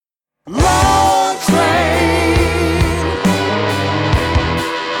Long train,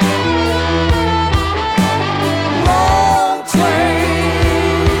 long train.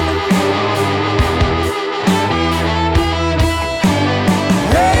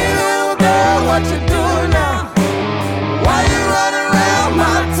 Hey little girl, what you doing now? Why you running around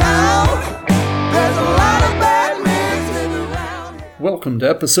my town? There's a lot of bad men living around. Welcome to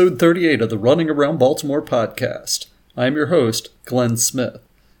episode 38 of the Running Around Baltimore podcast. I am your host, Glenn Smith.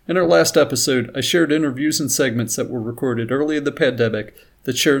 In our last episode, I shared interviews and segments that were recorded early in the pandemic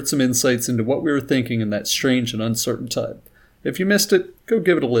that shared some insights into what we were thinking in that strange and uncertain time. If you missed it, go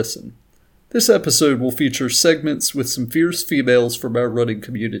give it a listen. This episode will feature segments with some fierce females from our running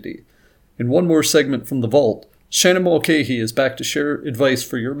community. In one more segment from the vault, Shannon Mulcahy is back to share advice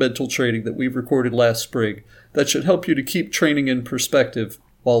for your mental training that we recorded last spring that should help you to keep training in perspective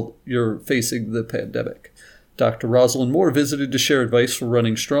while you're facing the pandemic. Dr. Rozalyn Moore visited to share advice for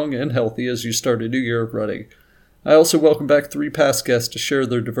running strong and healthy as you start a new year of running. I also welcome back 3 past guests to share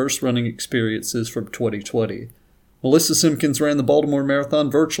their diverse running experiences from 2020. Melissa Simkins ran the Baltimore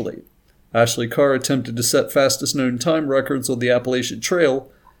Marathon virtually. Ashley Carr attempted to set fastest known time records on the Appalachian Trail,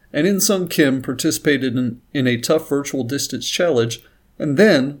 and Insung Kim participated in a tough virtual distance challenge and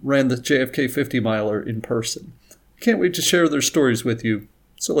then ran the JFK 50 miler in person. Can't wait to share their stories with you,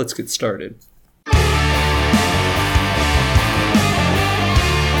 so let's get started.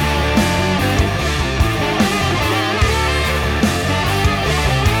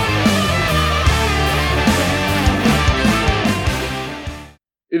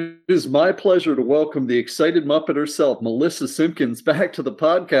 It is my pleasure to welcome the excited Muppet herself, Melissa Simkins, back to the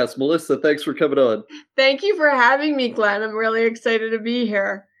podcast. Melissa, thanks for coming on. Thank you for having me, Glenn. I'm really excited to be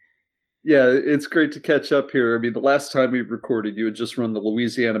here. Yeah, it's great to catch up here. I mean, the last time we recorded, you had just run the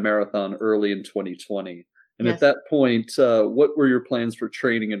Louisiana Marathon early in 2020. And Yes. At that point, what were your plans for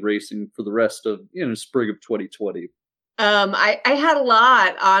training and racing for the rest of, spring of 2020? I had a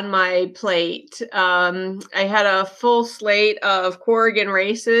lot on my plate. I had a full slate of Corrigan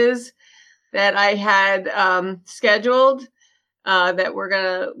races that I had scheduled that were going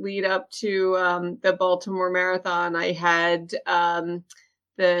to lead up to the Baltimore Marathon. I had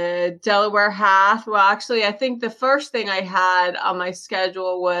the Delaware Half. Well, actually, I think the first thing I had on my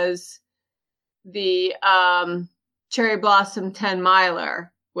schedule was the Cherry Blossom 10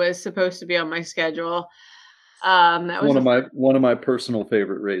 miler was supposed to be on my schedule. That was one of my personal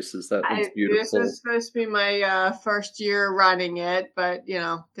favorite races. That was beautiful. This was supposed to be my first year running it, but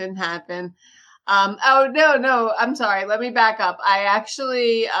didn't happen. No, I'm sorry. Let me back up. I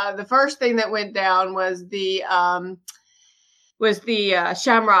actually the first thing that went down was the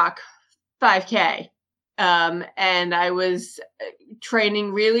Shamrock 5K. And I was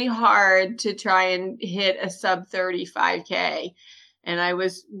training really hard to try and hit a sub 35K. And I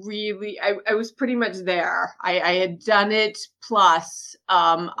was really, I was pretty much there. I had done it plus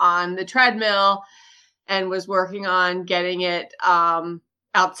on the treadmill and was working on getting it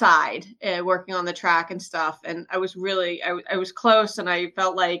outside, working on the track and stuff. And I was really, I was close, and I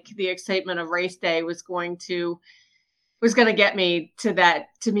felt like the excitement of race day was going to get me to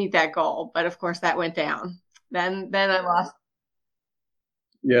meet that goal. But of course that went down. Then I lost.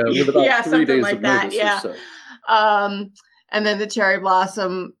 Yeah, with about 3 days like of that, notice yeah. or so. And then the Cherry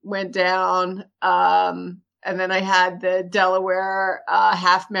Blossom went down. And then I had the Delaware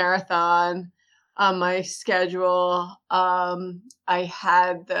half marathon on my schedule. I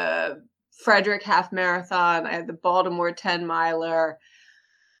had the Frederick half marathon. I had the Baltimore 10 miler.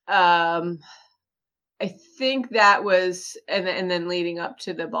 I think that was, and then leading up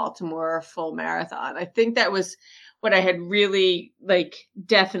to the Baltimore full marathon. I think that was what I had really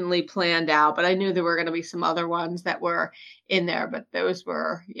definitely planned out, but I knew there were going to be some other ones that were in there, but those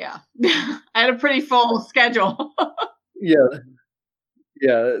were, I had a pretty full schedule. Yeah.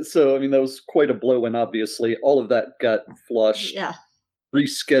 So, I mean, that was quite a blow, and obviously all of that got flushed,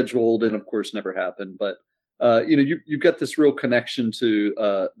 rescheduled, and of course never happened. But, you've got this real connection to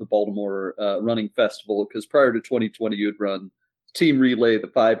the Baltimore Running Festival, because prior to 2020, you had run team relay, the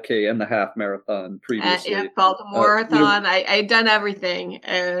 5K, and the half marathon previously. Baltimore Marathon. I'd done everything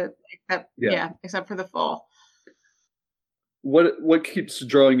except for the full. What keeps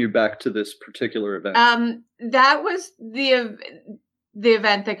drawing you back to this particular event? That was the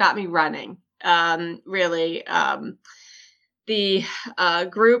event that got me running. Really, the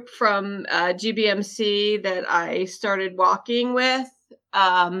group from GBMC that I started walking with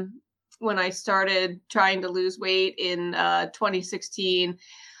when I started trying to lose weight in 2016.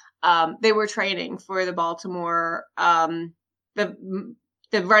 They were training for the Baltimore the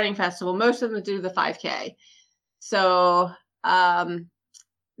running festival. Most of them do the 5K. So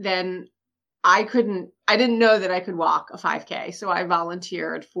then I didn't know that I could walk a 5K. So I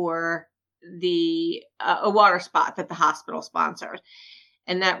volunteered for a water spot that the hospital sponsored.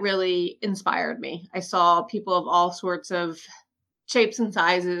 And that really inspired me. I saw people of all sorts of shapes and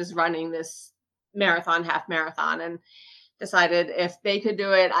sizes running this marathon, half marathon, and decided if they could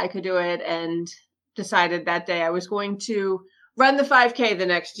do it, I could do it. And decided that day I was going to run the 5K the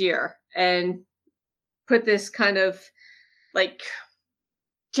next year and put this kind of like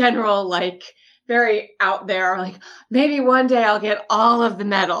general, like very out there, like maybe one day I'll get all of the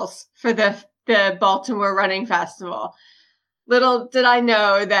medals for the Baltimore Running Festival. Little did I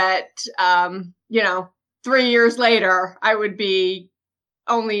know that, 3 years later, I would be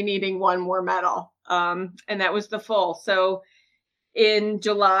only needing one more medal. And that was the full. So in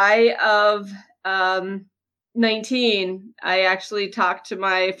July of 19, I actually talked to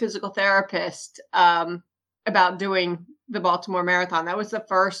my physical therapist about doing the Baltimore Marathon. That was the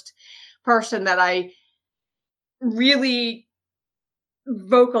first person that I really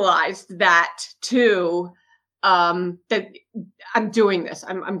vocalized that to, that I'm doing this.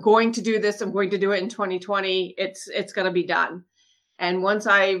 I'm going to do this. I'm going to do it in 2020. It's going to be done. And once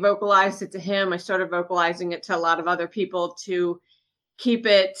I vocalized it to him, I started vocalizing it to a lot of other people to keep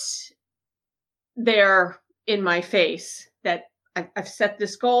it there in my face that I've set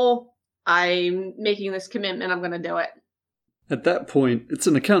this goal. I'm making this commitment. I'm going to do it. At that point, it's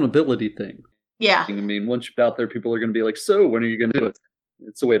an accountability thing. Yeah. I mean, once you're out there, people are going to be like, so when are you going to do it?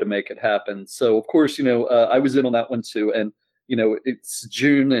 It's a way to make it happen. So, of course, I was in on that one too. And, it's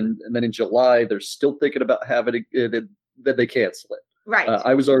June and then in July, they're still thinking about having it, that they cancel it. Right.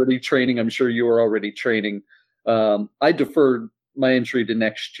 I was already training. I'm sure you were already training. I deferred my entry to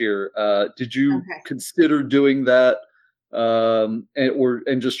next year. Did you consider doing that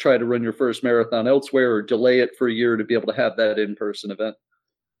and just try to run your first marathon elsewhere or delay it for a year to be able to have that in-person event?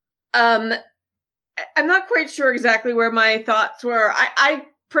 I'm not quite sure exactly where my thoughts were. I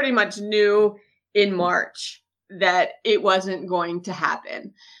pretty much knew in March that it wasn't going to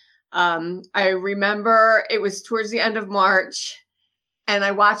happen. I remember it was towards the end of March and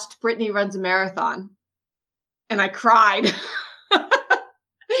I watched Brittany runs a marathon and I cried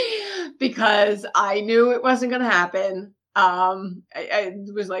because I knew it wasn't going to happen.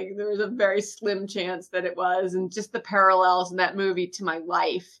 It was like, there was a very slim chance that it was, and just the parallels in that movie to my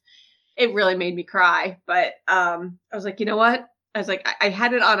life, it really made me cry. But, I was like, you know what? I was like, I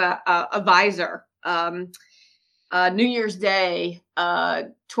had it on a visor, New Year's Day,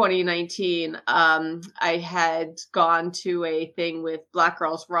 2019. I had gone to a thing with Black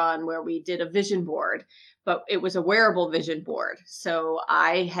Girls Run where we did a vision board, but it was a wearable vision board. So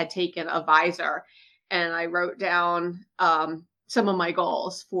I had taken a visor and I wrote down some of my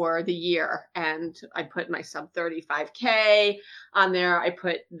goals for the year. And I put my sub 35K on there. I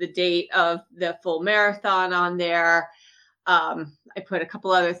put the date of the full marathon on there. I put a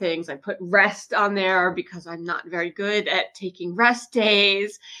couple other things. I put rest on there because I'm not very good at taking rest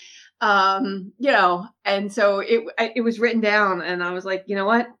days. And so it was written down and I was like, you know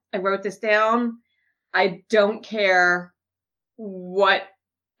what? I wrote this down. I don't care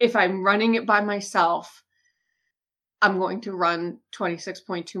if I'm running it by myself, I'm going to run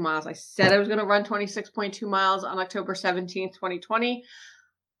 26.2 miles. I said I was going to run 26.2 miles on October 17th, 2020.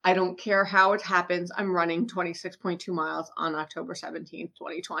 I don't care how it happens. I'm running 26.2 miles on October 17th,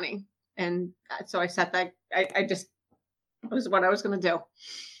 2020. And so I set that, it was what I was going to do.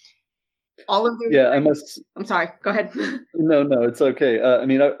 All of the I'm sorry, go ahead. No, it's okay.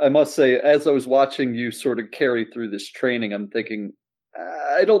 I must say, as I was watching you sort of carry through this training, I'm thinking,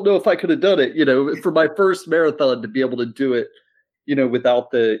 I don't know if I could have done it, for my first marathon to be able to do it,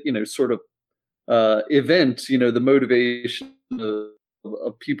 without the, sort of event, the motivation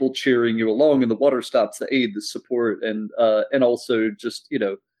of people cheering you along and the water stops, the aid, the support, and also just,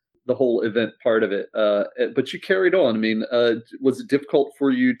 the whole event part of it. But you carried on. Was it difficult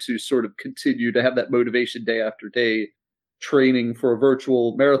for you to sort of continue to have that motivation day after day training for a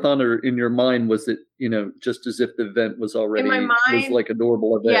virtual marathon, or in your mind was it, just as if the event was already was like a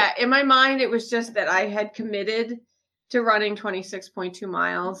normal event? Yeah, in my mind it was just that I had committed to running 26.2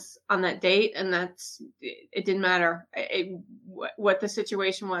 miles on that date, and it didn't matter what the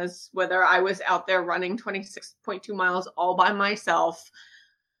situation was, whether I was out there running 26.2 miles all by myself.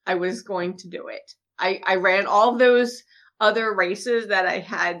 I was going to do it. I ran all those other races that I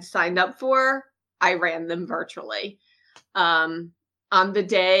had signed up for. I ran them virtually on the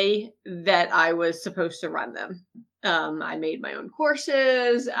day that I was supposed to run them. I made my own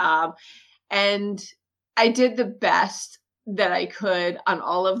courses, and I did the best that I could on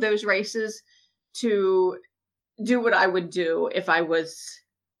all of those races to do what I would do if I was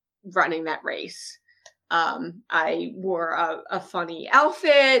running that race. I wore a funny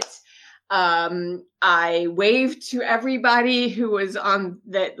outfit. I waved to everybody who was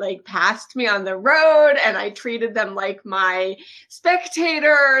passed me on the road, and I treated them like my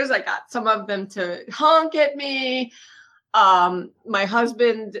spectators. I got some of them to honk at me. My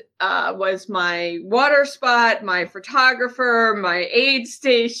husband was my water spot, my photographer, my aid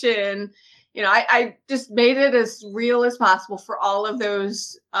station. I just made it as real as possible for all of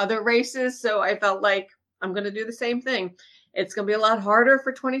those other races. So I felt like I'm going to do the same thing. It's going to be a lot harder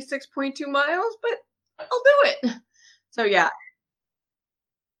for 26.2 miles, but I'll do it. So, yeah.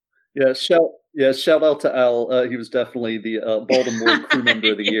 Shout out to Al. He was definitely the Baltimore crew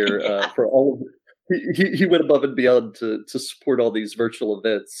member of the year for all of it. He went above and beyond to support all these virtual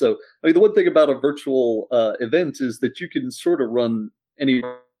events. So, I mean, the one thing about a virtual event is that you can sort of run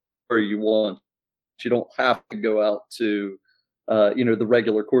anywhere you want. You don't have to go out to, the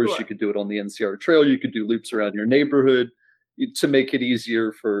regular course. Sure. You could do it on the NCR Trail. You could do loops around your neighborhood to make it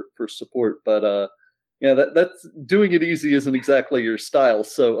easier for support. But that's doing it easy isn't exactly your style.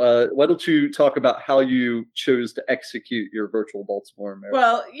 So why don't you talk about how you chose to execute your virtual Baltimore Marathon?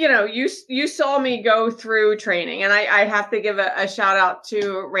 Well, you saw me go through training, and I have to give a shout out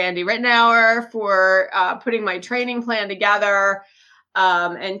to Randy Rittenauer for putting my training plan together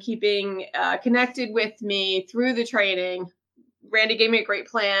and keeping connected with me through the training. Randy gave me a great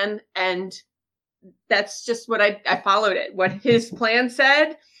plan, and that's just what I followed it. What his plan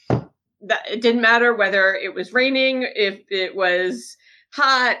said, that it didn't matter whether it was raining, if it was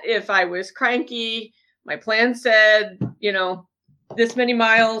hot, if I was cranky. My plan said, this many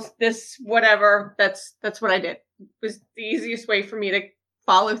miles, this whatever. That's what I did. It was the easiest way for me to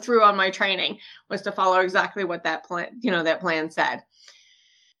follow through on my training, was to follow exactly what that plan said.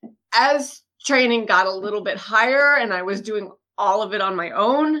 As training got a little bit higher and I was doing all of it on my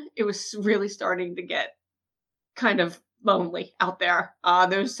own, it was really starting to get kind of lonely out there.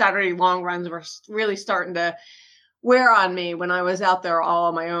 Those Saturday long runs were really starting to wear on me when I was out there all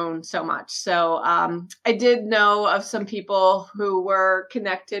on my own so much. So I did know of some people who were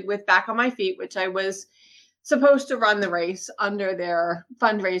connected with Back on My Feet, which I was supposed to run the race under their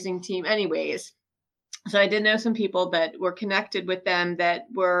fundraising team anyways. So I did know some people that were connected with them that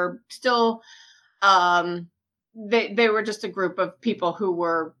were still, they were just a group of people who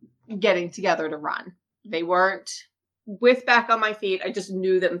were getting together to run. They weren't with Back on My Feet. I just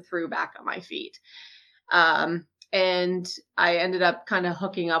knew them through Back on My Feet. And I ended up kind of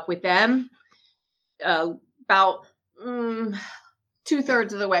hooking up with them about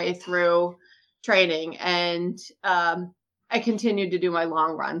 2/3 of the way through training. And I continued to do my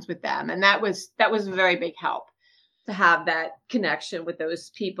long runs with them. And that was a very big help, to have that connection with those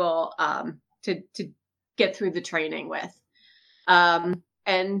people to get through the training with.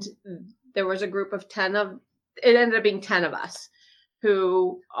 And there was a group of it ended up being 10 of us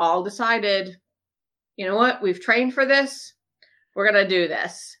who all decided, you know what, we've trained for this. We're going to do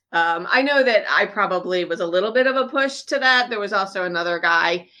this. I know that I probably was a little bit of a push to that. There was also another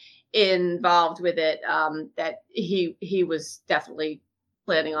guy involved with it that he was definitely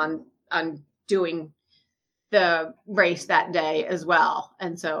planning on doing the race that day as well.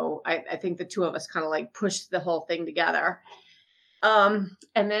 And so I think the two of us kind of like pushed the whole thing together. And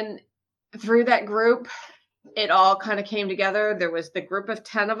then through that group, it all kind of came together. There was the group of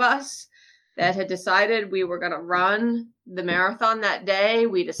 10 of us that had decided we were going to run the marathon that day.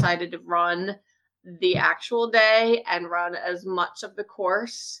 We decided to run the actual day and run as much of the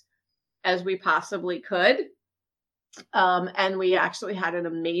course as we possibly could. And we actually had an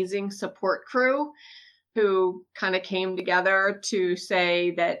amazing support crew who kind of came together to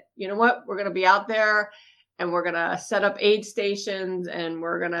say that, you know what, we're going to be out there and we're going to set up aid stations and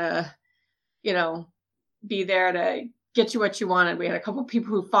we're going to, be there to get you what you wanted. We had a couple of people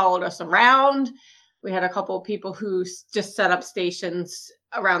who followed us around. We had a couple of people who just set up stations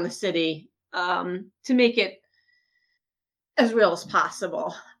around the city to make it as real as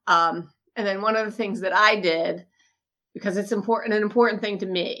possible. And then one of the things that I did, because it's an important thing to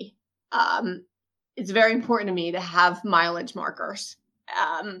me, it's very important to me to have mileage markers,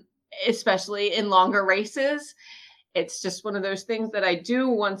 especially in longer races. It's just one of those things that I do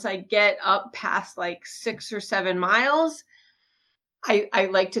once I get up past like 6 or 7 miles. I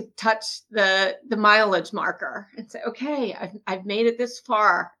like to touch the mileage marker and say, okay, I've made it this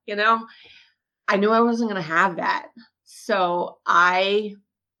far. I knew I wasn't going to have that. So I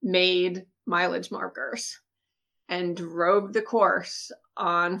made mileage markers and drove the course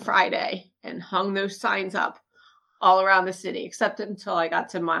on Friday and hung those signs up all around the city, except until I got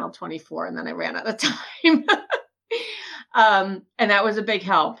to mile 24 and then I ran out of time. And that was a big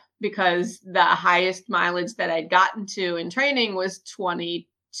help because the highest mileage that I'd gotten to in training was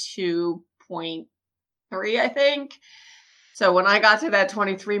 22.3, I think. So when I got to that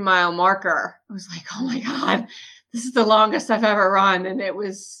 23-mile marker, I was like, oh my God, this is the longest I've ever run. And it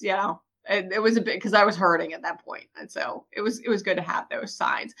was, it was a bit, because I was hurting at that point. And so it was good to have those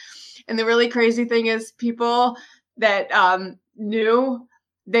signs. And the really crazy thing is people that knew,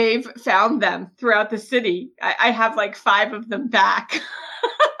 they've found them throughout the city. I have like 5 of them back.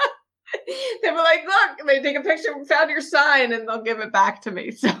 They were like, look, they take a picture, found your sign, and they'll give it back to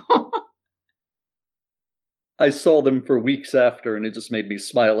me. So I saw them for weeks after, and it just made me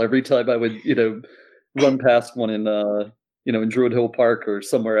smile every time I would, run past one in, in Druid Hill Park or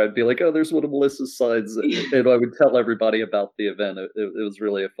somewhere. I'd be like, oh, there's one of Melissa's signs. And I would tell everybody about the event. It was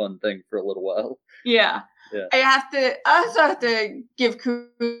really a fun thing for a little while. Yeah. I also have to give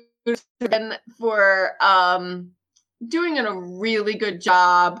kudos to them for doing a really good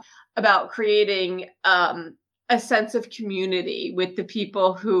job about creating a sense of community with the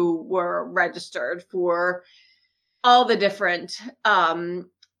people who were registered for all the different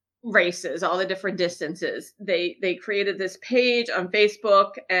races, all the different distances. They created this page on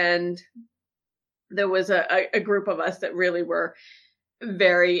Facebook, and there was a group of us that really were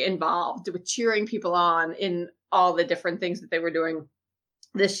very involved with cheering people on in all the different things that they were doing.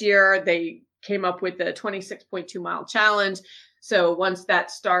 This year, they came up with the 26.2 mile challenge. So once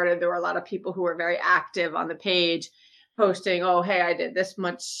that started, there were a lot of people who were very active on the page, posting, oh, hey, I did this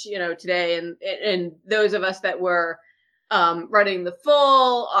much, today. And those of us that were running the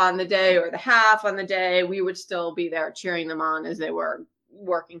full on the day or the half on the day, we would still be there cheering them on as they were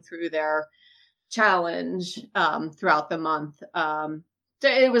working through their challenge throughout the month. So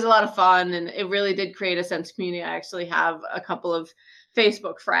it was a lot of fun, and it really did create a sense of community. I actually have a couple of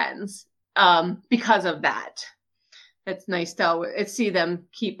Facebook friends because of that. It's nice to see them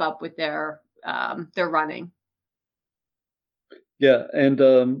keep up with their running. Yeah, and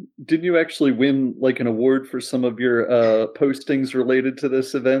didn't you actually win like an award for some of your postings related to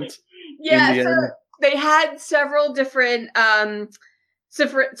this event? Yeah, so they had several different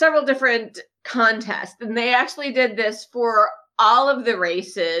contests, and they actually did this for all of the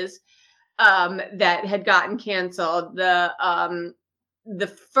races that had gotten canceled. The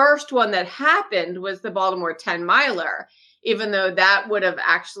first one that happened was the Baltimore 10 miler, even though that would have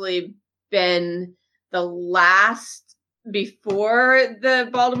actually been the last before the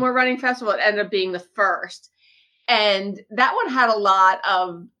Baltimore Running Festival. It ended up being the first. And that one had a lot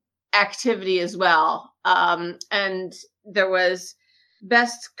of activity as well. And there was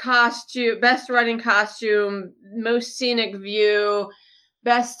best running costume, most scenic view,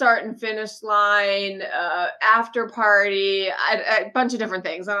 best start and finish line, after party, a bunch of different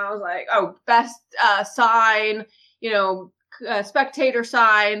things. And I was like, oh, best sign, spectator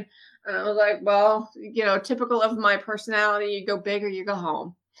sign. And I was like, well, typical of my personality, you go big or you go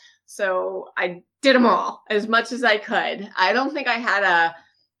home. So I did them all as much as I could. I don't think I had a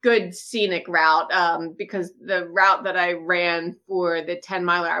good scenic route because the route that I ran for the 10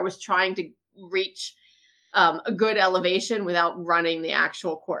 miler, I was trying to reach a good elevation without running the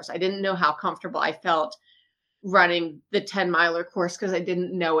actual course. I didn't know how comfortable I felt running the 10 miler course because I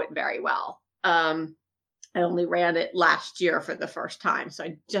didn't know it very well. I only ran it last year for the first time, so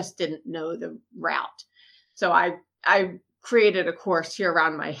I just didn't know the route. So I created a course here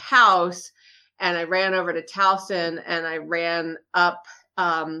around my house, and I ran over to Towson, and I ran up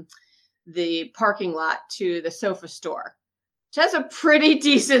the parking lot to the sofa store, which has a pretty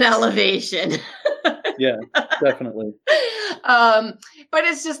decent elevation. Yeah, definitely. But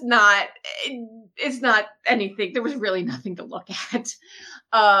it's just not, it's not anything. There was really nothing to look at.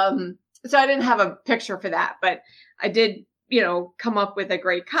 So I didn't have a picture for that, but I did, come up with a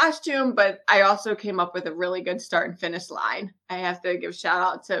great costume, but I also came up with a really good start and finish line. I have to give shout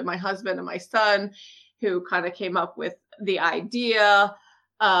out to my husband and my son who kind of came up with the idea.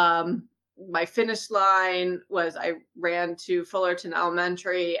 My finish line was I ran to Fullerton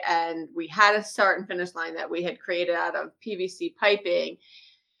Elementary, and we had a start and finish line that we had created out of PVC piping.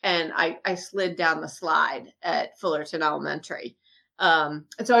 And I slid down the slide at Fullerton Elementary. And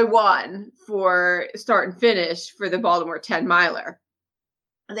so I won for start and finish for the Baltimore 10 miler.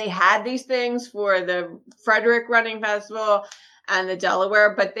 They had these things for the Frederick Running Festival and the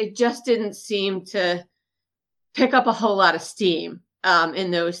Delaware, but they just didn't seem to pick up a whole lot of steam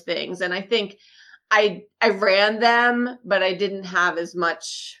in those things. And I think I ran them, but I didn't have as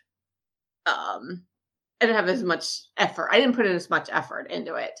much, effort. I didn't put in as much effort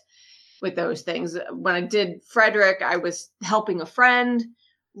into it with those things. When I did Frederick, I was helping a friend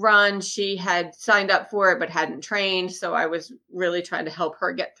run. She had signed up for it, but hadn't trained. So I was really trying to help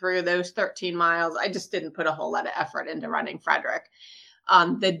her get through those 13 miles. I just didn't put a whole lot of effort into running Frederick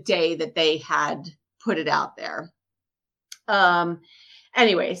on the day that they had put it out there.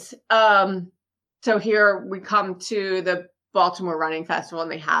 Anyways, so here we come to the Baltimore Running Festival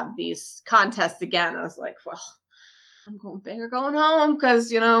and they have these contests again. I was like, well, I'm going home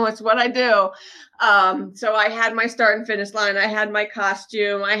because, it's what I do. So I had my start and finish line. I had my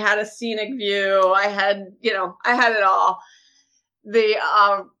costume. I had a scenic view. I had it all. The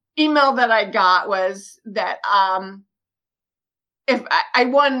email that I got was that if I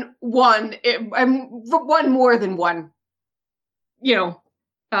won more than one,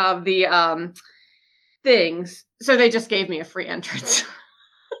 of the things. So they just gave me a free entrance.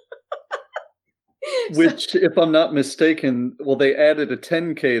 Which, if I'm not mistaken, they added a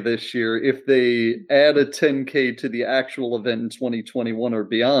 10K this year. If they add a 10K to the actual event in 2021 or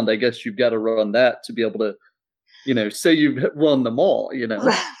beyond, I guess you've got to run that to be able to, say you've run them all,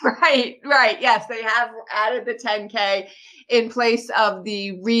 Right. Yes, they have added the 10K in place of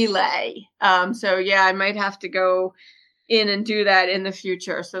the relay. So yeah, I might have to go in and do that in the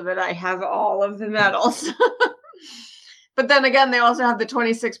future so that I have all of the medals. But then again, they also have the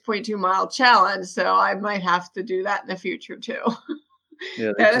 26.2 mile challenge. So I might have to do that in the future too.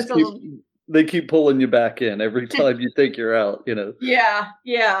 Yeah, they keep pulling you back in every time you think you're out,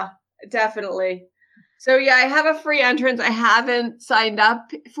 Yeah, definitely. So yeah, I have a free entrance. I haven't signed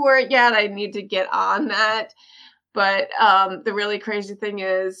up for it yet. I need to get on that. But the really crazy thing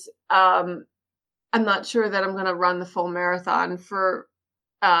is I'm not sure that I'm going to run the full marathon for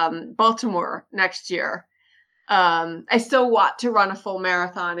Baltimore next year. I still want to run a full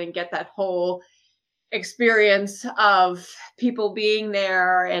marathon and get that whole experience of people being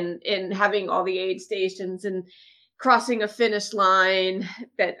there and having all the aid stations and crossing a finish line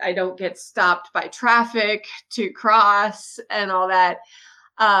that I don't get stopped by traffic to cross and all that.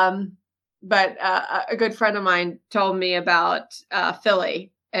 But a good friend of mine told me about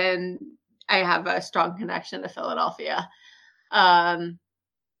Philly, and I have a strong connection to Philadelphia.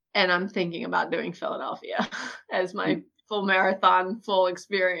 And I'm thinking about doing Philadelphia as my full marathon, full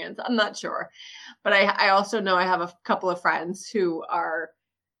experience. I'm not sure. But I also know I have a couple of friends who are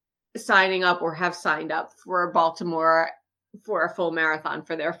signing up or have signed up for Baltimore for a full marathon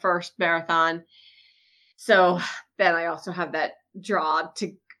for their first marathon. So then I also have that draw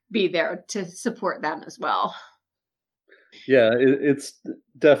to be there to support them as well. Yeah, it's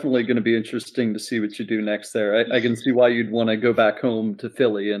definitely going to be interesting to see what you do next there. I can see why you'd want to go back home to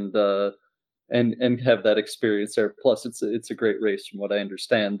Philly and have that experience there. Plus, it's a great race from what I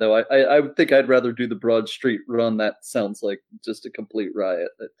understand. Though I would think I'd rather do the Broad Street Run. That sounds like just a complete riot,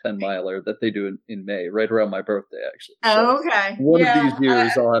 that 10-miler that they do in May, right around my birthday, actually. So okay. One of these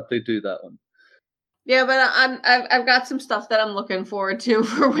years, I'll have to do that one. Yeah, but I've got some stuff that I'm looking forward to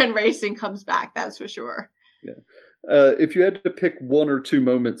for when racing comes back. That's for sure. Yeah. If you had to pick one or two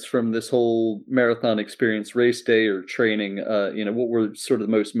moments from this whole marathon experience, race day or training, what were sort of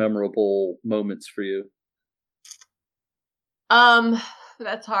the most memorable moments for you?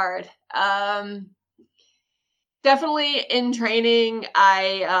 That's hard. Definitely in training,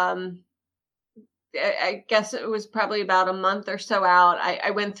 I guess it was probably about a month or so out.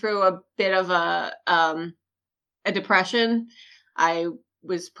 I went through a bit of a depression. I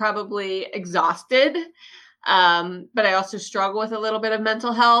was probably exhausted. But I also struggle with a little bit of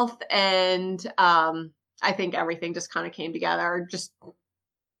mental health, and I think everything just kind of came together, just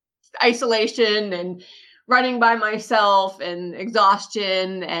isolation and running by myself and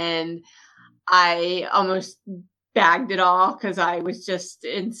exhaustion. And I almost bagged it all because I was just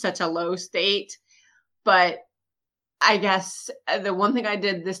in such a low state. But I guess the one thing I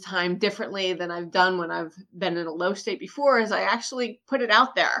did this time differently than I've done when I've been in a low state before is I actually put it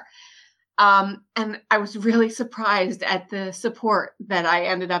out there. And I was really surprised at the support that I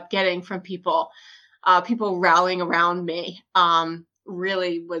ended up getting from people rallying around me,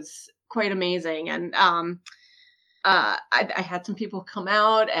 really was quite amazing. And, I had some people come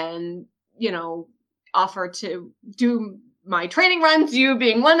out and, offer to do my training runs, you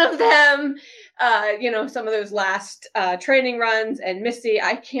being one of them, some of those last training runs. And Missy,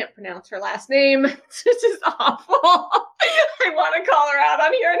 I can't pronounce her last name. It's just awful. I want to call her out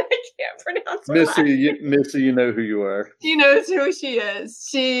on here and I can't pronounce her Missy, you know who you are. She knows who she is.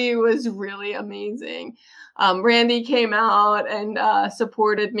 She was really amazing. Randy came out and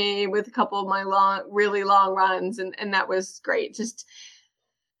supported me with a couple of my really long runs. And that was great. Just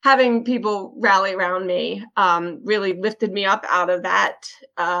having people rally around me really lifted me up out of that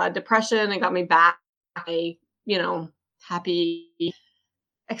depression and got me back, happy,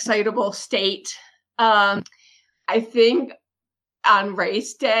 excitable state. I think on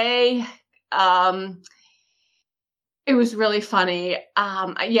race day, it was really funny.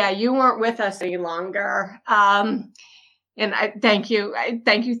 You weren't with us any longer. And I thank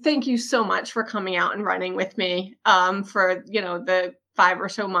you so much for coming out and running with me, for, the 5 or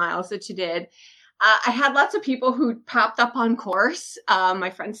so miles that you did. I had lots of people who popped up on course. My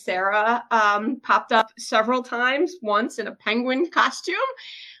friend Sarah popped up several times, once in a penguin costume,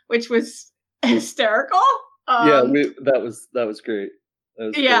 which was hysterical. That was great. That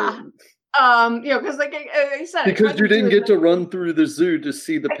was brilliant. Because like I said, because you didn't get to run through the zoo to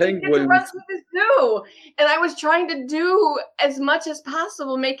see the penguins. I didn't run through the zoo, and I was trying to do as much as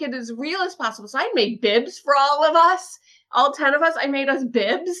possible, make it as real as possible. So I made bibs for all of us, all 10 of us. I made us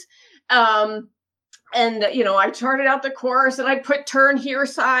bibs. And, I charted out the course, and I put turn here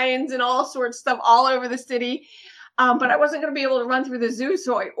signs and all sorts of stuff all over the city. But I wasn't going to be able to run through the zoo.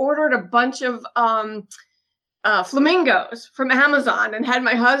 So I ordered a bunch of flamingos from Amazon and had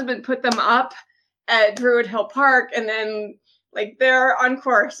my husband put them up at Druid Hill Park. And then there on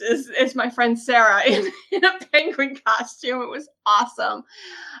course is my friend Sarah in a penguin costume. It was awesome.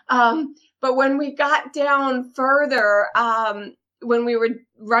 But when we got down further, when we were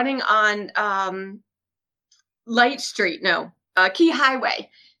running on Key Highway.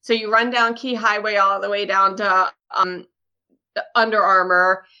 So you run down Key Highway all the way down to Under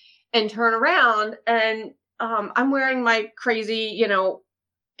Armour and turn around, and I'm wearing my crazy,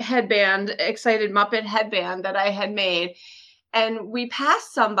 headband, excited Muppet headband that I had made. And we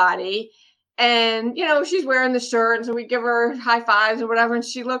passed somebody, and, she's wearing the shirt, and so we give her high fives or whatever, and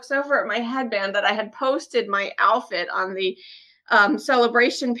she looks over at my headband that I had posted my outfit on the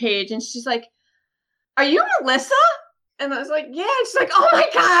celebration page, and she's like, "Are you Melissa?" And I was like, "Yeah." And she's like, "Oh my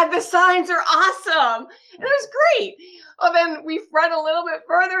God, the signs are awesome." And it was great. Well, then we run a little bit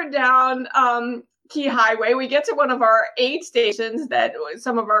further down Key Highway. We get to one of our aid stations that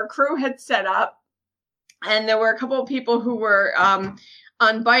some of our crew had set up. And there were a couple of people who were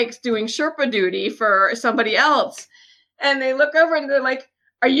on bikes doing Sherpa duty for somebody else. And they look over and they're like,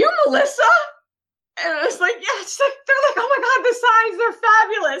 "Are you Melissa?" And I was like, "Yeah." She's like, they're like, "Oh my God, the signs, they're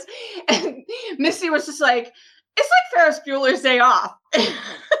fabulous." And Missy was just like, "It's like Ferris Bueller's Day Off."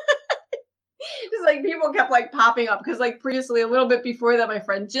 Just people kept popping up because previously, a little bit before that, my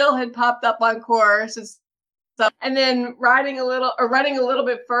friend Jill had popped up on course and stuff. And then running a little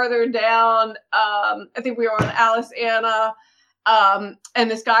bit further down, I think we were on Alice Anna,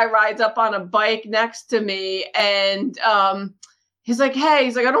 and this guy rides up on a bike next to me, and he's like, "Hey,"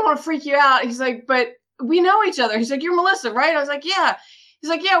 he's like, "I don't want to freak you out." He's like, "But we know each other." He's like, "You're Melissa, right?" I was like, "Yeah." He's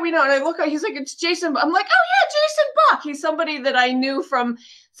like, "Yeah, we know." And I look, he's like, "It's Jason." I'm like, "Oh yeah, Jason Buck." He's somebody that I knew from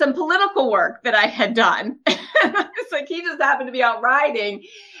some political work that I had done. It's like, he just happened to be out riding,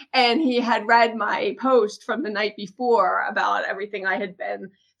 and he had read my post from the night before about everything I had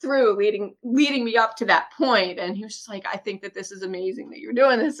been through leading me up to that point. And he was just like, "I think that this is amazing that you're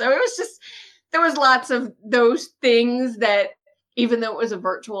doing this." So it was just, there was lots of those things that, even though it was a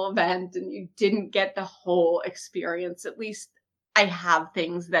virtual event and you didn't get the whole experience, at least I have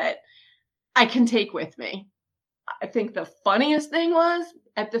things that I can take with me. I think the funniest thing was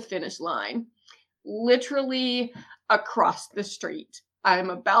at the finish line, literally across the street. I'm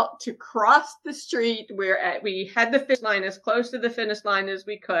about to cross the street. We had the finish line as close to the finish line as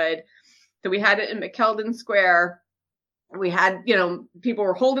we could. So we had it in McKeldin Square. We had, people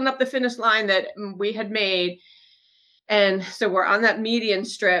were holding up the finish line that we had made. And so we're on that median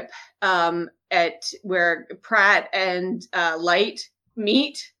strip at where Pratt and Light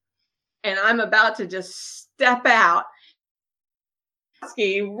meet. And I'm about to just step out.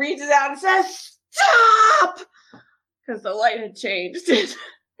 He reaches out and says, "Stop!" Because the light had changed.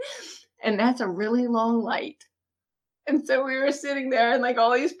 And that's a really long light. And so we were sitting there, and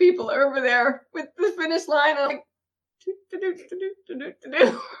all these people are over there with the finish line. I'm like,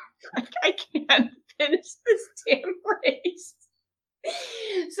 I can't finish this damn race.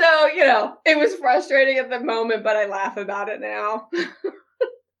 So, it was frustrating at the moment, but I laugh about it now.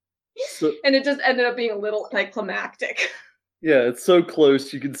 And it just ended up being a little climactic. Yeah, it's so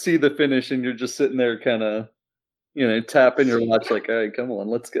close. You can see the finish, and you're just sitting there kind of, tapping your watch like, "All right, come on,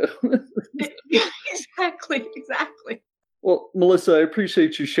 let's go." Exactly. Well, Melissa, I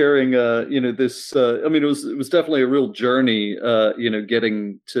appreciate you sharing, this, it was definitely a real journey,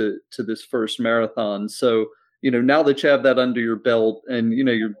 getting to this first marathon. So, now that you have that under your belt and,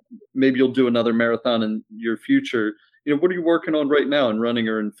 maybe you'll do another marathon in your future, what are you working on right now in running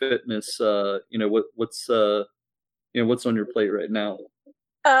or in fitness? What's on your plate right now?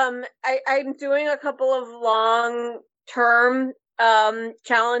 I'm doing a couple of long-term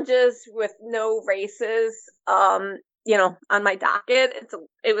challenges with no races, on my docket.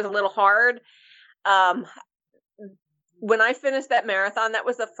 It was a little hard. When I finished that marathon, that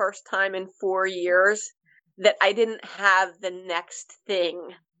was the first time in 4 years that I didn't have the next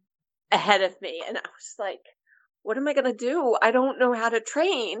thing ahead of me. And I was like, what am I going to do? I don't know how to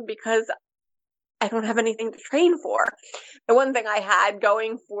train because I don't have anything to train for. The one thing I had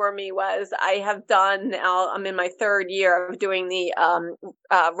going for me was I have done now, I'm in my 3rd year of doing the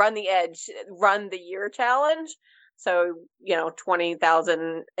Run the Edge, Run the Year challenge. So,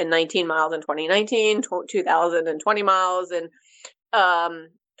 20,019 miles in 2019, 2,020 miles in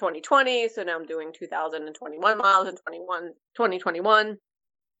 2020. So now I'm doing 2,021 miles in 2021.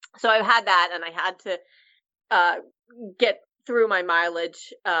 So I've had that, and I had to get through my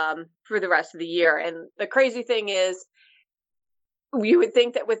mileage for the rest of the year. And the crazy thing is, you would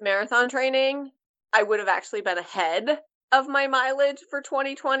think that with marathon training, I would have actually been ahead of my mileage for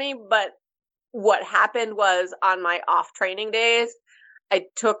 2020. But what happened was, on my off training days, I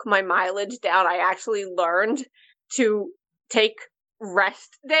took my mileage down. I actually learned to take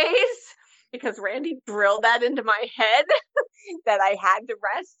rest days because Randy drilled that into my head that I had to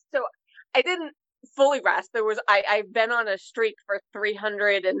rest. So I didn't fully rest. I've been on a streak for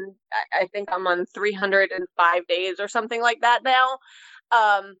 300, and I think I'm on 305 days or something like that now.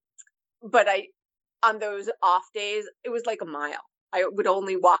 But on those off days, it was like a mile. I would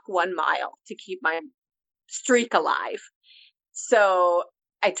only walk 1 mile to keep my streak alive. So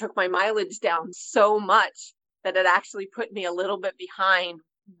I took my mileage down so much that it actually put me a little bit behind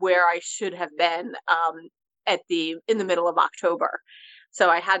where I should have been in the middle of October. So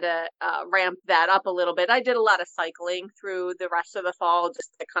I had to ramp that up a little bit. I did a lot of cycling through the rest of the fall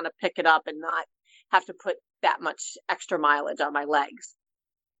just to kind of pick it up and not have to put that much extra mileage on my legs.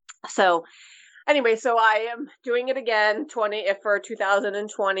 So anyway, so I am doing it again for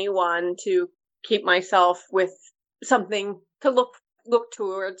 2021 to keep myself with something to look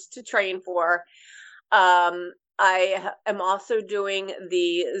towards, to train for. I am also doing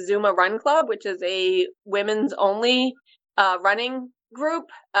the Zuma Run Club, which is a women's only running group.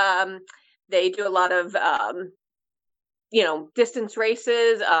 They do a lot of distance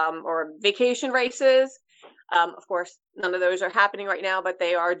races or vacation races. Of course, none of those are happening right now, but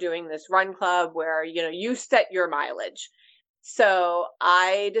they are doing this run club where, you set your mileage. So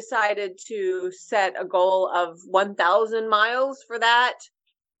I decided to set a goal of 1,000 miles for that.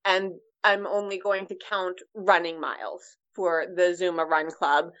 And I'm only going to count running miles for the Zuma Run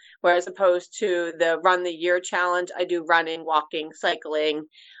Club, whereas opposed to the Run the Year challenge, I do running, walking, cycling.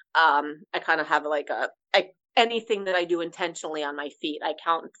 I kind of have anything that I do intentionally on my feet, I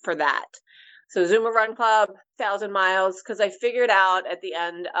count for that. So Zuma Run Club, 1,000 miles, because I figured out at the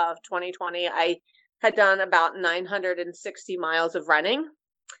end of 2020, I had done about 960 miles of running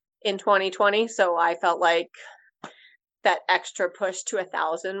in 2020. So I felt like that extra push to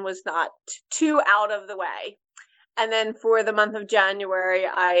 1,000 was not too out of the way. And then for the month of January,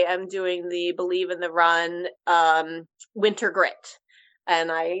 I am doing the Believe in the Run Winter Grit.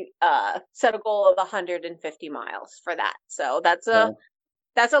 And I set a goal of 150 miles for that. So that's a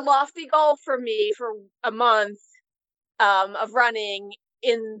lofty goal for me for a month of running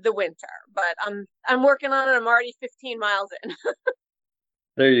in the winter. But I'm working on it. I'm already 15 miles in.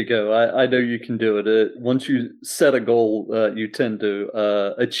 There you go. I know you can do it. Once you set a goal, you tend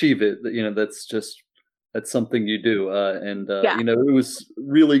to achieve it. That's something you do. It was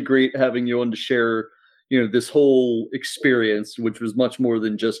really great having you on to share, this whole experience, which was much more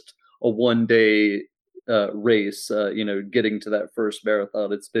than just a 1-day race, getting to that first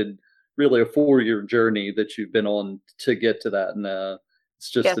marathon. It's been really a 4-year journey that you've been on to get to that. And it's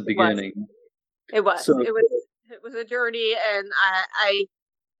just the beginning. It was. It was a journey, and I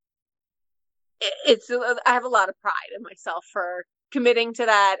have a lot of pride in myself for committing to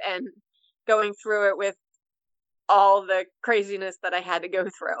that and going through it with all the craziness that I had to go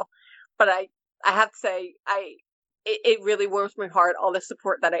through. But I have to say, it really warms my heart. All the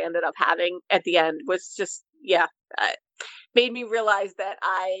support that I ended up having at the end was just, made me realize that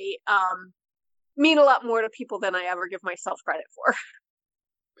I mean a lot more to people than I ever give myself credit for.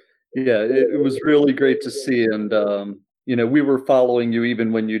 Yeah, it was really great to see. And, we were following you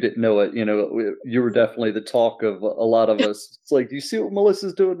even when you didn't know it. You were definitely the talk of a lot of us. It's like, you see what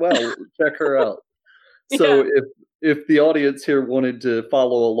Melissa's doing? Well, check her out. So if the audience here wanted to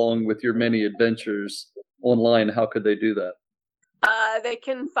follow along with your many adventures online, how could they do that? They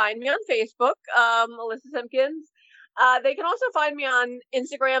can find me on Facebook, Melissa Simkins. They can also find me on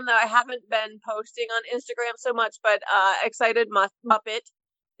Instagram, though I haven't been posting on Instagram so much, but Excited Muppet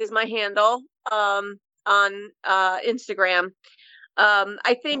is my handle on Instagram.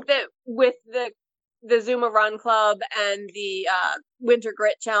 I think that with the Zuma Run Club and the Winter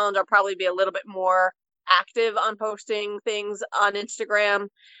Grit Challenge, I'll probably be a little bit more active on posting things on Instagram.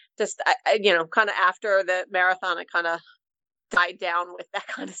 Just, kind of after the marathon, I kind of died down with that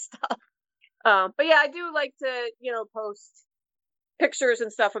kind of stuff. But yeah, I do like to, post pictures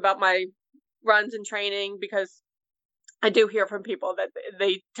and stuff about my runs and training, because I do hear from people that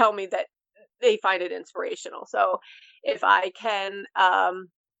they tell me that they find it inspirational. So if I can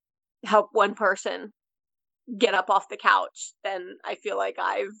help one person get up off the couch, then I feel like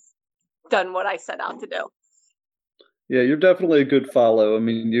I've done what I set out to do. Yeah, you're definitely a good follow. I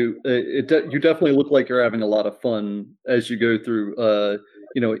mean, you definitely look like you're having a lot of fun as you go through,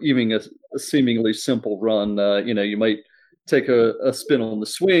 even a seemingly simple run. You might take a spin on the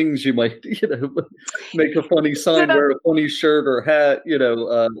swings. You might, make a funny sign, wear a funny shirt or hat,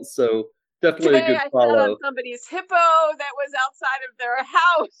 so definitely Today a good I follow. sat on somebody's hippo that was outside of their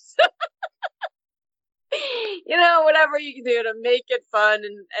house. Whatever you can do to make it fun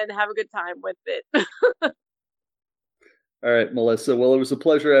and have a good time with it. All right, Melissa. Well, it was a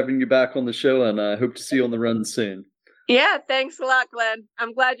pleasure having you back on the show, and I hope to see you on the run soon. Yeah, thanks a lot, Glenn.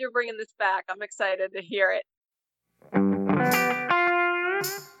 I'm glad you're bringing this back. I'm excited to hear it.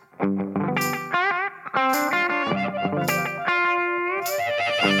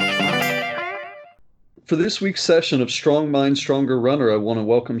 For this week's session of Strong Mind, Stronger Runner, I want to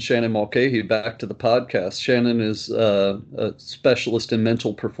welcome Shannon Mulcahy back to the podcast. Shannon is a specialist in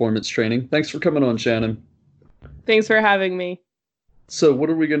mental performance training. Thanks for coming on, Shannon. Thanks for having me. So what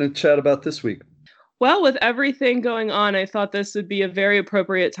are we going to chat about this week? Well, with everything going on, I thought this would be a very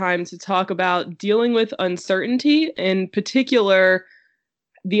appropriate time to talk about dealing with uncertainty, in particular,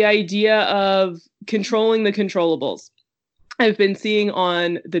 the idea of controlling the controllables. I've been seeing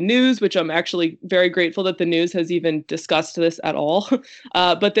on the news, which I'm actually very grateful that the news has even discussed this at all,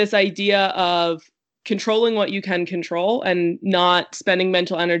 but this idea of controlling what you can control and not spending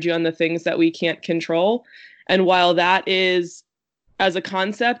mental energy on the things that we can't control. And while that is, as a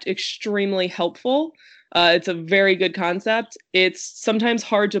concept, extremely helpful, it's a very good concept, it's sometimes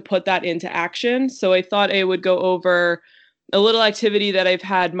hard to put that into action. So I thought I would go over a little activity that I've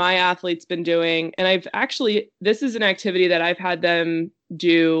had my athletes been doing. And this is an activity that I've had them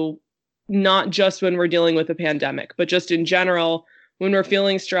do not just when we're dealing with a pandemic, but just in general, when we're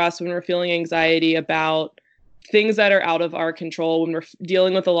feeling stress, when we're feeling anxiety about things that are out of our control, when we're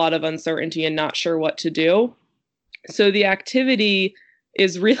dealing with a lot of uncertainty and not sure what to do. So the activity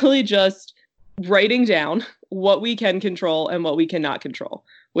is really just writing down what we can control and what we cannot control,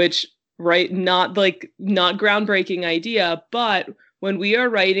 which not groundbreaking idea, but when we are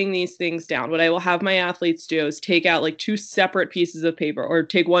writing these things down, what I will have my athletes do is take out like 2 separate pieces of paper, or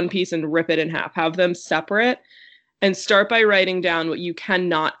take one piece and rip it in half, have them separate, and start by writing down what you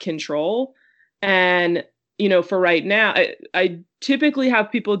cannot control. And, for right now, I typically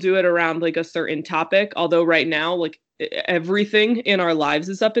have people do it around like a certain topic, although right now, like everything in our lives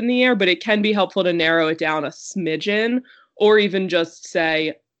is up in the air, but it can be helpful to narrow it down a smidgen, or even just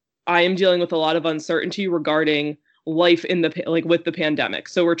say, I am dealing with a lot of uncertainty regarding life with the pandemic.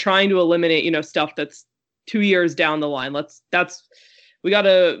 So we're trying to eliminate, stuff that's 2 years down the line. We got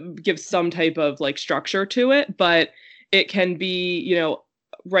to give some type of like structure to it, but it can be,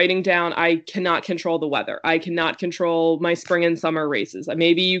 writing down, I cannot control the weather. I cannot control my spring and summer races.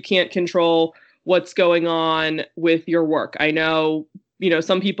 Maybe you can't control what's going on with your work. I know,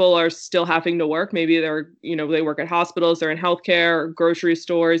 some people are still having to work. Maybe they're, they work at hospitals, they're in healthcare, grocery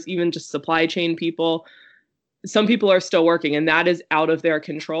stores, even just supply chain people. Some people are still working, and that is out of their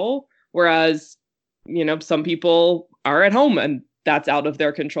control. Whereas, some people are at home and that's out of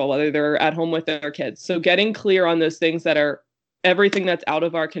their control, whether they're at home with their kids. So getting clear on those things that are everything that's out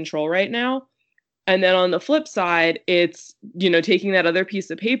of our control right now. And then on the flip side, it's, taking that other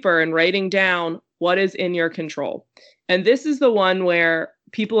piece of paper and writing down what is in your control. And this is the one where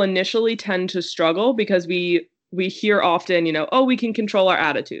people initially tend to struggle, because we hear often, we can control our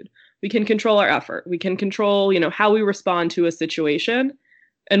attitude. We can control our effort. We can control, how we respond to a situation.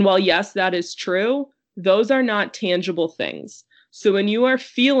 And while, yes, that is true, those are not tangible things. So when you are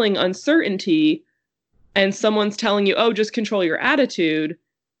feeling uncertainty and someone's telling you, just control your attitude,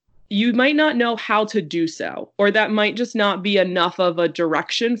 you might not know how to do so, or that might just not be enough of a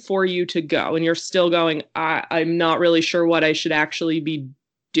direction for you to go. And you're still going, I'm not really sure what I should actually be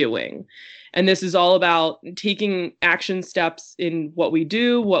doing. And this is all about taking action steps in what we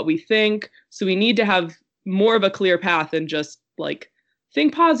do, what we think. So we need to have more of a clear path than just like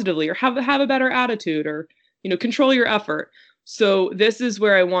think positively or have a better attitude or, control your effort. So this is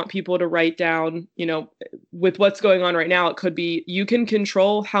where I want people to write down, with what's going on right now, it could be you can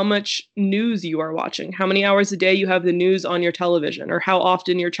control how much news you are watching, how many hours a day you have the news on your television, or how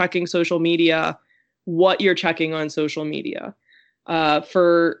often you're checking social media, what you're checking on social media.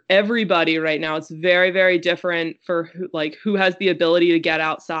 For everybody right now, it's very, very different for who has the ability to get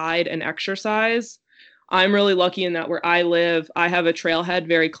outside and exercise. I'm really lucky in that where I live, I have a trailhead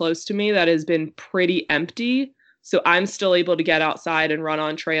very close to me that has been pretty empty. So I'm still able to get outside and run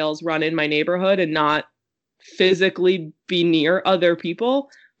on trails, run in my neighborhood and not physically be near other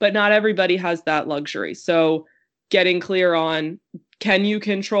people. But not everybody has that luxury. So getting clear on, can you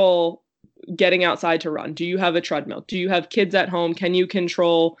control getting outside to run? Do you have a treadmill? Do you have kids at home? Can you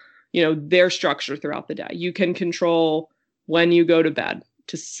control, their structure throughout the day? You can control when you go to bed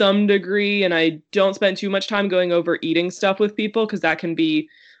to some degree. And I don't spend too much time going over eating stuff with people because that can be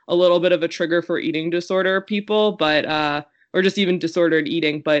a little bit of a trigger for eating disorder people, but or just even disordered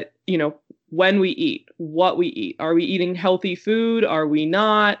eating. But, when we eat, what we eat, are we eating healthy food? Are we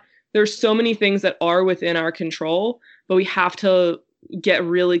not? There's so many things that are within our control, but we have to get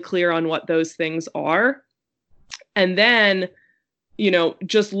really clear on what those things are. And then,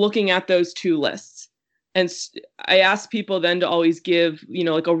 just looking at those two lists. And I ask people then to always give,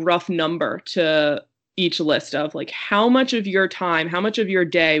 a rough number to each list of how much of your time, how much of your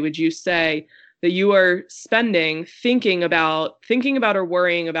day would you say that you are spending thinking about or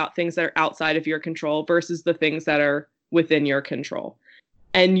worrying about things that are outside of your control versus the things that are within your control.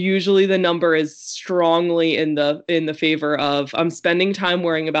 And usually the number is strongly in the favor of I'm spending time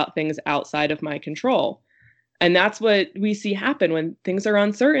worrying about things outside of my control. And that's what we see happen when things are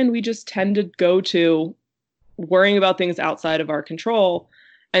uncertain. We just tend to go to worrying about things outside of our control.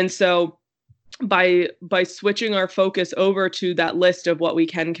 And so by switching our focus over to that list of what we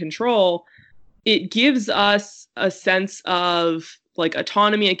can control, it gives us a sense of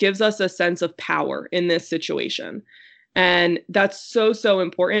autonomy. It gives us a sense of power in this situation. And that's so, so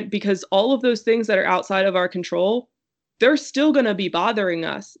important because all of those things that are outside of our control, they're still going to be bothering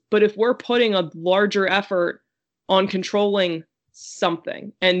us. But if we're putting a larger effort on controlling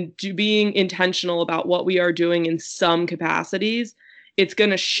something and being intentional about what we are doing in some capacities, it's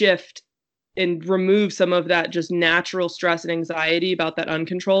going to shift and remove some of that just natural stress and anxiety about that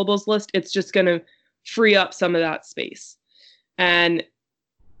uncontrollables list. It's just going to free up some of that space. And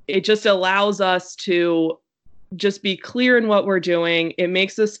it just allows us to just be clear in what we're doing. It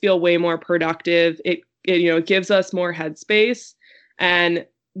makes us feel way more productive. It gives us more headspace. And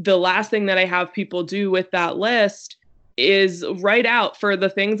the last thing that I have people do with that list is write out for the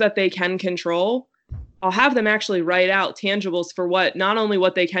things that they can control. I'll have them actually write out tangibles for not only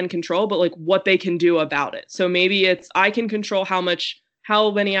what they can control, but what they can do about it. So maybe it's, I can control how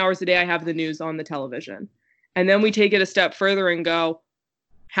many hours a day I have the news on the television. And then we take it a step further and go,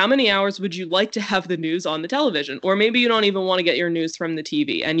 how many hours would you like to have the news on the television? Or maybe you don't even want to get your news from the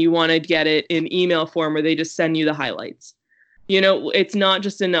TV and you want to get it in email form where they just send you the highlights. It's not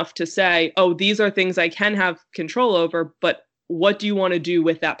just enough to say, oh, these are things I can have control over, but what do you want to do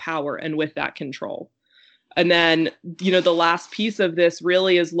with that power and with that control? And then, the last piece of this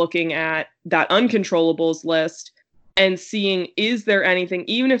really is looking at that uncontrollables list and seeing, is there anything,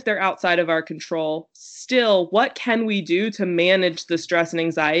 even if they're outside of our control, still, what can we do to manage the stress and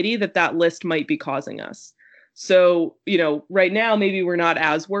anxiety that list might be causing us? So, right now, maybe we're not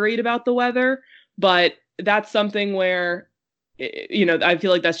as worried about the weather, but that's something where, I feel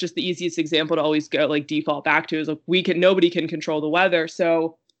like that's just the easiest example to always go default back to is nobody can control the weather.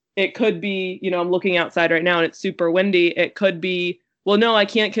 So it could be, I'm looking outside right now and it's super windy. It could be, well, no, I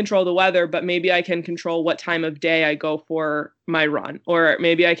can't control the weather, but maybe I can control what time of day I go for my run. Or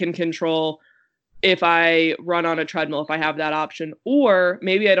maybe I can control if I run on a treadmill, if I have that option. Or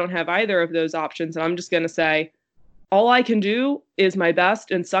maybe I don't have either of those options. And I'm just going to say, all I can do is my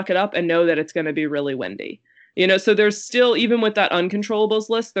best and suck it up and know that it's going to be really windy. So there's still, even with that uncontrollables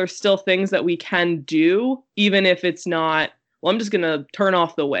list, there's still things that we can do, even if it's not, well, I'm just going to turn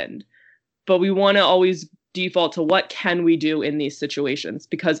off the wind. But we want to always default to what can we do in these situations,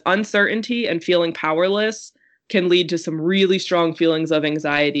 because uncertainty and feeling powerless can lead to some really strong feelings of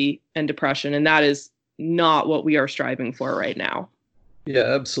anxiety and depression. And that is not what we are striving for right now. Yeah,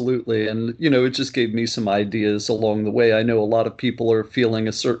 absolutely. And, it just gave me some ideas along the way. I know a lot of people are feeling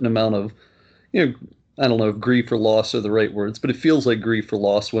a certain amount of, I don't know if grief or loss are the right words, but it feels like grief or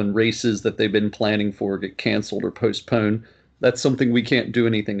loss when races that they've been planning for get canceled or postponed. That's something we can't do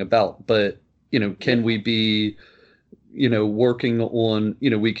anything about. But, can we be, working on,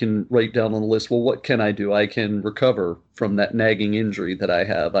 we can write down on the list, well, what can I do? I can recover from that nagging injury that I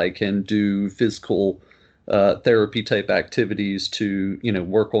have. I can do physical therapy type activities to,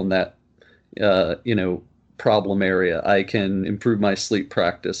 work on that, problem area. I can improve my sleep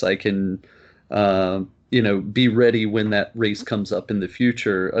practice. I can, be ready when that race comes up in the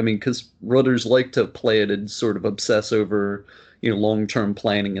future. I mean, because runners like to play it and sort of obsess over, long-term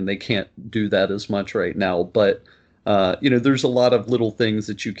planning, and they can't do that as much right now. But, there's a lot of little things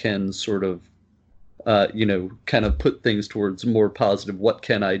that you can sort of, kind of put things towards more positive, what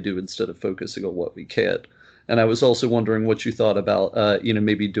can I do, instead of focusing on what we can't. And I was also wondering what you thought about,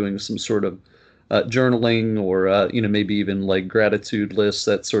 maybe doing some sort of journaling, or, maybe even like gratitude lists,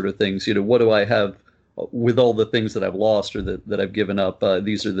 that sort of things. What do I have with all the things that I've lost or that I've given up?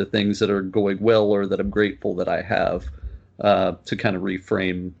 These are the things that are going well, or that I'm grateful that I have, to kind of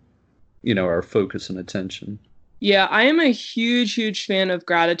reframe, our focus and attention. Yeah, I am a huge, huge fan of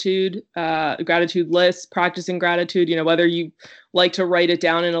gratitude lists, practicing gratitude, whether you like to write it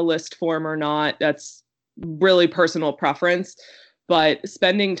down in a list form or not, that's really personal preference. But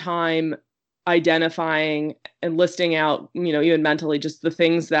spending time identifying and listing out, even mentally, just the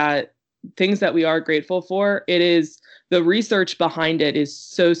things that we are grateful for. It is, the research behind it is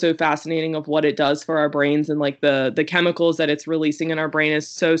so fascinating, of what it does for our brains, and like the chemicals that it's releasing in our brain is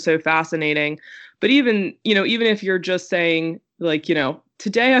so fascinating. But even if you're just saying like,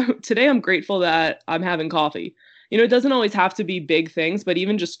 today I'm grateful that I'm having coffee. It doesn't always have to be big things, but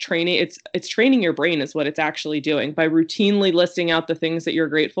even just training, it's training your brain is what it's actually doing by routinely listing out the things that you're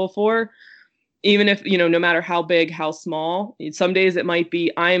grateful for. Even if, no matter how big, how small, some days it might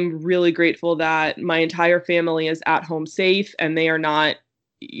be, I'm really grateful that my entire family is at home safe, and they are not,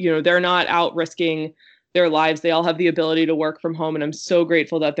 they're not out risking their lives. They all have the ability to work from home, and I'm so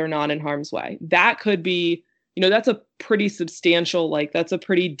grateful that they're not in harm's way. That could be, that's a pretty substantial, like that's a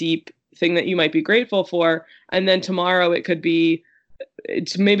pretty deep thing that you might be grateful for. And then tomorrow it could be,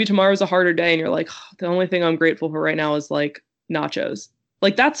 maybe tomorrow's a harder day and you're like, oh, the only thing I'm grateful for right now is like nachos.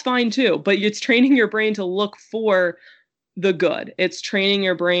 Like that's fine too, but it's training your brain to look for the good. It's training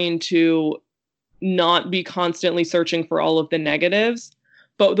your brain to not be constantly searching for all of the negatives.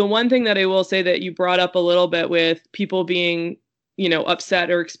 But the one thing that I will say that you brought up a little bit with people being,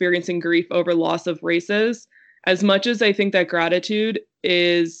 upset or experiencing grief over loss of races, as much as I think that gratitude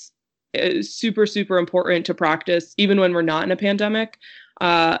is super, super important to practice, even when we're not in a pandemic,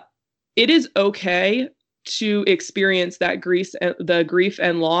 it is okay to experience that the grief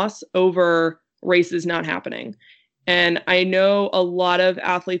and loss over races not happening. And I know a lot of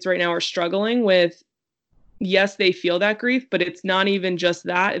athletes right now are struggling with, yes, they feel that grief, but it's not even just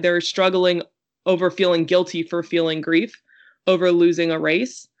that. They're struggling over feeling guilty for feeling grief over losing a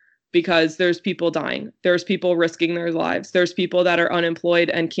race, because there's people dying. There's people risking their lives. There's people that are unemployed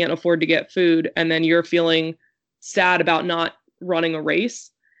and can't afford to get food. And then you're feeling sad about not running a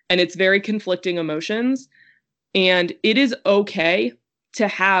race. And it's very conflicting emotions. And it is okay to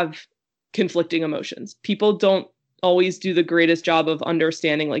have conflicting emotions. People don't always do the greatest job of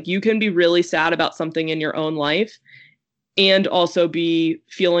understanding, like you can be really sad about something in your own life and also be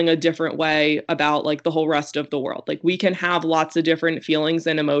feeling a different way about like the whole rest of the world. Like we can have lots of different feelings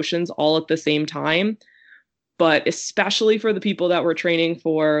and emotions all at the same time. But especially for the people that were training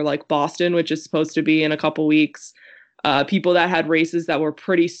for like Boston, which is supposed to be in a couple weeks, people that had races that were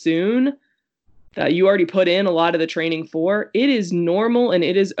pretty soon, that you already put in a lot of the training for, it is normal and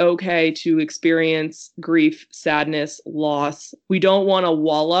it is okay to experience grief, sadness, loss. We don't want to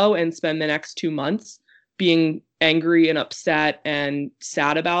wallow and spend the next 2 months being angry and upset and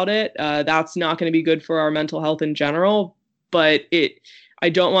sad about it. That's not going to be good for our mental health in general, but I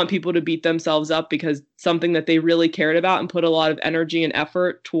don't want people to beat themselves up because something that they really cared about and put a lot of energy and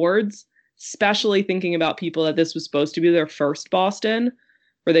effort towards, especially thinking about people that this was supposed to be their first Boston,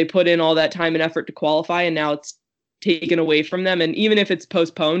 where they put in all that time and effort to qualify, and now it's taken away from them. And even if it's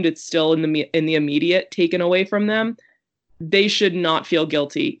postponed, it's still in the immediate taken away from them. They should not feel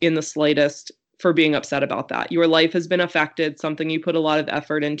guilty in the slightest for being upset about that. Your life has been affected. Something you put a lot of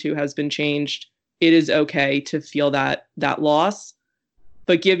effort into has been changed. It is okay to feel that loss,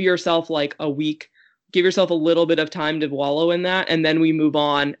 but give yourself like a week, give yourself a little bit of time to wallow in that. And then we move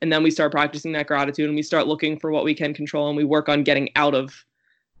on, and then we start practicing that gratitude, and we start looking for what we can control, and we work on getting out of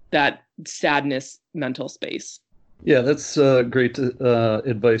that sadness mental space. Yeah, that's great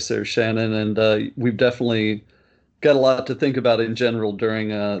advice there, Shannon. And we've definitely got a lot to think about in general during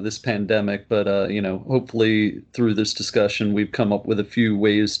this pandemic. But, hopefully through this discussion, we've come up with a few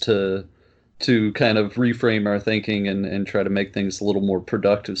ways to kind of reframe our thinking and try to make things a little more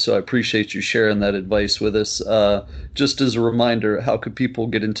productive. So I appreciate you sharing that advice with us. Just as a reminder, how could people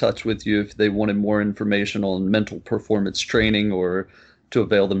get in touch with you if they wanted more information on mental performance training or to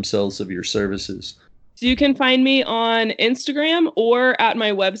avail themselves of your services? So you can find me on Instagram or at my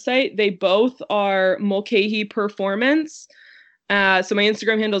website. They both are Mulcahy Performance. So my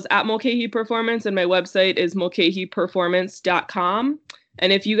Instagram handle is at Mulcahy Performance, and my website is mulcahyperformance.com.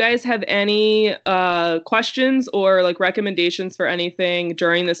 And if you guys have any questions or like recommendations for anything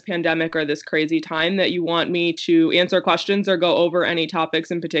during this pandemic or this crazy time that you want me to answer questions or go over any topics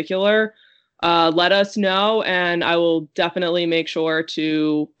in particular, let us know, and I will definitely make sure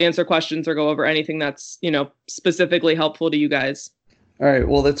to answer questions or go over anything that's, specifically helpful to you guys. All right.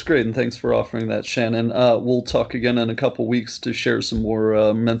 Well, that's great. And thanks for offering that, Shannon. We'll talk again in a couple weeks to share some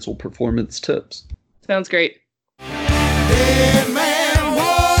more mental performance tips. Sounds great. Dead man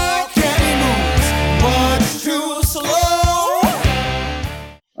walk and he moves much too slow.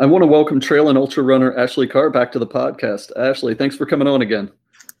 I want to welcome trail and ultra runner Ashley Carr back to the podcast. Ashley, thanks for coming on again.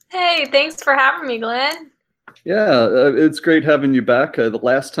 Hey, thanks for having me, Glenn. Yeah, it's great having you back. The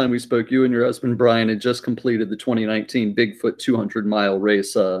last time we spoke, you and your husband, Brian, had just completed the 2019 Bigfoot 200-mile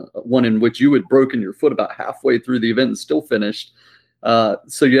race, one in which you had broken your foot about halfway through the event and still finished. So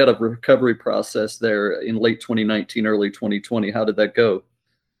you had a recovery process there in late 2019, early 2020. How did that go?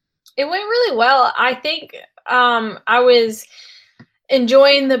 It went really well. I think I was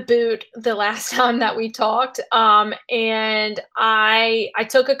enjoying the boot the last time that we talked. And I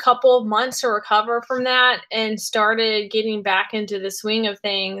took a couple of months to recover from that and started getting back into the swing of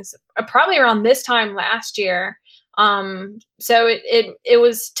things probably around this time last year. So it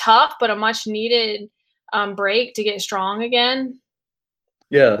was tough, but a much needed break to get strong again.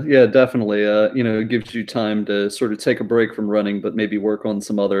 Yeah, definitely. It gives you time to sort of take a break from running, but maybe work on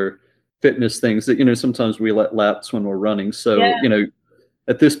some other fitness things that, sometimes we let lapse when we're running. So, Yeah.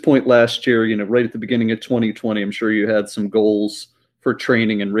 At this point last year, right at the beginning of 2020, I'm sure you had some goals for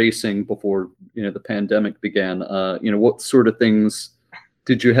training and racing before, the pandemic began. What sort of things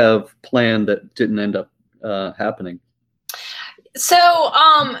did you have planned that didn't end up happening? So,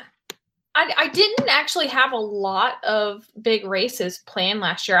 I didn't actually have a lot of big races planned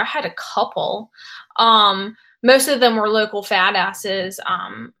last year. I had a couple. Most of them were local fat asses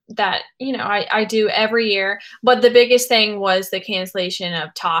that, I do every year. But the biggest thing was the cancellation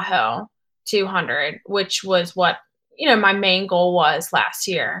of Tahoe 200, which was what, my main goal was last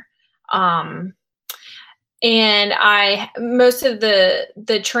year. And most of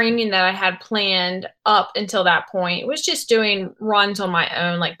the training that I had planned up until that point was just doing runs on my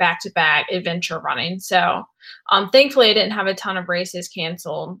own, like back-to-back adventure running. So thankfully I didn't have a ton of races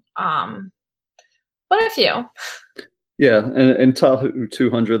canceled. But a few. Yeah, and Tahoe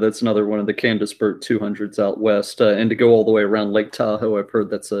 200, that's another one of the Candaceburg 200s out west. And to go all the way around Lake Tahoe, I've heard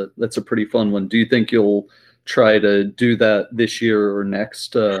that's a pretty fun one. Do you think you'll try to do that this year or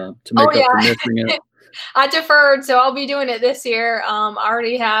next to make up for missing it? I deferred, so I'll be doing it this year. I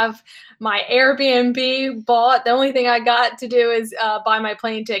already have my Airbnb bought. The only thing I got to do is buy my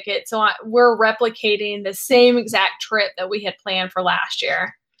plane ticket. So we're replicating the same exact trip that we had planned for last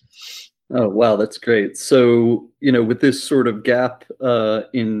year. Oh, wow, that's great. So, with this sort of gap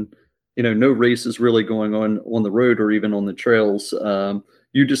in, no races really going on the road or even on the trails,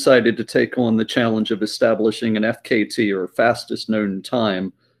 you decided to take on the challenge of establishing an FKT, or fastest known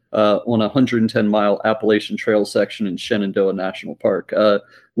time, on a 110-mile Appalachian Trail section in Shenandoah National Park.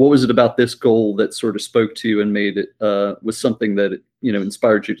 What was it about this goal that sort of spoke to you and made it was something that,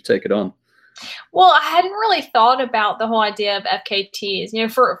 inspired you to take it on? Well, I hadn't really thought about the whole idea of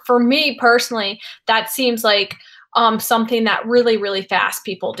FKTs. For me personally, that seems like something that really, really fast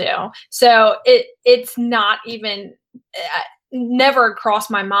people do. So it's not even never crossed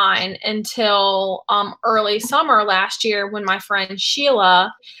my mind until early summer last year when my friend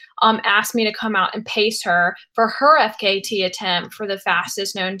Sheila asked me to come out and pace her for her FKT attempt for the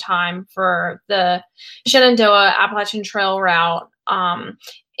fastest known time for the Shenandoah Appalachian Trail route.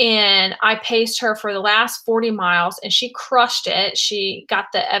 And I paced her for the last 40 miles and she crushed it. She got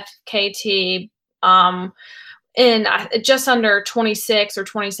the FKT in just under 26 or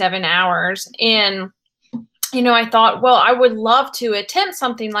 27 hours. And, I thought, well, I would love to attempt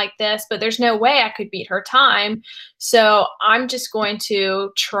something like this, but there's no way I could beat her time. So I'm just going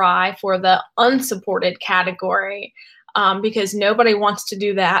to try for the unsupported category. Because nobody wants to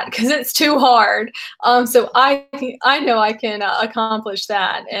do that because it's too hard. So I know I can accomplish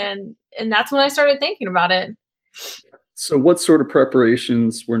that. And that's when I started thinking about it. So what sort of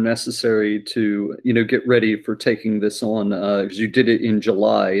preparations were necessary to, get ready for taking this on? Because you did it in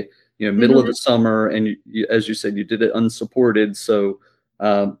July, middle of the summer. And you, as you said, you did it unsupported. So,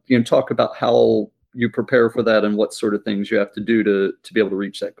 talk about how you prepare for that and what sort of things you have to do to be able to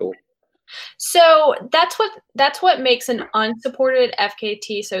reach that goal. So that's what makes an unsupported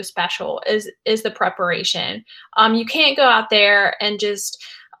FKT so special is the preparation. You can't go out there and just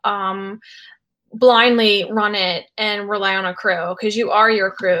blindly run it and rely on a crew, because you are your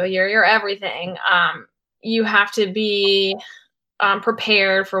crew. You're your everything. You have to be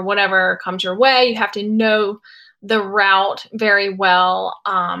prepared for whatever comes your way. You have to know the route very well.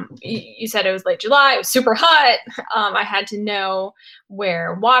 You said it was late July. It was super hot. I had to know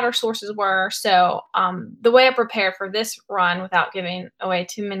where water sources were. So the way I prepared for this run, without giving away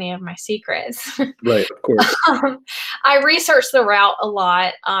too many of my secrets, Right, of course. I researched the route a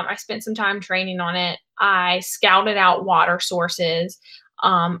lot. I spent some time training on it. I scouted out water sources.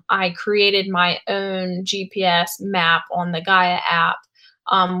 I created my own GPS map on the Gaia app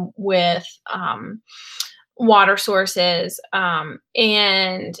with water sources.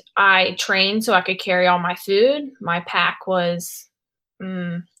 And I trained so I could carry all my food. My pack was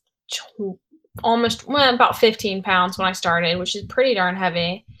about 15 pounds when I started, which is pretty darn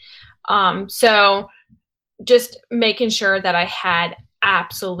heavy. So just making sure that I had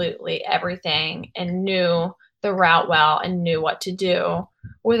absolutely everything and knew the route well and knew what to do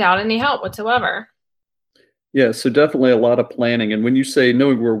without any help whatsoever. Yeah, so definitely a lot of planning. And when you say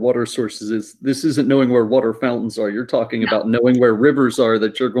knowing where water sources is, this isn't knowing where water fountains are. You're talking about knowing where rivers are,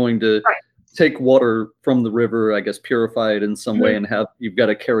 that you're going to take water from the river, I guess, purify it in some way, and you've got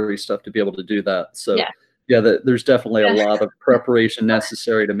to carry stuff to be able to do that. So there's definitely a lot of preparation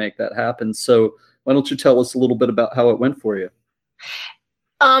necessary to make that happen. So why don't you tell us a little bit about how it went for you?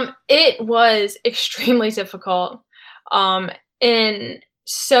 It was extremely difficult in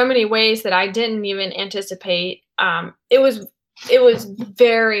so many ways that I didn't even anticipate. It was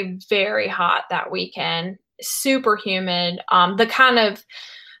very, very hot that weekend, super humid. The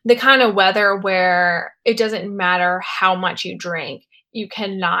kind of weather where it doesn't matter how much you drink, you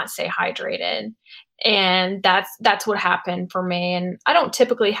cannot stay hydrated. And that's what happened for me. And I don't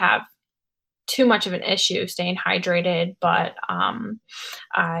typically have too much of an issue staying hydrated, but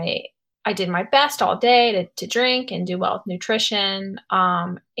I did my best all day to drink and do well with nutrition.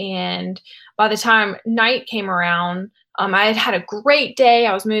 And by the time night came around, I had had a great day.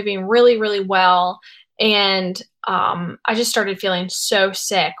 I was moving really, really well. And I just started feeling so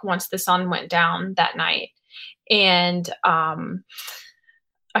sick once the sun went down that night. And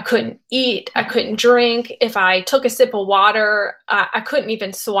I couldn't eat. I couldn't drink. If I took a sip of water, I couldn't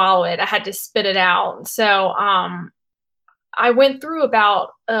even swallow it. I had to spit it out. So I went through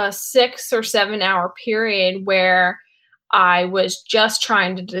about a 6 or 7 hour period where I was just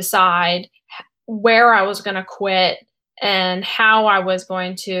trying to decide where I was going to quit and how I was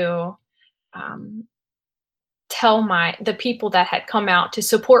going to tell the people that had come out to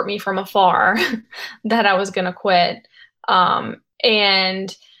support me from afar that I was going to quit.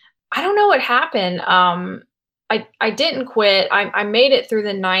 And I don't know what happened. I didn't quit. I made it through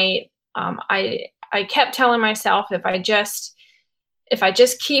the night. I kept telling myself, if I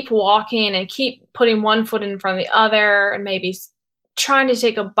just keep walking and keep putting one foot in front of the other and maybe trying to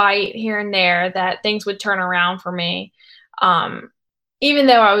take a bite here and there, that things would turn around for me. Even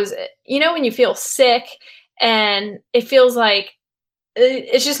though I was, when you feel sick and it feels like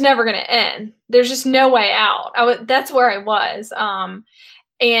it's just never going to end. There's just no way out. That's where I was.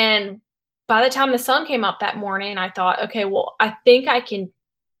 And by the time the sun came up that morning, I thought, okay, well, I think I can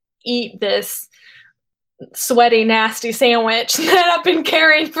eat this sweaty, nasty sandwich that I've been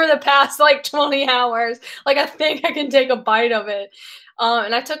carrying for the past 20 hours. I think I can take a bite of it.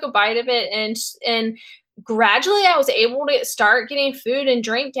 And I took a bite of it, and gradually I was able to start getting food and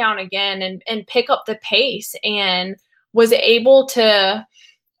drink down again and pick up the pace, and was able to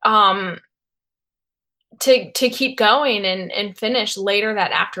keep going and finish later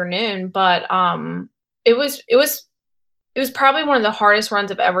that afternoon. But it was probably one of the hardest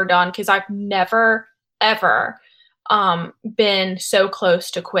runs I've ever done, because I've never ever been so close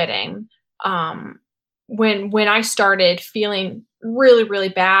to quitting. When I started feeling really, really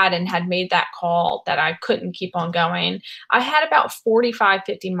bad and had made that call that I couldn't keep on going, I had about 45,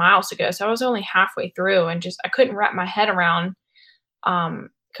 50 miles to go. So I was only halfway through, and I couldn't wrap my head around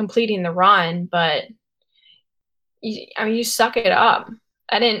completing the run. But you suck it up.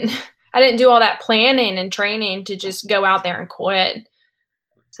 I didn't do all that planning and training to just go out there and quit.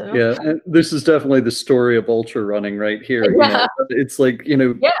 So. Yeah, and this is definitely the story of ultra running right here. Yeah. It's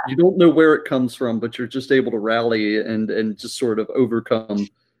you don't know where it comes from, but you're just able to rally and just sort of overcome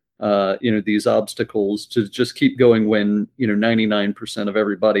these obstacles to just keep going when, 99% of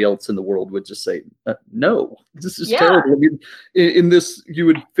everybody else in the world would just say, no, this is terrible. I mean, in this, you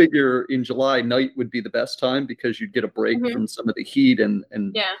would figure in July, night would be the best time because you'd get a break from some of the heat, and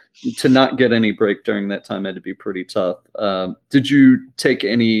to not get any break during that time had to be pretty tough. Did you take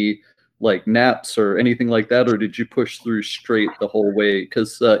any like naps or anything like that, or did you push through straight the whole way?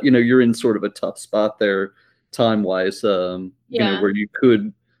 Because, you're in sort of a tough spot there time-wise, where you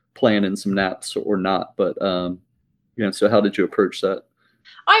could plan in some naps or not, but so how did you approach that?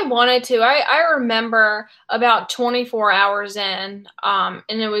 I wanted to. I remember about 24 hours in, and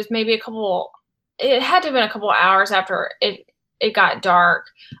it was maybe it had to have been a couple hours after it got dark.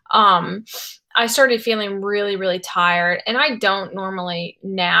 I started feeling really, really tired, and I don't normally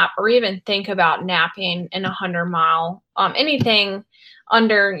nap or even think about napping in 100-mile, anything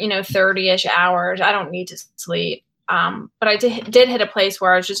under, 30-ish hours. I don't need to sleep. But I did hit a place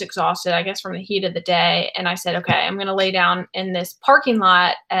where I was just exhausted, I guess, from the heat of the day. And I said, okay, I'm going to lay down in this parking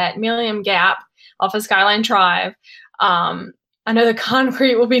lot at Milliam Gap off of Skyline Drive. I know the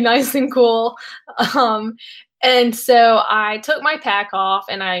concrete will be nice and cool. And so I took my pack off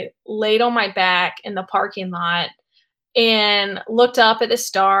and I laid on my back in the parking lot and looked up at the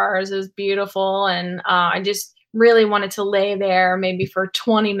stars. It was beautiful. And I just really wanted to lay there maybe for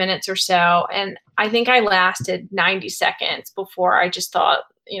 20 minutes or so. And I think I lasted 90 seconds before I just thought,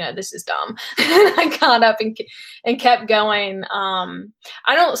 this is dumb. I got up and kept going. I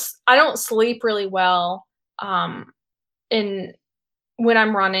don't sleep really well when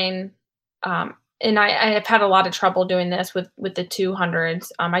I'm running. And I have had a lot of trouble doing this with the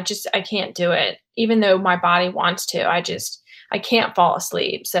 200s. I can't do it, even though my body wants to. I can't fall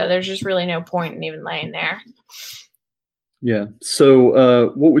asleep. So there's just really no point in even laying there. Yeah.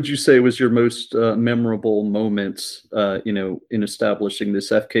 So what would you say was your most memorable moment, in establishing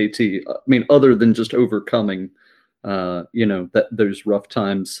this FKT? I mean, other than just overcoming, those rough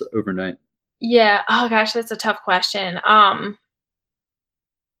times overnight? Yeah. Oh gosh, that's a tough question.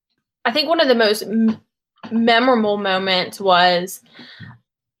 I think one of the most memorable moments was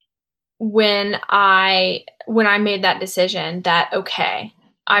when I made that decision that, okay,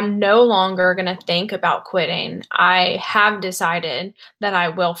 I'm no longer going to think about quitting. I have decided that I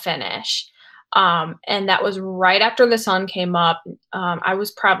will finish. And that was right after the sun came up. I was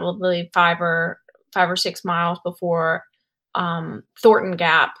probably 5 or 6 miles before Thornton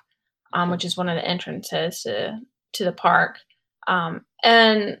Gap, which is one of the entrances to the park.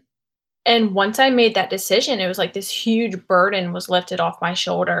 And once I made that decision, it was like this huge burden was lifted off my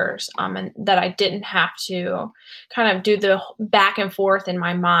shoulders, and that I didn't have to kind of do the back and forth in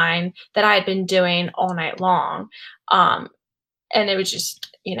my mind that I had been doing all night long. And it was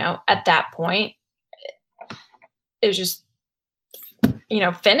just, at that point, it was just,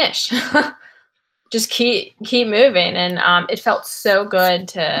 finish, just keep moving. And it felt so good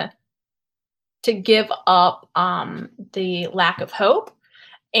to give up the lack of hope.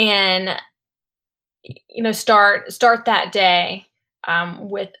 And, start that day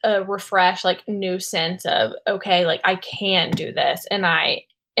with a refresh, like new sense of, okay, like I can do this and I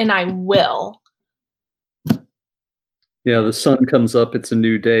will. Yeah. The sun comes up, it's a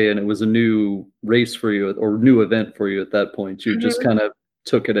new day, and it was a new race for you or new event for you at that point. You just kind of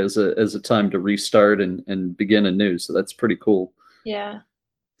took it as a time to restart and begin anew. So that's pretty cool. Yeah.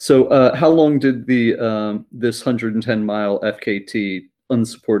 So how long did this 110-mile FKT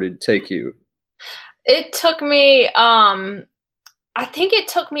unsupported take you? It took me, I think it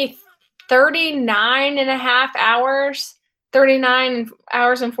took me 39 and a half hours, 39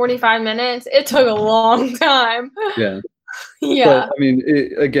 hours and 45 minutes. It took a long time. Yeah. Yeah. But, I mean,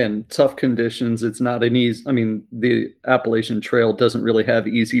 again, tough conditions. It's not an easy, the Appalachian Trail doesn't really have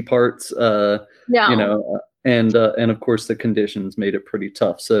easy parts, No. And of course the conditions made it pretty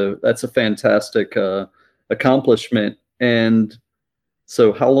tough. So that's a fantastic accomplishment. And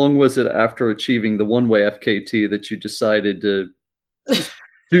so how long was it after achieving the one-way FKT that you decided to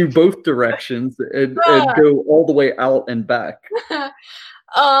do both directions and go all the way out and back?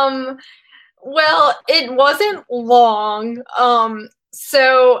 Well, it wasn't long.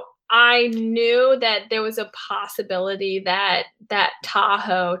 So I knew that there was a possibility that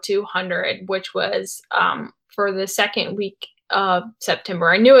Tahoe 200, which was for the second week of September,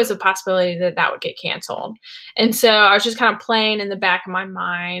 I knew it was a possibility that would get canceled. And so I was just kind of playing in the back of my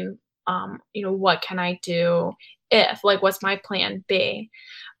mind, what can I do if, like, what's my plan B?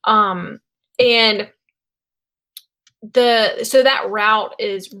 And so that route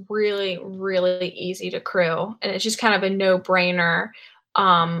is really, really easy to crew. And it's just kind of a no-brainer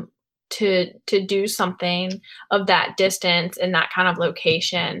to do something of that distance in that kind of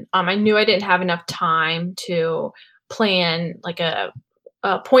location. I knew I didn't have enough time to plan like a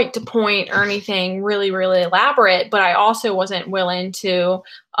point to point or anything really, really elaborate, but I also wasn't willing to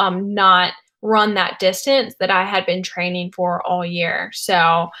not run that distance that I had been training for all year.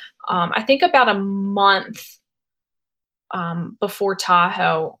 So I think about a month before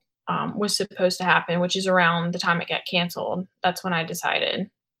Tahoe was supposed to happen, which is around the time it got canceled. That's when I decided.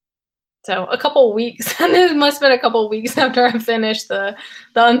 So a couple of weeks, it must have been a couple of weeks after I finished the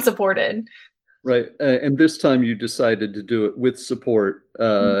unsupported. Right. And this time you decided to do it with support.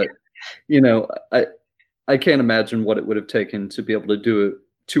 I can't imagine what it would have taken to be able to do it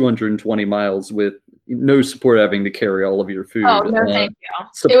 220 miles with no support, having to carry all of your food, Oh, no, thank you.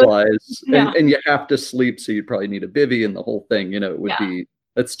 supplies, yeah. and you have to sleep. So you'd probably need a bivvy and the whole thing, it would be,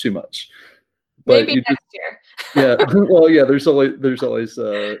 that's too much. But maybe next year. Yeah. Well, yeah, there's always,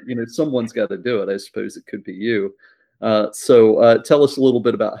 someone's got to do it. I suppose it could be you. So tell us a little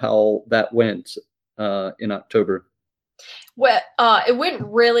bit about how that went in October. Well, it went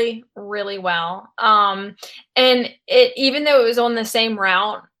really, really well. And even though it was on the same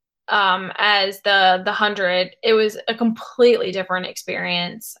route as the 100, it was a completely different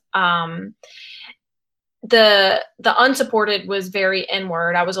experience. The unsupported was very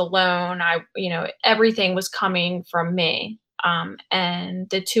inward. I was alone. Everything was coming from me. And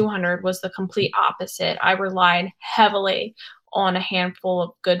the 200 was the complete opposite. I relied heavily on a handful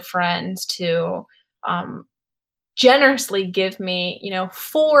of good friends to generously give me,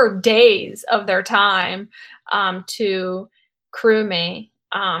 4 days of their time to crew me.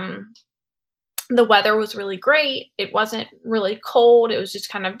 The weather was really great. It wasn't really cold. It was just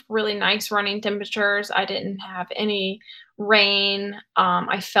kind of really nice running temperatures. I didn't have any rain.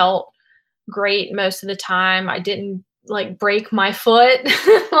 I felt great most of the time. I didn't break my foot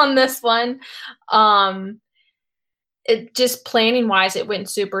on this one. It just planning wise, it went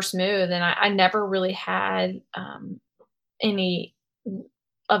super smooth, and I never really had any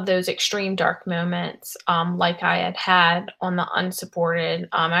of those extreme dark moments like I had on the unsupported.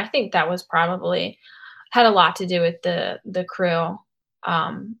 I think that was probably had a lot to do with the crew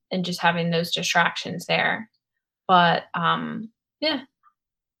and just having those distractions there. But yeah.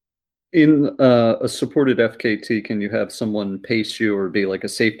 In a supported FKT, can you have someone pace you or be like a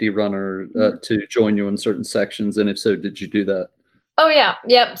safety runner to join you in certain sections? And if so, did you do that? Oh yeah.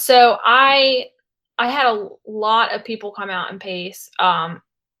 Yep. So I had a lot of people come out and pace. I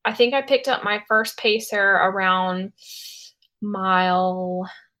think I picked up my first pacer around mile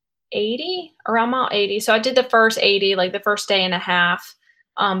 80, around mile 80. So I did the first 80, like the first day and a half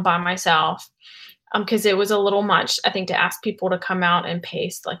by myself. Because it was a little much, I think, to ask people to come out and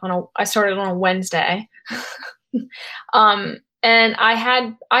pace. I started on a Wednesday, and I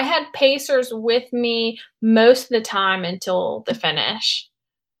had pacers with me most of the time until the finish.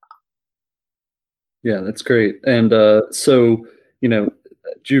 Yeah, that's great. And so, do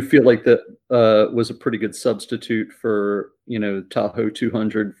you feel like that was a pretty good substitute for, Tahoe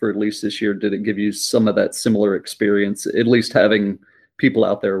 200 for at least this year? Did it give you some of that similar experience, at least having people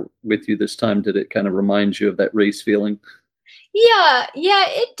out there with you this time? Did it kind of remind you of that race feeling? Yeah,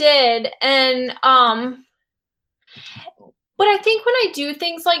 it did. And but I think when I do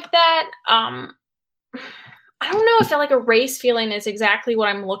things like that, I don't know if a race feeling is exactly what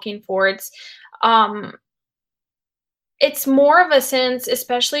I'm looking for. It's more of a sense,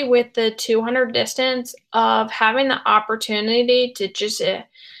 especially with the 200 distance, of having the opportunity to just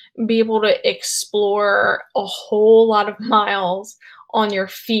be able to explore a whole lot of miles on your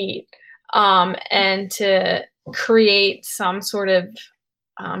feet, and to create some sort of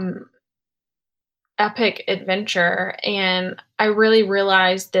epic adventure. And I really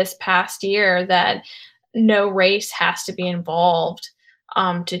realized this past year that no race has to be involved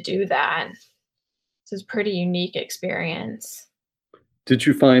to do that. It's a pretty unique experience. Did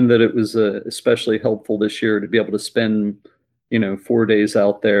you find that it was especially helpful this year to be able to spend, 4 days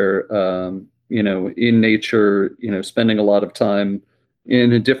out there, in nature, spending a lot of time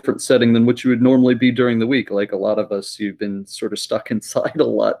in a different setting than what you would normally be during the week? Like a lot of us, you've been sort of stuck inside a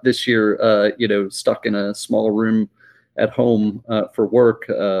lot this year, stuck in a small room at home for work.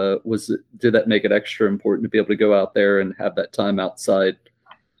 Did that make it extra important to be able to go out there and have that time outside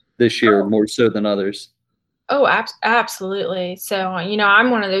this year, more so than others? Oh, absolutely. So,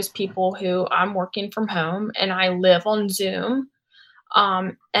 I'm one of those people who I'm working from home and I live on Zoom.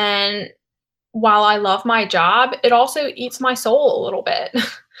 And while I love my job, it also eats my soul a little bit.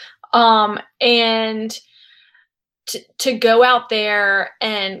 And to go out there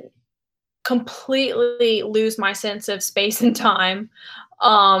and completely lose my sense of space and time,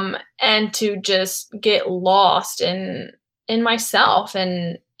 and to just get lost in myself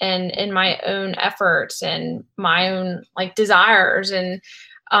and in my own efforts and my own like desires and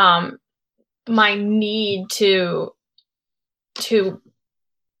my need to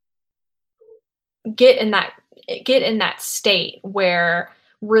get in that state where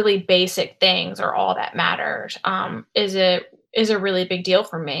really basic things are all that matters is a really big deal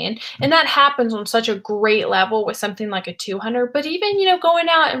for me. And that happens on such a great level with something like a 200, but even, going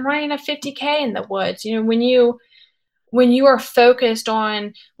out and running a 50K in the woods, when you are focused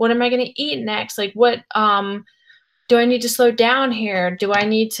on what am I going to eat next? Like what, do I need to slow down here? Do I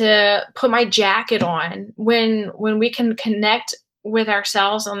need to put my jacket on? When we can connect with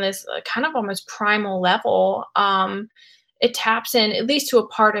ourselves on this kind of almost primal level, it taps in at least to a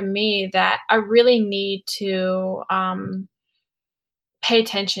part of me that I really need to pay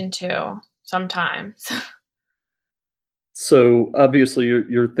attention to sometimes. So obviously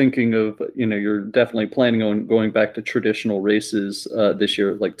you're thinking of, you're definitely planning on going back to traditional races this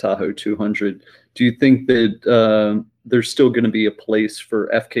year, like Tahoe 200. Do you think that there's still going to be a place for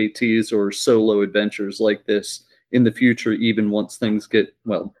FKTs or solo adventures like this in the future, even once things get,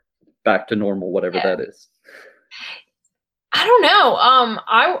 back to normal, whatever that is? I don't know.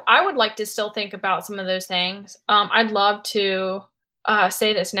 I would like to still think about some of those things. I'd love to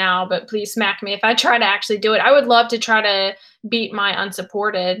say this now, but please smack me if I try to actually do it. I would love to try to beat my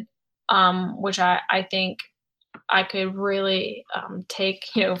unsupported, which I think I could really take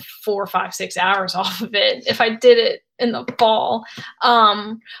 4, 5, 6 hours off of it if I did it in the fall.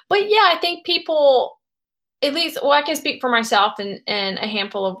 But yeah, I think people, at least, I can speak for myself and a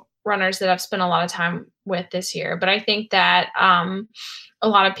handful of runners that I've spent a lot of time with this year. But I think that a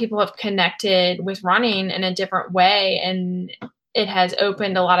lot of people have connected with running in a different way, and it has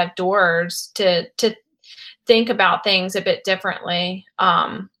opened a lot of doors to think about things a bit differently.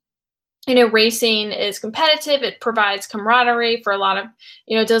 Racing is competitive. It provides camaraderie for a lot of,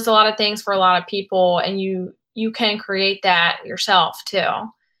 it does a lot of things for a lot of people, and you can create that yourself too.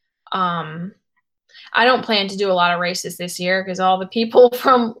 I don't plan to do a lot of races this year because all the people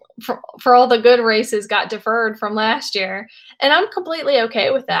for all the good races got deferred from last year, and I'm completely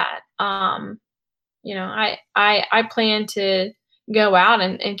okay with that. I plan to go out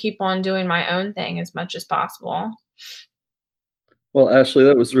and keep on doing my own thing as much as possible. Well, Ashley,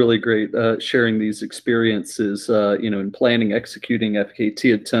 that was really great sharing these experiences, in planning, executing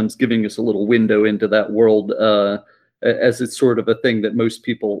FKT attempts, giving us a little window into that world as it's sort of a thing that most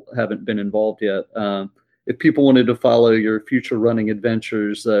people haven't been involved yet. If people wanted to follow your future running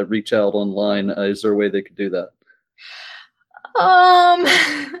adventures, reach out online, is there a way they could do that?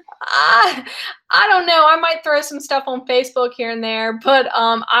 I don't know. I might throw some stuff on Facebook here and there, but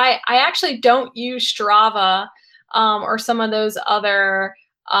I actually don't use Strava or some of those other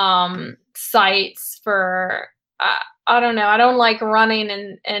sites for I don't know. I don't like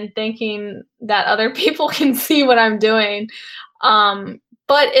running and thinking that other people can see what I'm doing.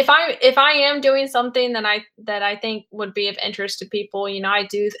 But if I am doing something that I think would be of interest to people, I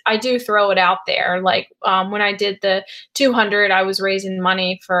do throw it out there. Like when I did the 200, I was raising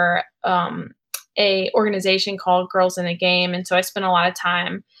money for a organization called Girls in the Game, and so I spent a lot of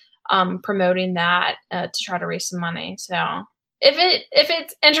time promoting that to try to raise some money. So if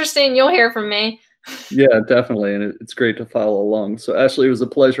it's interesting, you'll hear from me. Yeah, definitely. And it's great to follow along. So Ashley, it was a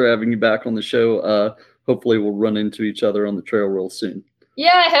pleasure having you back on the show. Hopefully we'll run into each other on the trail real soon.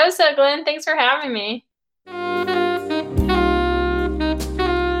 Yeah, I hope so, Glenn. Thanks for having me.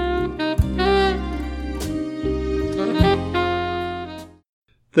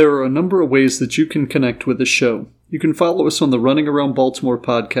 There are a number of ways that you can connect with the show. You can follow us on the Running Around Baltimore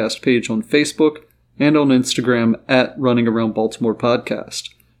podcast page on Facebook and on Instagram at Running Around Baltimore Podcast.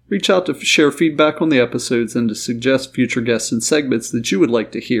 Reach out to share feedback on the episodes and to suggest future guests and segments that you would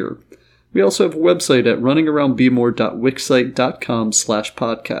like to hear. We also have a website at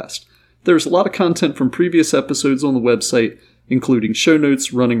runningaroundbmore.wixsite.com/podcast. There's a lot of content from previous episodes on the website, including show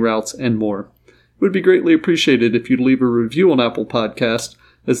notes, running routes, and more. It would be greatly appreciated if you'd leave a review on Apple Podcasts,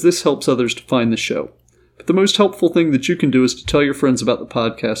 as this helps others to find the show. But the most helpful thing that you can do is to tell your friends about the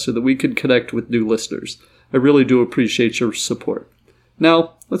podcast so that we can connect with new listeners. I really do appreciate your support.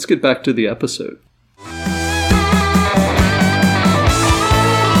 Now, let's get back to the episode.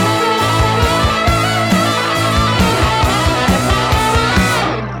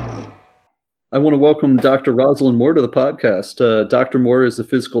 I want to welcome Dr. Rozalyn Moore to the podcast. Dr. Moore is a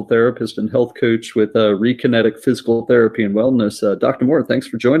physical therapist and health coach with Rekinetic Physical Therapy and Wellness. Dr. Moore, thanks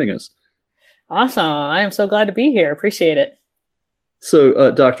for joining us. Awesome. I am so glad to be here. Appreciate it.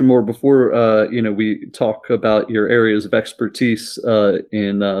 So, Dr. Moore, before we talk about your areas of expertise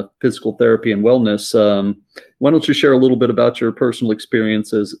in physical therapy and wellness, why don't you share a little bit about your personal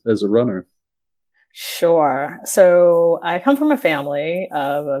experience as a runner? Sure. So I come from a family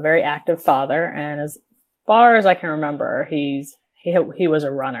of a very active father, and as far as I can remember, he was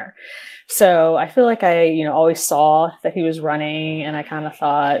a runner. So I feel like I always saw that he was running, and I kind of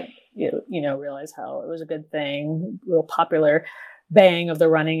thought, realized how it was a good thing, real popular bang of the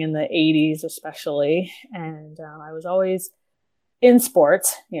running in the 80s, especially. And I was always in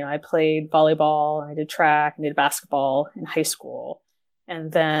sports. I played volleyball, and I did track, and did basketball in high school. And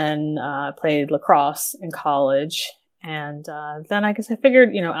then played lacrosse in college. And then I guess I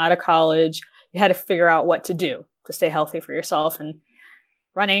figured, out of college, you had to figure out what to do to stay healthy for yourself. And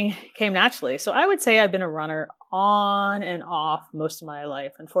running came naturally. So I would say I've been a runner on and off most of my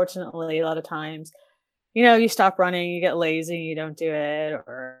life. Unfortunately, a lot of times, you stop running, you get lazy, you don't do it,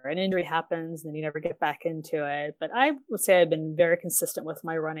 or an injury happens, and then you never get back into it. But I would say I've been very consistent with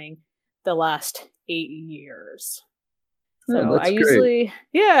my running the last 8 years. So That's great.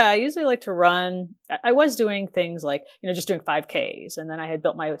 I usually like to run. I was doing things like, just doing 5Ks. And then I had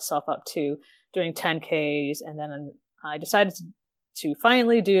built myself up to doing 10Ks. And then I decided to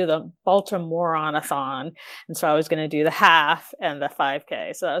finally do the Baltimore Marathon. And so I was going to do the half and the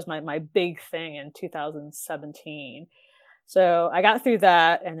 5K. So that was my big thing in 2017. So I got through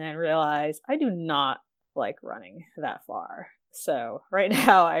that and then realized I do not like running that far. So right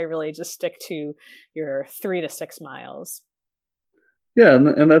now I really just stick to your 3 to 6 miles. Yeah,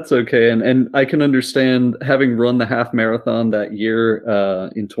 and that's okay. And I can understand, having run the half marathon that year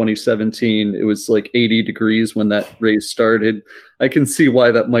in 2017. It was like 80 degrees when that race started. I can see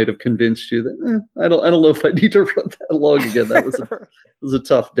why that might have convinced you that I don't know if I need to run that long again. That was a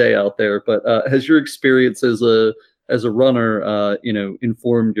tough day out there. But has your experience as a runner,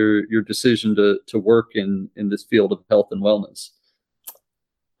 informed your decision to work in this field of health and wellness?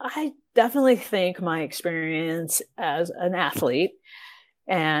 I definitely think my experience as an athlete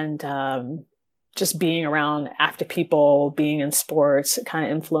and just being around active people, being in sports, kind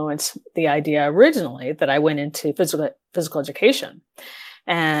of influenced the idea originally that I went into physical education,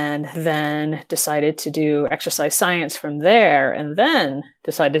 and then decided to do exercise science from there, and then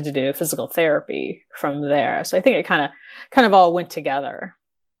decided to do physical therapy from there. So I think it kind of all went together.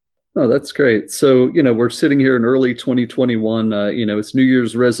 Oh, that's great. So, we're sitting here in early 2021. It's New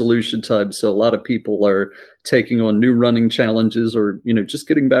Year's resolution time. So a lot of people are taking on new running challenges, or, just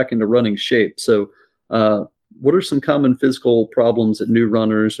getting back into running shape. So what are some common physical problems that new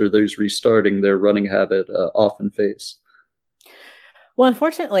runners or those restarting their running habit often face? Well,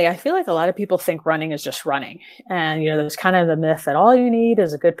 unfortunately, I feel like a lot of people think running is just running. And, there's kind of the myth that all you need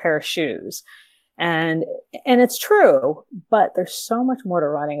is a good pair of shoes. And it's true, but there's so much more to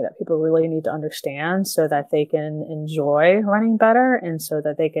running that people really need to understand so that they can enjoy running better, and so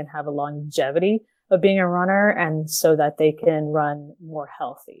that they can have a longevity of being a runner, and so that they can run more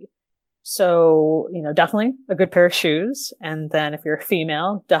healthy. So, definitely a good pair of shoes. And then if you're a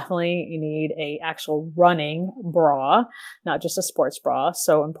female, definitely you need a actual running bra, not just a sports bra.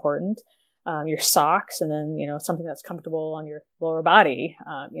 So important. Your socks, and then, something that's comfortable on your lower body.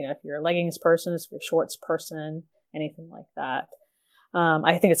 If you're a leggings person, if you're a shorts person, anything like that.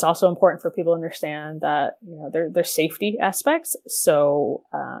 I think it's also important for people to understand that, there's safety aspects. So,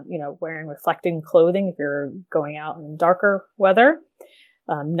 wearing reflecting clothing if you're going out in darker weather,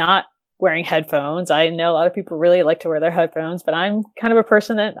 not wearing headphones. I know a lot of people really like to wear their headphones, but I'm kind of a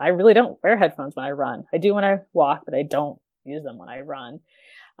person that I really don't wear headphones when I run. I do when I walk, but I don't use them when I run.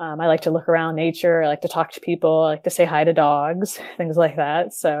 I like to look around nature. I like to talk to people. I like to say hi to dogs, things like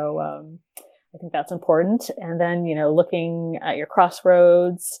that. So I think that's important. And then, looking at your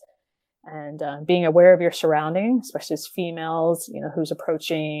crossroads and being aware of your surroundings, especially as females, who's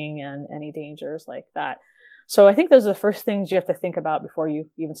approaching and any dangers like that. So I think those are the first things you have to think about before you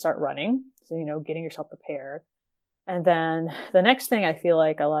even start running. So, getting yourself prepared. And then the next thing I feel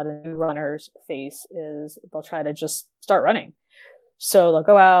like a lot of new runners face is they'll try to just start running. So they'll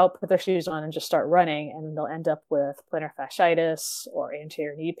go out, put their shoes on, and just start running, and then they'll end up with plantar fasciitis or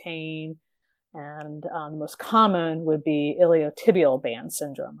anterior knee pain. And the most common would be iliotibial band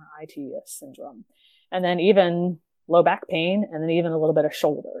syndrome, or ITS syndrome. And then even low back pain, and then even a little bit of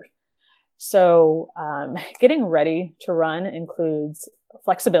shoulder. So getting ready to run includes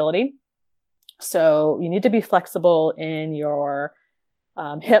flexibility. So you need to be flexible in your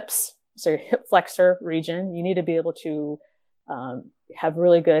hips, so your hip flexor region. You need to be able to have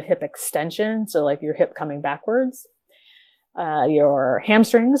really good hip extension, so like your hip coming backwards. Your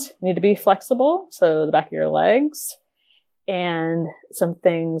hamstrings need to be flexible, so the back of your legs. And some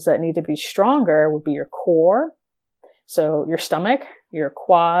things that need to be stronger would be your core. So your stomach, your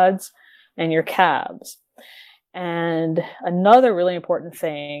quads, and your calves. And another really important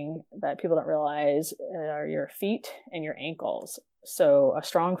thing that people don't realize are your feet and your ankles. So a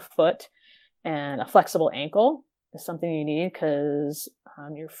strong foot and a flexible ankle is something you need because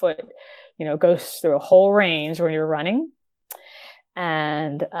your foot, goes through a whole range when you're running.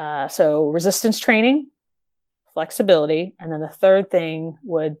 And so resistance training, flexibility. And then the third thing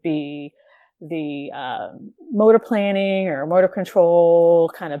would be the motor planning or motor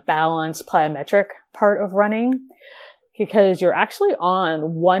control, kind of balance, plyometric part of running, because you're actually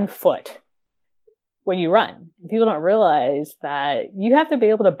on one foot when you run. People don't realize that you have to be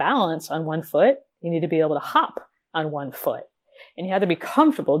able to balance on one foot. You need to be able to hop on one foot. And you have to be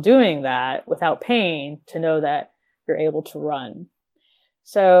comfortable doing that without pain to know that you're able to run.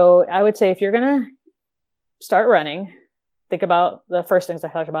 So I would say if you're going to start running, think about the first things I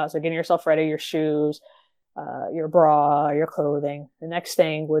talked about. So getting yourself ready, your shoes, your bra, your clothing. The next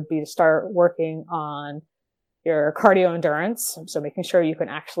thing would be to start working on your cardio endurance. So making sure you can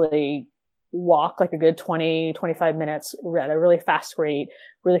actually walk like a good 20, 25 minutes at a really fast rate,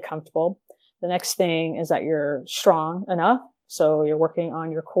 really comfortable. The next thing is that you're strong enough. So you're working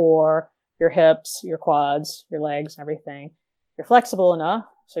on your core, your hips, your quads, your legs, everything. You're flexible enough.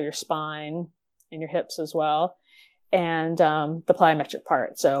 So your spine and your hips as well. And the plyometric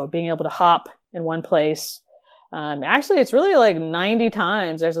part. So being able to hop in one place. Actually, it's really like 90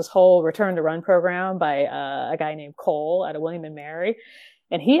 times. There's this whole Return to Run program by a guy named Cole out of William and Mary.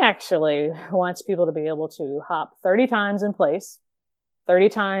 And he actually wants people to be able to hop 30 times in place, 30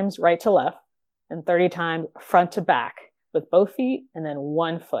 times right to left, and 30 times front to back with both feet and then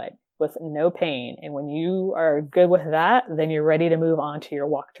one foot with no pain. And when you are good with that, then you're ready to move on to your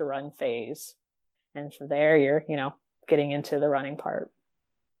walk to run phase. And from there, you're, getting into the running part.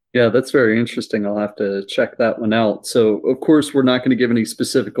 Yeah, that's very interesting. I'll have to check that one out. So, of course, we're not going to give any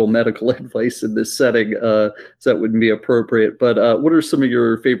specific medical advice in this setting, so that wouldn't be appropriate. But what are some of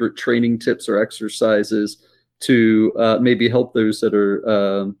your favorite training tips or exercises to maybe help those that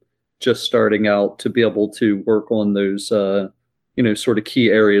are just starting out to be able to work on those, sort of key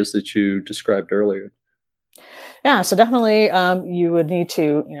areas that you described earlier? Yeah, so definitely you would need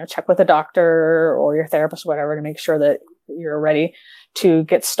to, check with a doctor or your therapist or whatever to make sure that you're ready to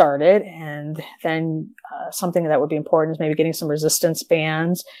get started. And then something that would be important is maybe getting some resistance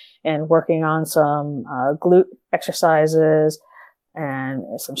bands and working on some glute exercises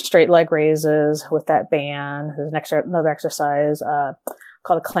and some straight leg raises with that band. There's another exercise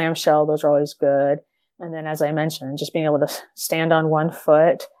called a clamshell. Those are always good. And then, as I mentioned, just being able to stand on one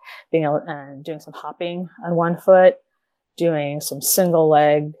foot, being able and doing some hopping on one foot, doing some single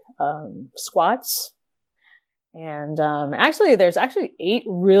leg squats. And there's 8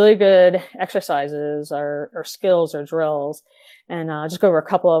 really good exercises or skills or drills. And I'll just go over a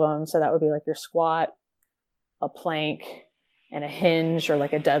couple of them. So that would be like your squat, a plank, and a hinge or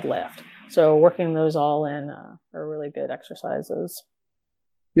like a deadlift. So working those all in are really good exercises.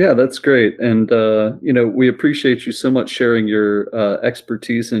 Yeah, that's great. And, we appreciate you so much sharing your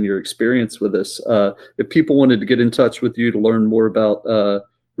expertise and your experience with us. If people wanted to get in touch with you to learn more about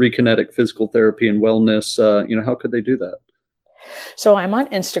Rekinetic physical therapy and wellness, how could they do that? So I'm on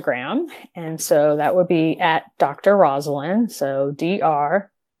Instagram. And so that would be at Dr. Rozalyn. So DrRozalyn.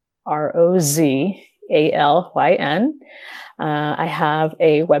 I have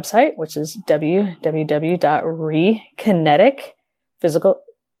a website, which is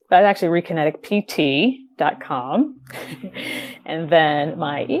rekineticpt.com. And then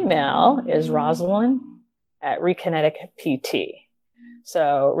my email is Rozalyn@rekineticpt.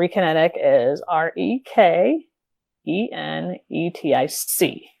 So Rekinetic is REKENETIC.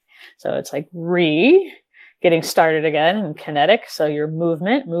 So it's like getting started again, and kinetic. So your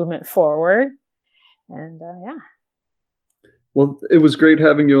movement forward. And yeah. Well, it was great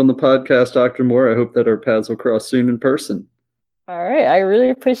having you on the podcast, Dr. Moore. I hope that our paths will cross soon in person. All right. I really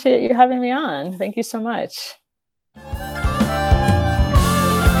appreciate you having me on. Thank you so much.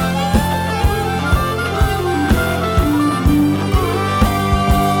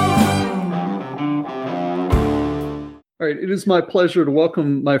 All right. It is my pleasure to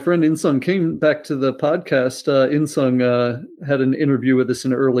welcome my friend Insung Kim back to the podcast. Insung had an interview with us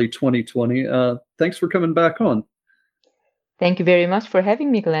in early 2020. Thanks for coming back on. Thank you very much for having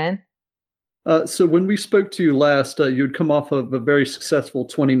me, Glenn. So when we spoke to you last, you'd come off of a very successful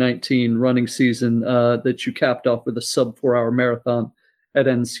 2019 running season that you capped off with a sub 4-hour marathon at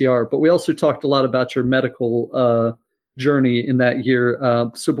NCR. But we also talked a lot about your medical journey in that year.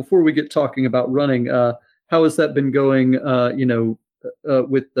 So before we get talking about running, how has that been going,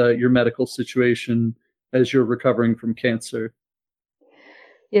 with your medical situation as you're recovering from cancer?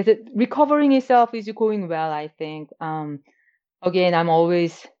 Yes, recovering itself is going well, I think. Again, I'm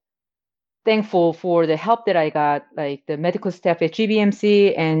always thankful for the help that I got, like the medical staff at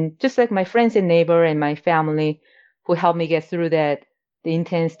GBMC and just like my friends and neighbor and my family who helped me get through the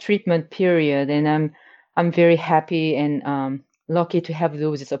intense treatment period. And I'm very happy and lucky to have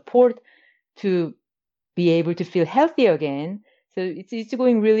those support to be able to feel healthy again. So it's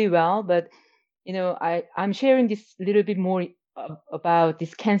going really well. But I'm sharing this little bit more about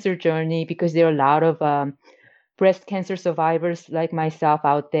this cancer journey because there are a lot of breast cancer survivors like myself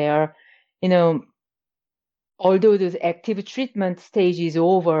out there. Although this active treatment stage is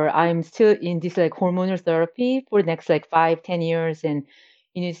over, I'm still in this like hormonal therapy for the next like 5-10 years, and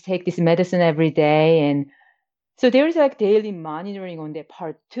you need to take this medicine every day. And so there's like daily monitoring on that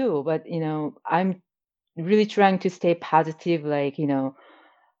part too. But I'm really trying to stay positive. Like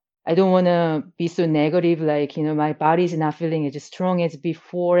I don't want to be so negative. Like my body's not feeling as strong as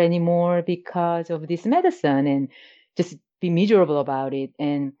before anymore because of this medicine, and just be miserable about it.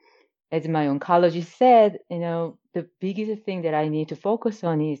 And as my oncologist said, the biggest thing that I need to focus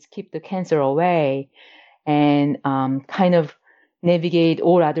on is keep the cancer away and kind of navigate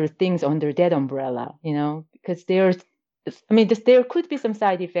all other things under that umbrella, because there could be some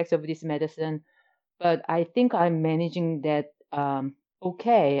side effects of this medicine, but I think I'm managing that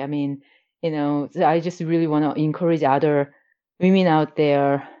okay. So I just really want to encourage other women out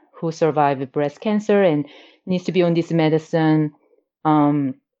there who survive with breast cancer and needs to be on this medicine.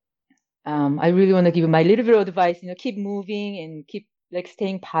 I really want to give my little bit of advice, keep moving and keep like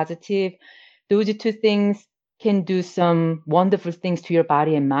staying positive. Those two things can do some wonderful things to your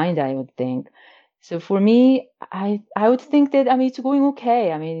body and mind, I would think. So for me, I would think that, it's going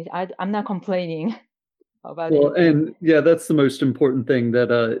okay. I'm not complaining about Well, anything. and yeah, that's the most important thing,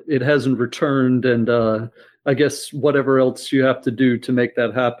 that it hasn't returned. And I guess whatever else you have to do to make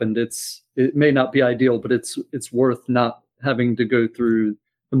that happen, it may not be ideal, but it's worth not having to go through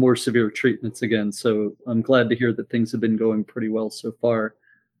the more severe treatments again. So I'm glad to hear that things have been going pretty well so far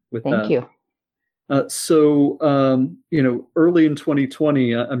with that. Thank you. So, early in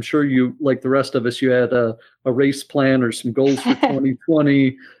 2020, I'm sure you, like the rest of us, you had a race plan or some goals for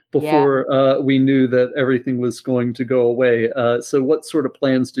 2020 before we knew that everything was going to go away. So what sort of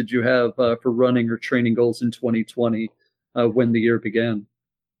plans did you have for running or training goals in 2020 when the year began?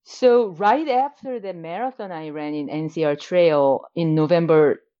 So right after the marathon I ran in NCR Trail in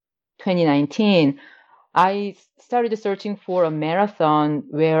November 2019, I started searching for a marathon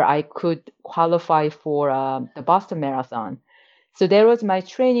where I could qualify for the Boston Marathon. So that was my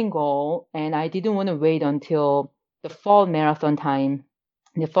training goal, and I didn't want to wait until the fall marathon time.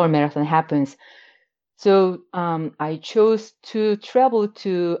 The fall marathon happens. So I chose to travel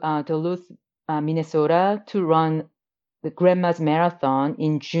to Duluth, Minnesota to run the Grandma's Marathon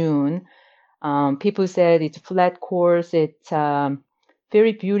in June. People said it's a flat course. It's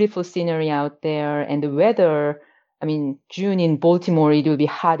very beautiful scenery out there, and the weather. June in Baltimore it will be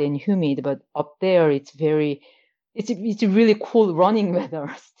hot and humid, but up there it's a really cool running weather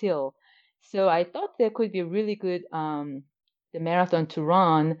still. So I thought that could be a really good the marathon to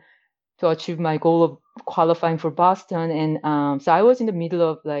run to achieve my goal of qualifying for Boston. And so I was in the middle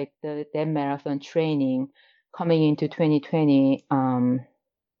of like that marathon training coming into 2020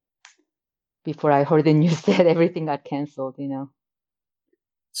 before I heard the news that everything got canceled,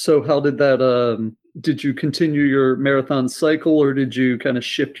 So how did that, did you continue your marathon cycle, or did you kind of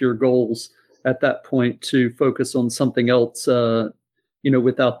shift your goals at that point to focus on something else,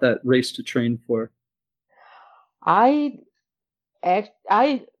 without that race to train for? I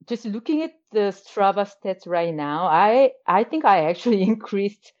just looking at the Strava stats right now, I think I actually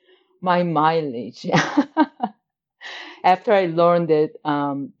increased my mileage after I learned that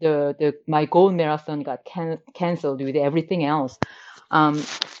my gold marathon got canceled with everything else.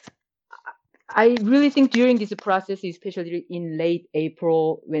 I really think during this process, especially in late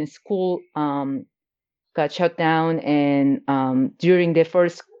April when school got shut down, and during the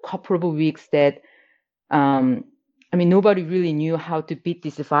first couple of weeks that nobody really knew how to beat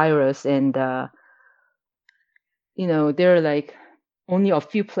this virus, and there are like only a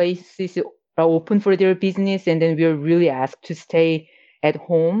few places are open for their business, and then we were really asked to stay at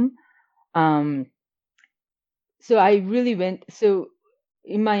home. So I really went. So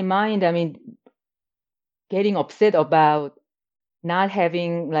in my mind, getting upset about not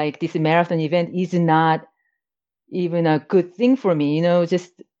having like this marathon event is not even a good thing for me,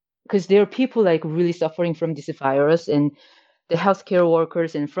 just because there are people like really suffering from this virus, and the healthcare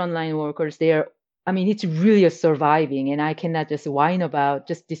workers and frontline workers, they are I mean, it's really a surviving, and I cannot just whine about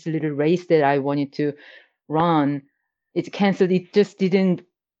just this little race that I wanted to run. It's canceled. It just didn't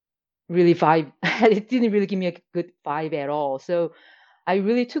really vibe. It didn't really give me a good vibe at all. So I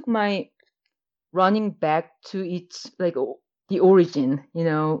really took my running back to its like the origin,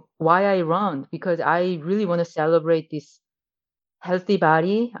 why I run, because I really want to celebrate this healthy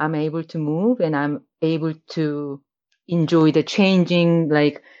body. I'm able to move and I'm able to enjoy the changing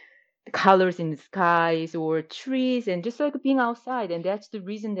like colors in the skies or trees and just like being outside. And that's the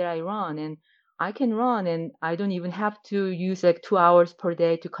reason that I run. And I can run and I don't even have to use like 2 hours per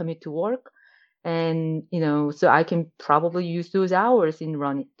day to commute to work. And, so I can probably use those hours in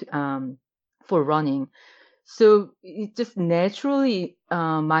running, for running. So it just naturally,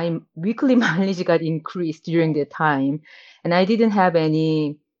 my weekly mileage got increased during that time. And I didn't have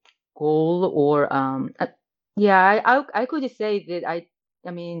any goal or, I could say that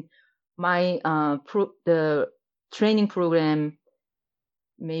I mean, my the training program,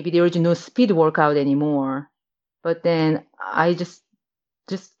 maybe there was no speed workout anymore, but then I just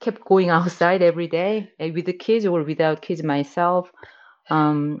kept going outside every day with the kids or without kids myself,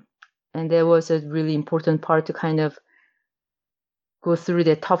 and that was a really important part to kind of go through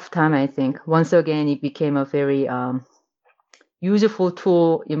that tough time. I think once again it became a very useful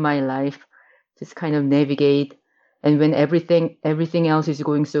tool in my life, just kind of navigate. And when everything else is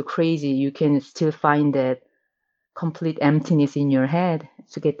going so crazy, you can still find that complete emptiness in your head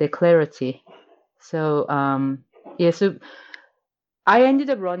to get the clarity. So so I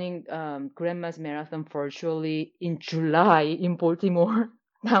ended up running Grandma's Marathon virtually in July in Baltimore,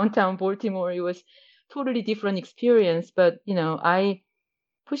 downtown Baltimore. It was totally different experience, but I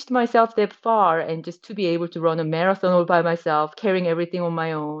pushed myself that far, and just to be able to run a marathon all by myself, carrying everything on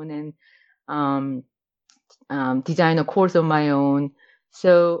my own, and design a course on my own.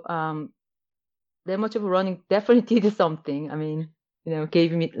 So that much of running definitely did something. I mean,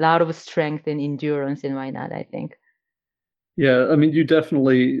 gave me a lot of strength and endurance and why not, I think. Yeah, I mean, you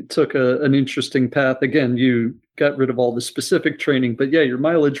definitely took an interesting path. Again, you got rid of all the specific training, but yeah, your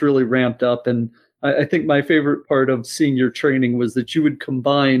mileage really ramped up. And I think my favorite part of seeing your training was that you would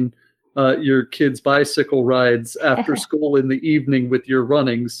combine your kids' bicycle rides after school in the evening with your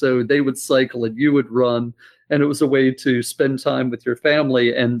running. So they would cycle and you would run. And it was a way to spend time with your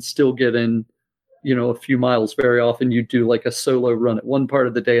family and still get in, a few miles. Very often you'd do like a solo run at one part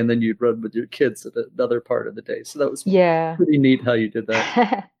of the day and then you'd run with your kids at another part of the day. So that was pretty neat how you did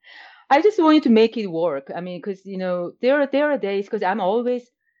that. I just wanted to make it work. I mean, because, there are days, because I'm always,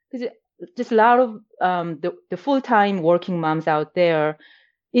 because just a lot of the full-time working moms out there,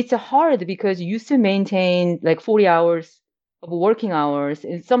 it's hard because you used to maintain like 40 hours of working hours,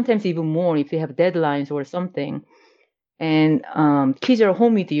 and sometimes even more if you have deadlines or something. And kids are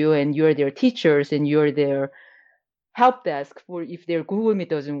home with you, and you're their teachers, and you're their help desk for if their Google Meet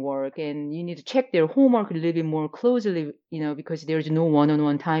doesn't work, and you need to check their homework a little bit more closely, because there's no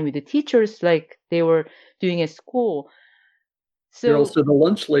one-on-one time with the teachers like they were doing at school. So you're also the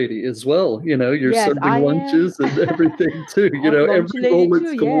lunch lady as well. You're serving lunches and everything too. Every role at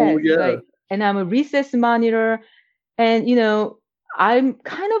school. Yes, yeah. And I'm a recess monitor, and I'm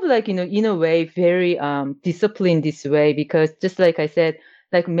kind of like, in a way, very disciplined this way, because just like I said,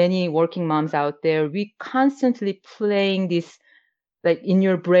 like many working moms out there, we constantly playing this, like in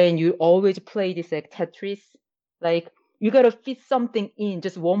your brain, you always play this like Tetris. Like you got to fit something in,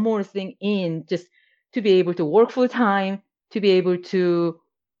 just one more thing in, just to be able to work full time, to be able to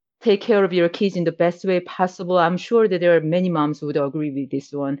take care of your kids in the best way possible. I'm sure that there are many moms who would agree with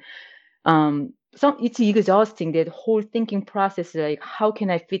this one. It's exhausting, that whole thinking process, like how can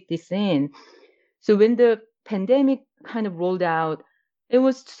I fit this in? So when the pandemic kind of rolled out, it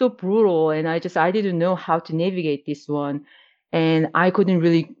was so brutal, and I didn't know how to navigate this one, and I couldn't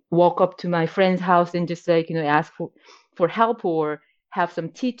really walk up to my friend's house and just like ask for help or have some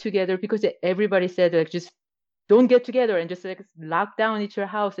tea together, because everybody said like just don't get together and just like lock down at your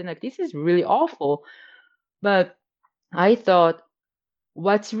house, and like this is really awful. But I thought,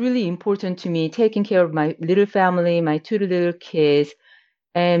 what's really important to me, taking care of my little family, my two little kids,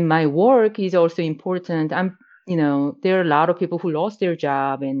 and my work is also important. There are a lot of people who lost their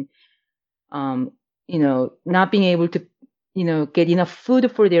job, and not being able to get enough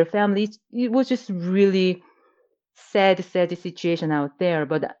food for their families. It was just really sad situation out there.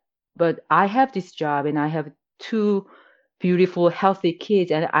 But I have this job, and I have two beautiful healthy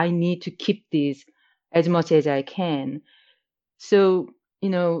kids, and I need to keep these as much as I can. So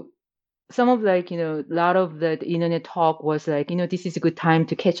some of like a lot of the internet talk was like this is a good time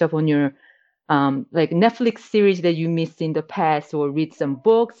to catch up on your like Netflix series that you missed in the past, or read some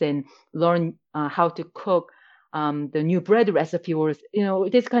books and learn how to cook the new bread recipe, or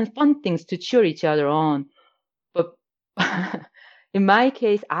these kind of fun things to cheer each other on. But in my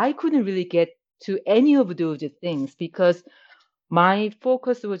case, I couldn't really get to any of those things because my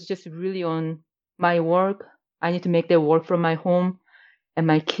focus was just really on my work. I need to make that work from my home and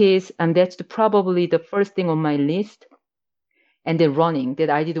my kids, and that's probably the first thing on my list. And then running, that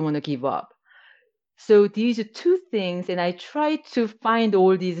I didn't want to give up. So these are two things, and I tried to find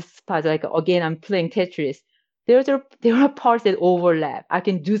all these spots. Like, again, I'm playing Tetris. There are parts that overlap. I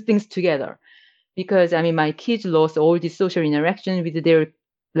can do things together because, I mean, my kids lost all this social interaction with their,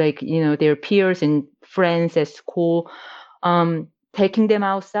 their peers and friends at school. Taking them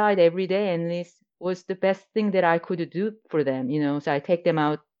outside every day and this was the best thing that I could do for them. So I take them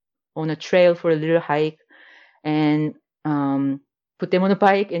out on a trail for a little hike and put them on a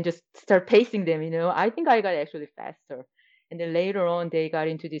bike and just start pacing them. I think I got actually faster. And then later on, they got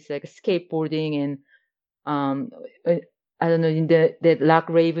into this like skateboarding and I don't know, in the Loch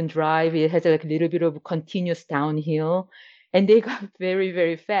Raven Drive, it has like a little bit of continuous downhill, and they got very,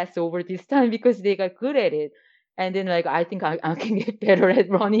 very fast over this time because they got good at it. And then like I think I can get better at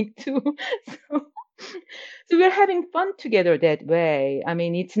running too. So we're having fun together that way. I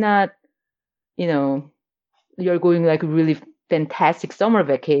mean, it's not, you're going like really fantastic summer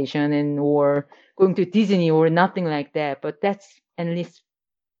vacation or going to Disney or nothing like that. But that's at least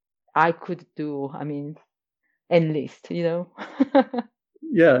I could do. I mean, at least,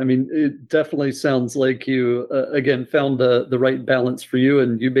 Yeah, I mean, it definitely sounds like you, again, found the right balance for you,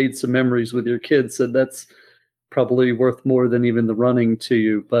 and you made some memories with your kids, and that's probably worth more than even the running to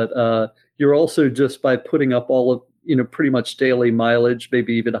you. But you're also, just by putting up all of, pretty much daily mileage,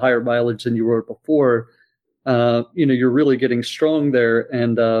 maybe even higher mileage than you were before, you're really getting strong there.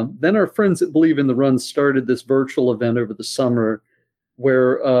 And then our friends that Believe in the Run started this virtual event over the summer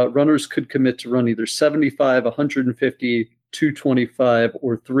where runners could commit to run either 75, 150, 225,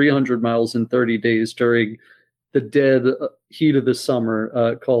 or 300 miles in 30 days during the dead heat of the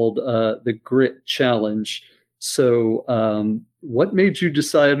summer, called the Grit Challenge. So what made you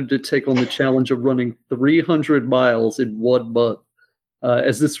decide to take on the challenge of running 300 miles in 1 month,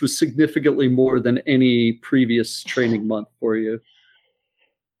 as this was significantly more than any previous training month for you?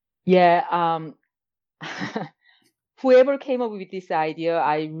 Yeah. Whoever came up with this idea,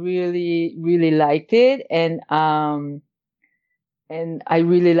 I really, really liked it. And I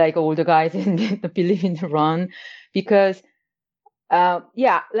really like all the guys in the Believe in the Run because,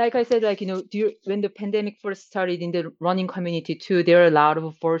 like I said, when the pandemic first started in the running community too, there are a lot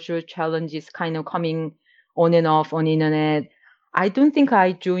of virtual challenges kind of coming on and off on the internet. I don't think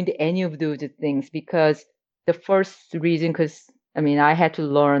I joined any of those things because the first reason, because I had to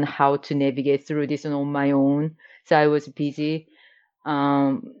learn how to navigate through this on my own. So I was busy.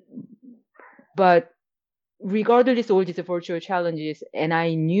 But regardless of all these virtual challenges, and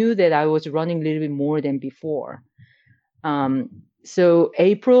I knew that I was running a little bit more than before. So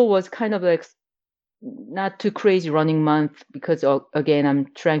April was kind of like not too crazy running month because, again, I'm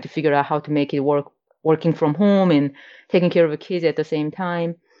trying to figure out how to make it working from home and taking care of the kids at the same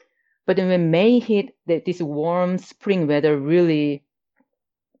time. But then when May hit, this warm spring weather really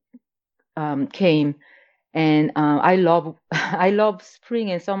came. And I love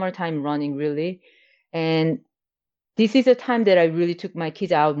spring and summertime running really. And this is a time that I really took my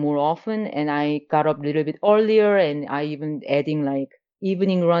kids out more often, and I got up a little bit earlier, and I even adding like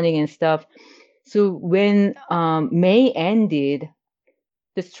evening running and stuff. So when May ended,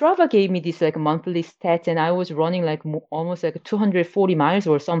 the Strava gave me this like monthly stats, and I was running like almost like 240 miles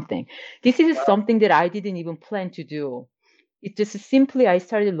or something. This is something that I didn't even plan to do. It just simply I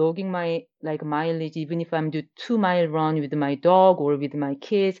started logging my like mileage, even if I'm do 2-mile run with my dog or with my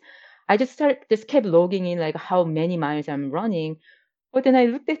kids. I just kept logging in like how many miles I'm running. But then I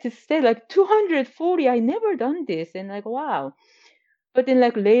looked at the stat like 240. I never done this, and like wow. But then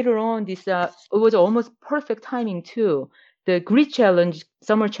like later on, this it was almost perfect timing too. The Grit Challenge,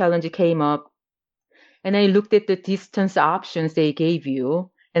 Summer Challenge came up, and I looked at the distance options they gave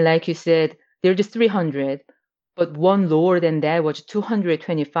you, and like you said, they're just 300. But one lower than that was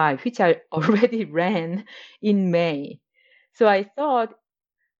 225, which I already ran in May. So I thought,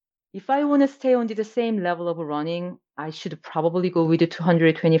 if I want to stay on the same level of running, I should probably go with the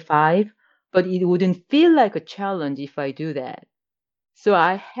 225, but it wouldn't feel like a challenge if I do that. So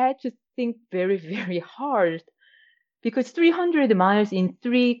I had to think very, very hard because 300 miles in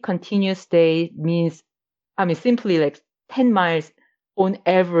 3 continuous days means, simply like 10 miles on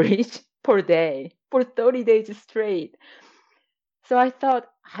average per day for 30 days straight. So I thought,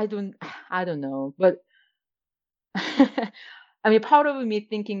 I don't know, but I mean, part of me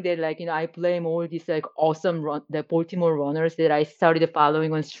thinking that like, I blame all these like awesome the Baltimore runners that I started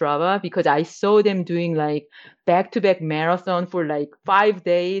following on Strava because I saw them doing like back-to-back marathon for like 5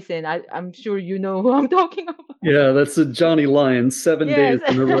 days. And I'm sure you know who I'm talking about. Yeah, that's a Johnny Lyons, 7 days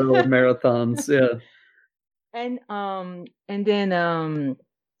Yes. in a row of marathons. Yeah. And then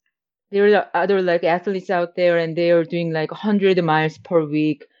there are other like athletes out there and they are doing like 100 miles per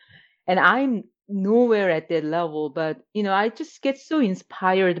week. And I'm nowhere at that level, but I just get so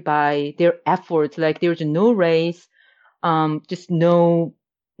inspired by their efforts. Like there's no race, just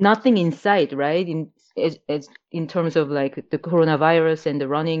nothing in sight, right? In terms of like the coronavirus and the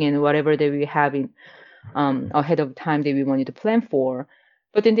running and whatever that we have in ahead of time that we wanted to plan for.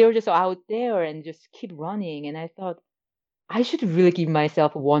 But then they were just out there and just keep running. And I thought I should really give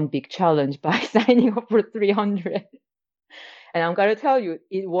myself one big challenge by signing up for 300. And I'm gonna tell you,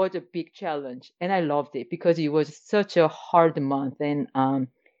 it was a big challenge, and I loved it because it was such a hard month, and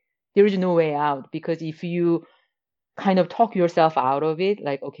there is no way out. Because if you kind of talk yourself out of it,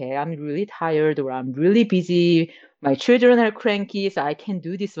 like, okay, I'm really tired or I'm really busy, my children are cranky, so I can't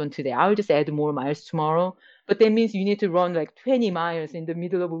do this one today. I'll just add more miles tomorrow. But that means you need to run like 20 miles in the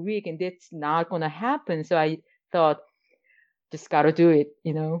middle of a week, and that's not gonna happen. So I thought, just gotta do it,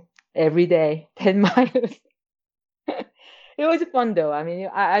 every day, 10 miles. It was fun though. I mean,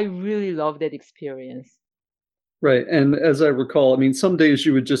 I really loved that experience. Right. And as I recall, I mean, some days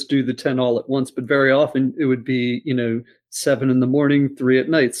you would just do the 10 all at once, but very often it would be, 7 in the morning, 3 at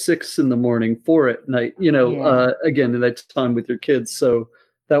night, 6 in the morning, 4 at night, again, in that time with your kids. So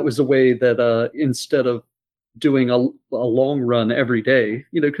that was a way that instead of doing a long run every day,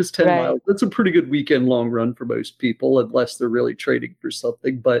 because 10 miles, that's a pretty good weekend long run for most people, unless they're really training for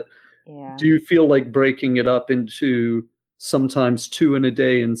something. But do you feel like breaking it up into sometimes 2 in a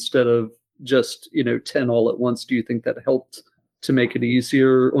day instead of just 10 all at once? Do you think that helped to make it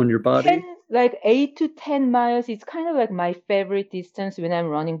easier on your body? 8 to 10 miles is kind of like my favorite distance when I'm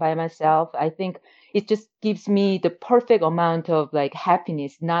running by myself. I think it just gives me the perfect amount of like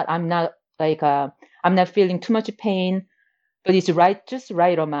happiness. I'm not feeling too much pain, but it's just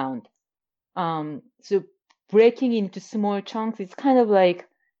right amount. So breaking into small chunks is kind of like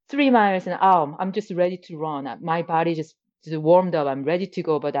 3 miles and I'm just ready to run. My body just warmed up. I'm ready to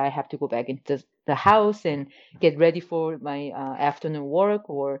go, but I have to go back into the house and get ready for my afternoon work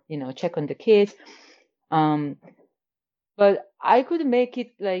or check on the kids. But I could make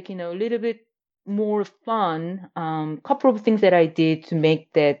it like a little bit more fun. Couple of things that I did to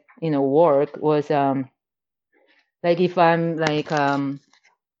make that work was like if I'm like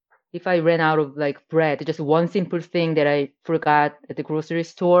if I ran out of like bread, just one simple thing that I forgot at the grocery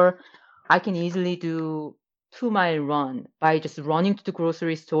store, I can easily do 2-mile run by just running to the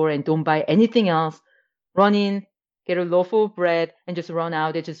grocery store and don't buy anything else. Run in, get a loaf of bread, and just run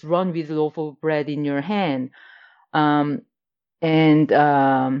out and just run with a loaf of bread in your hand. Other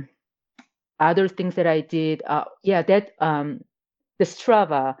things that I did, the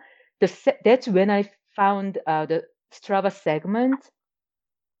Strava, that's when I found the Strava segment.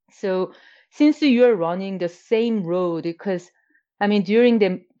 So since you're running the same road, because I mean, during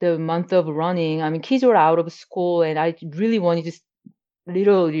the month of running, I mean, kids were out of school and I really wanted to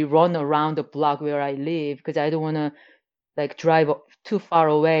literally run around the block where I live because I don't want to like drive too far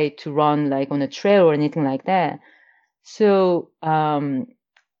away to run like on a trail or anything like that. So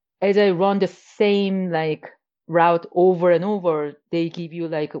as I run the same like route over and over, they give you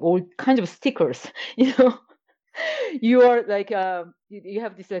like all kinds of stickers, You are like you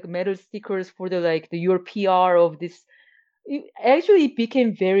have this like metal stickers for your PR of this. It actually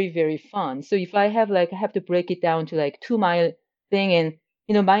became very, very fun. So if I have to break it down to like 2-mile thing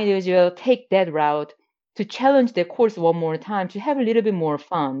and might as well take that route to challenge the course one more time to have a little bit more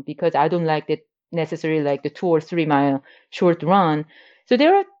fun because I don't like that necessarily like the 2 or 3 mile short run. So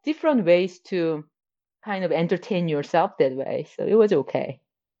there are different ways to kind of entertain yourself that way. So it was okay.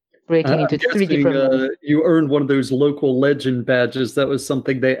 Breaking into 3 different runs. You earned one of those local legend badges. That was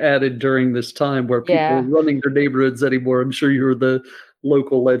something they added during this time where people were running their neighborhoods anymore. I'm sure you were the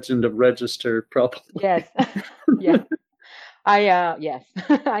local legend of Register, probably. Yes. Yeah. Yes.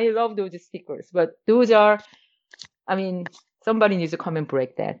 I love those stickers, but those are, I mean, somebody needs to come and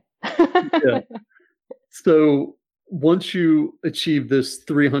break that. Yeah. So once you achieve this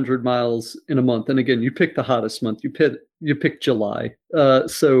 300 miles in a month, and again, you picked the hottest month, you picked July.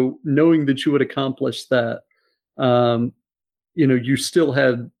 So knowing that you would accomplish that, you still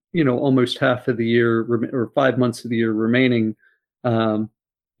had, almost half of the year or 5 months of the year remaining.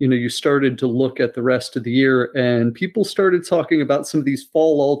 you started to look at the rest of the year, and people started talking about some of these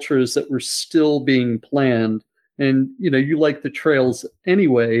fall ultras that were still being planned. And, you like the trails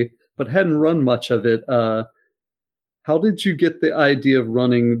anyway, but hadn't run much of it. How did you get the idea of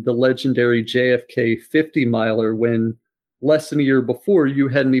running the legendary JFK 50 miler when less than a year before you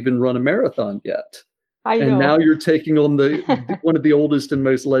hadn't even run a marathon yet? I know. And now you're taking on one of the oldest and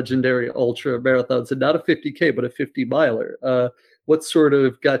most legendary ultra marathons, and not a 50K, but a 50 miler. What sort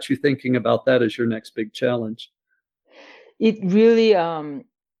of got you thinking about that as your next big challenge? It really, I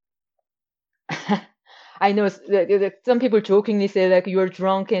know some people jokingly say like you're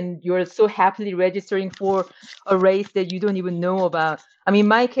drunk and you're so happily registering for a race that you don't even know about. I mean,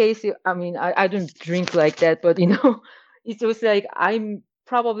 my case, I don't drink like that, but it was like I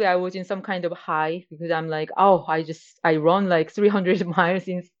was in some kind of high because I'm like, oh, I run like 300 miles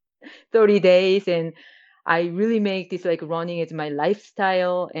in 30 days, and I really make this like running as my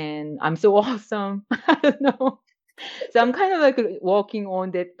lifestyle, and I'm so awesome. I don't know. So I'm kind of like walking on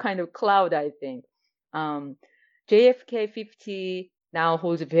that kind of cloud, I think. JFK 50 now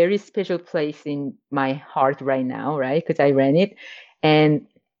holds a very special place in my heart right now, right? Because I ran it,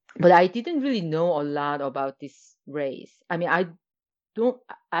 but I didn't really know a lot about this race. I mean, I don't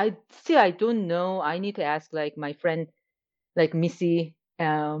know. I need to ask like my friend, like Missy,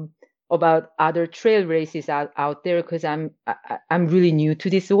 about other trail races out there, because I'm really new to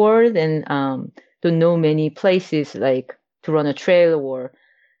this world and don't know many places like to run a trail or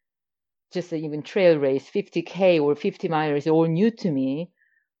just even trail race. 50K or 50 miles is all new to me.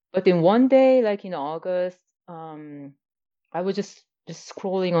 But then one day, like in August, I was just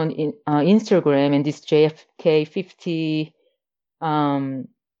scrolling on Instagram, and this JFK 50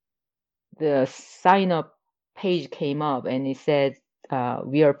 the sign up page came up, and it said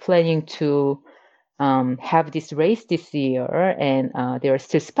we are planning to have this race this year, and there are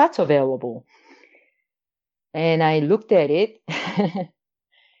still spots available. And I looked at it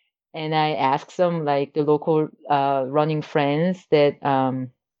and I asked some like the local running friends that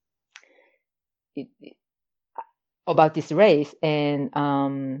about this race, and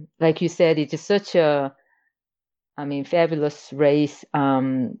like you said, it's just such a fabulous race.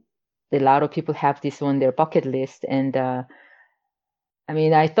 A lot of people have this on their bucket list, and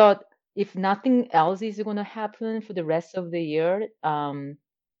I thought if nothing else is going to happen for the rest of the year,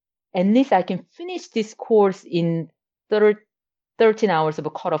 at least I can finish this course in 13 hours of a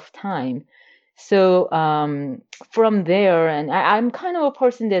cutoff time. So from there, and I'm kind of a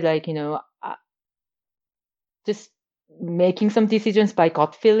person that like, just making some decisions by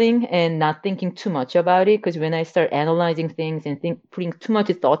gut feeling and not thinking too much about it. Because when I start analyzing things and putting too much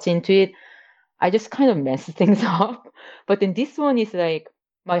thoughts into it, I just kind of mess things up. But then this one is like,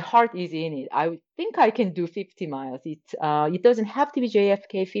 my heart is in it. I think I can do 50 miles. It doesn't have to be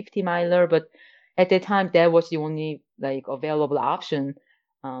JFK 50 miler, but at that time that was the only like available option.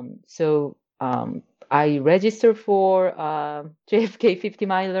 So I registered for JFK 50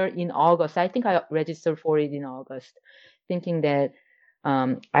 miler in August. I think I registered for it in August, thinking that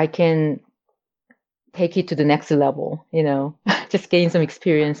I can take it to the next level, just gain some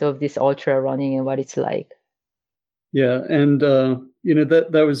experience of this ultra running and what it's like. Yeah, and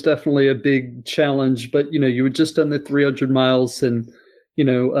that was definitely a big challenge. But you had just done the 300 miles, and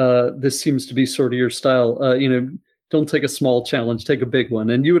this seems to be sort of your style. Don't take a small challenge, take a big one.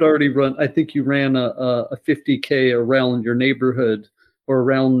 And you had already run. I think you ran a 50K around your neighborhood or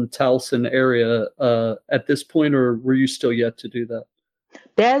around Towson area at this point, or were you still yet to do that?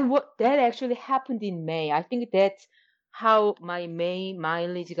 That actually happened in May. I think that's how my May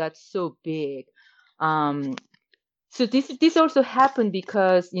mileage got so big. So this also happened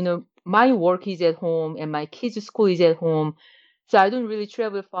because my work is at home and my kids' school is at home, so I don't really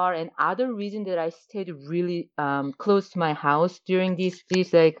travel far. And other reason that I stayed really close to my house during this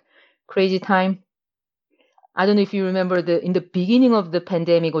like crazy time. I don't know if you remember in the beginning of the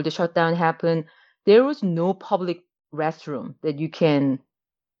pandemic or the shutdown happened, there was no public restroom that you can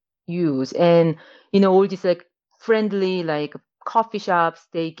use, and all these like friendly like coffee shops,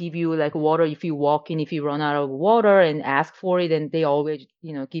 they give you like water if you walk in, if you run out of water and ask for it, and they always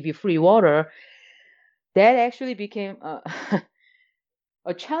give you free water. That actually became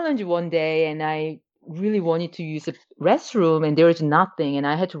a challenge one day, and I really wanted to use a restroom and there was nothing, and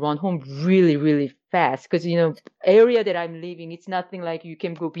I had to run home really, really fast because area that I'm living, it's nothing like you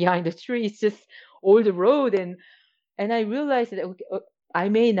can go behind the tree, it's just all the road, and I realized that I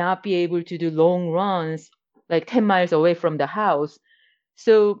may not be able to do long runs like 10 miles away from the house.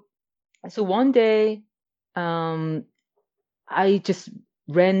 So one day, I just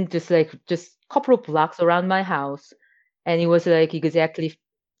ran just a couple of blocks around my house, and it was like exactly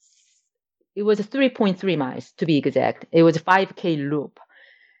it was 3.3 miles to be exact. It was a 5K loop.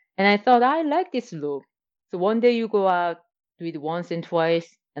 And I thought, I like this loop. So one day you go out, do it once and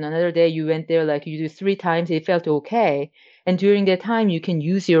twice, and another day you went there, like you do 3 times, it felt okay. And during that time, you can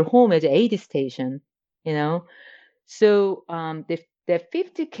use your home as an aid station, you know? So that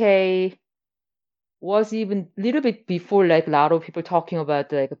 50K was even a little bit before, like a lot of people talking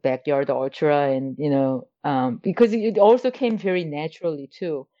about like a backyard ultra, and because it also came very naturally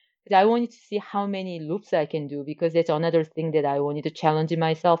too. But I wanted to see how many loops I can do, because that's another thing that I wanted to challenge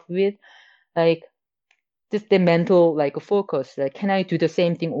myself with, like just the mental like focus. Like, can I do the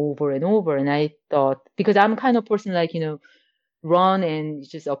same thing over and over? And I thought, because I'm kind of person like run and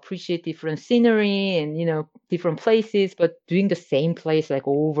just appreciate different scenery and different places, but doing the same place like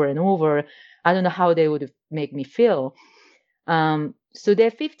over and over, I don't know how they would make me feel. So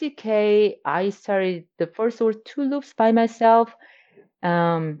that 50K, I started the first 2 loops by myself,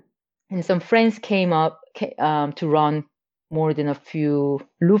 and some friends came up to run more than a few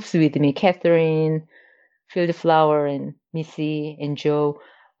loops with me. Catherine, Fieldflower, and Missy and Joe.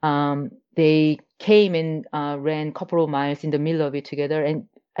 They came and ran a couple of miles in the middle of it together. And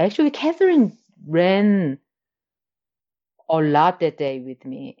actually, Catherine ran a lot that day with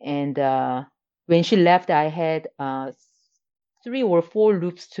me. And when she left, I had 3 or 4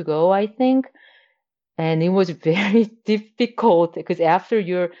 loops to go, I think. And it was very difficult, because after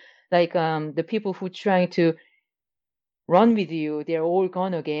you're like the people who trying to run with you, they're all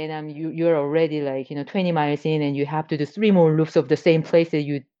gone again. You're already like 20 miles in, and you have to do 3 more loops of the same place that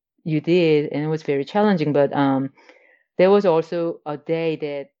you did, and it was very challenging. But there was also a day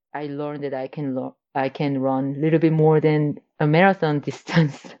that I learned that I can run a little bit more than a marathon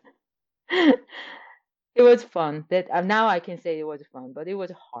distance. It was fun. That now I can say it was fun, but it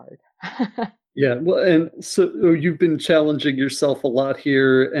was hard. Yeah, well, and so you've been challenging yourself a lot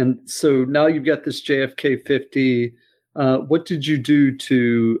here, and so now you've got this JFK 50. What did you do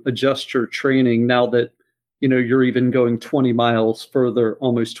to adjust your training now that you're even going 20 miles further,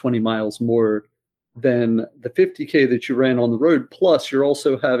 almost 20 miles more than the 50K that you ran on the road? Plus, you're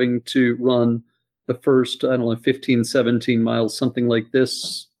also having to run the first, I don't know, 15, 17 miles, something like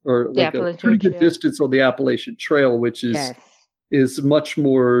this, or like a pretty good distance on the Appalachian Trail, which is much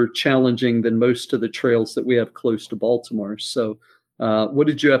more challenging than most of the trails that we have close to Baltimore. So what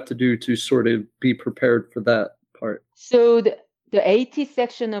did you have to do to sort of be prepared for that part? So the AT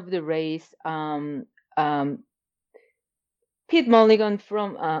section of the race, Pete Mulligan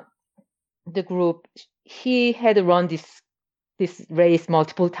from the group, he had run this race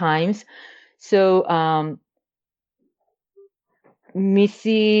multiple times. So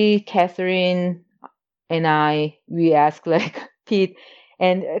Missy, Catherine, and we asked like Pete,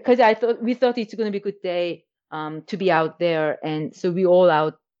 and because we thought it's going to be a good day to be out there, and so we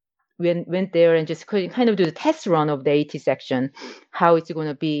all went there and just kind of do the test run of the AT section, how it's going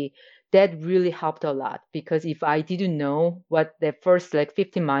to be. That really helped a lot, because if I didn't know what the first like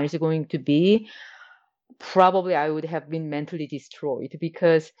 50 miles are going to be, probably I would have been mentally destroyed,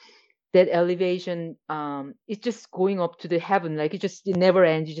 because that elevation it's just going up to the heaven, like it never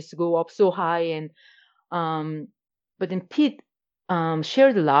ends. You just go up so high. And but then Pete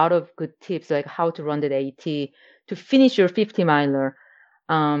shared a lot of good tips, like how to run that AT to finish your 50 miler.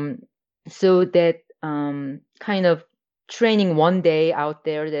 So that kind of training one day out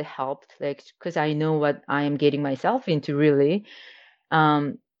there, that helped, like, because I know what I am getting myself into, really.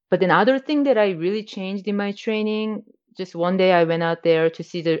 But another thing that I really changed in my training, just one day I went out there to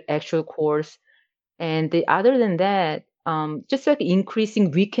see the actual course, and other than that, just like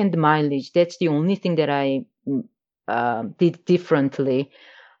increasing weekend mileage. That's the only thing that I did differently.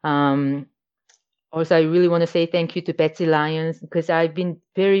 Also, I really want to say thank you to Betsy Lyons, because I've been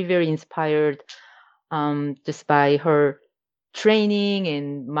very, very inspired just by her training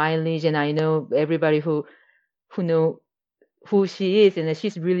and mileage. And I know everybody who know who she is, and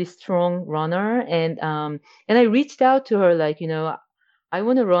she's a really strong runner. And I reached out to her, like, I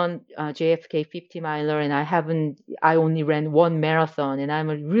want to run JFK 50 miler, and I only ran 1 marathon, and I'm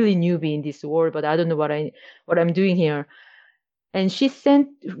a really newbie in this world, but I don't know what I'm doing here. And she sent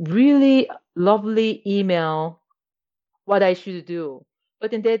really lovely email what I should do.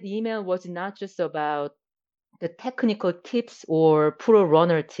 But in that email was not just about the technical tips or pro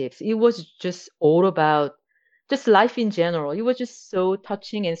runner tips. It was just all about just life in general. It was just so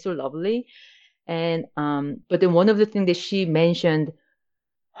touching and so lovely. And but then one of the things that she mentioned,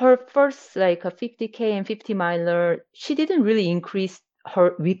 her first like a 50K and 50 miler, she didn't really increase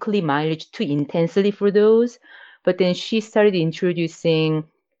her weekly mileage too intensely for those. But then she started introducing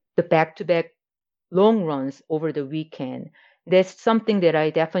the back-to-back long runs over the weekend. that's something that I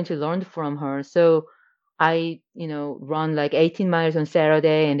definitely learned from her. So I, run like 18 miles on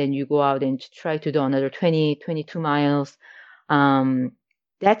Saturday, and then you go out and try to do another 20, 22 miles.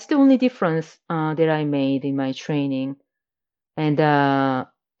 That's the only difference that I made in my training. And the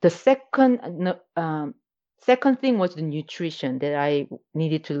second thing was the nutrition that I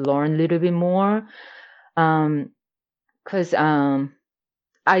needed to learn a little bit more, because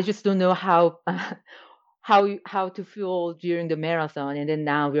I just don't know how how to fuel during the marathon. And then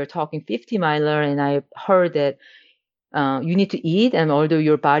now we are talking 50 miler, and I heard that you need to eat, and although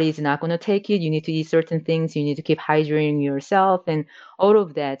your body is not going to take it, you need to eat certain things. You need to keep hydrating yourself and all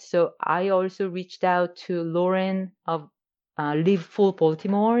of that. So I also reached out to Lauren of Live Full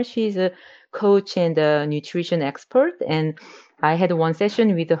Baltimore. She's a coach and a nutrition expert, and I had one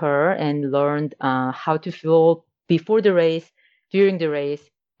session with her and learned how to fuel before the race, during the race,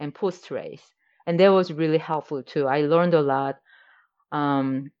 and post race. And that was really helpful too. I learned a lot,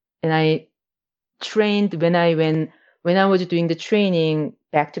 and I trained when I was doing the training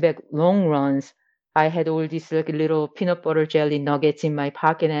back-to-back long runs. I had all these like little peanut butter jelly nuggets in my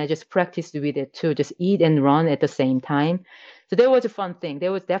pocket, and I just practiced with it too, just eat and run at the same time. So that was a fun thing.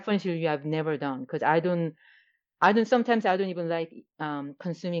 That was definitely I've never done, because sometimes I don't even like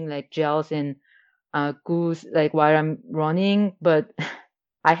consuming like gels and goose like while I'm running, but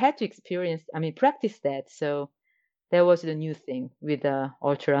I had to practice that. So that was the new thing with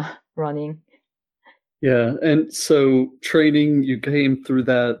ultra running. Yeah, and so training, you came through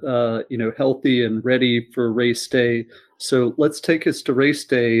that, healthy and ready for race day. So let's take us to race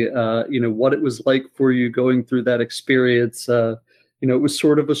day. What it was like for you going through that experience. It was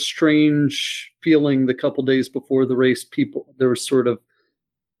sort of a strange feeling the couple days before the race. There was sort of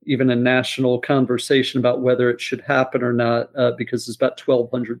even a national conversation about whether it should happen or not, because there's about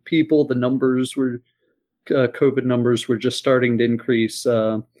 1,200 people. The COVID numbers were just starting to increase.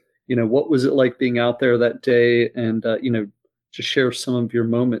 What was it like being out there that day, and just share some of your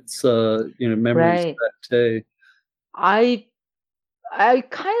moments, memories Right. of that day. I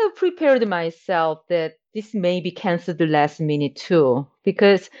kind of prepared myself that this may be canceled the last minute too,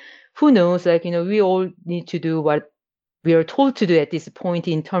 because who knows, we all need to do what we are told to do at this point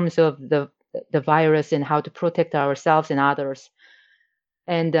in terms of the virus and how to protect ourselves and others.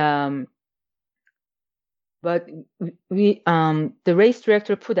 And but we the race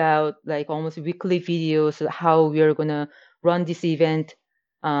director put out like almost weekly videos of how we are gonna run this event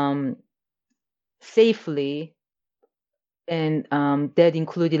safely, and that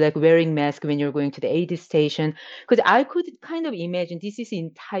included like wearing mask when you're going to the aid station, because I could kind of imagine this is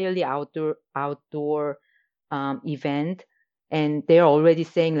entirely outdoor event, and they're already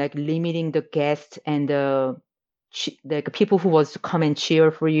saying like limiting the guests and the like people who was to come and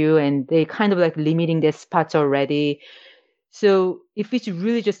cheer for you, and they kind of like limiting their spots already. So if it's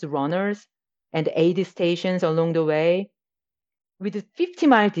really just runners and aid stations along the way, with a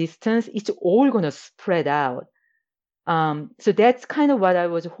 50-mile distance, it's all going to spread out. So that's kind of what I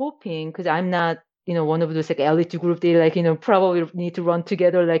was hoping, because I'm not, one of those like elite group. They like, probably need to run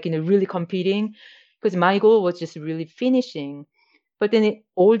together, like, really competing, because my goal was just really finishing. But then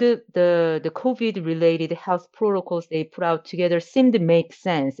all the COVID related health protocols they put out together seemed to make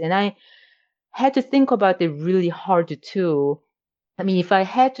sense. And I had to think about it really hard too. If I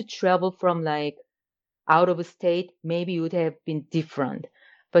had to travel from like out of state, maybe it would have been different.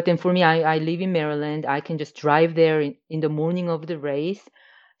 But then for me, I live in Maryland. I can just drive there in the morning of the race.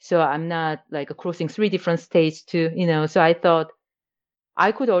 So I'm not like crossing 3 different states so I thought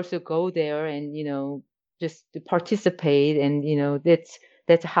I could also go there and, just to participate. And,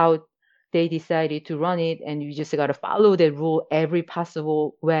 that's how they decided to run it. And you just got to follow the rule every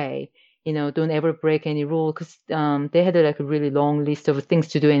possible way. Don't ever break any rule, because they had like a really long list of things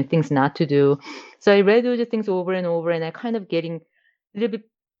to do and things not to do. So I read all the things over and over, and I kind of getting a little bit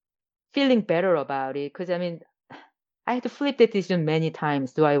feeling better about it, because I had to flip the decision many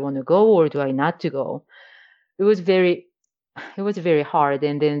times. Do I want to go or do I not to go? It was very hard.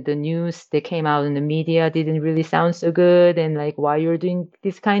 And then the news that came out in the media didn't really sound so good, and like why you're doing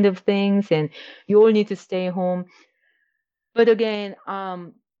this kind of things and you all need to stay home. But again,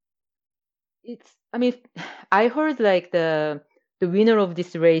 I heard like the winner of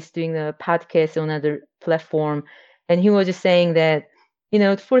this race doing a podcast on another platform, and he was just saying that,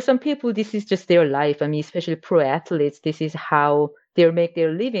 for some people this is just their life. Especially pro athletes, this is how they make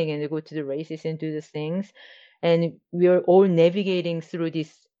their living, and they go to the races and do the things. And we are all navigating through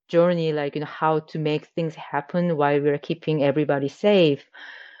this journey, like, how to make things happen while we're keeping everybody safe.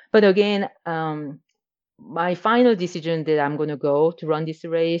 But again, my final decision that I'm going to go to run this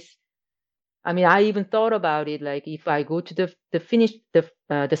race, I mean, I even thought about it. Like, if I go to the finish,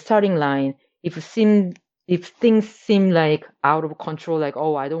 the starting line, if things seem like out of control, like,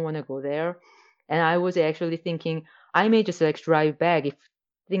 oh, I don't want to go there, and I was actually thinking I may just like drive back if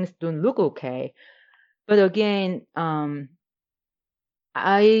things don't look okay. But again,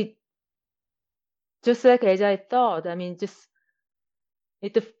 I just like as I thought. I mean, just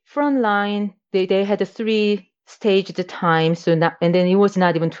at the front line, they had a 3 stage at the time, so not, and then it was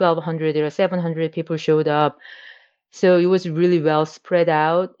not even 1,200. There were 700 people showed up. So it was really well spread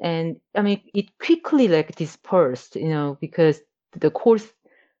out, and I mean, it quickly like dispersed, because the course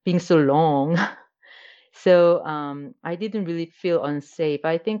being so long. So I didn't really feel unsafe.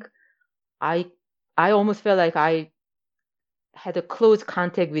 I think I I almost felt like I had a close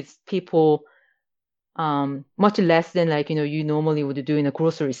contact with people, much less than like you normally would do in a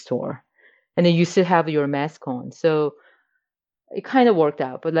grocery store, and then you still have your mask on. So it kind of worked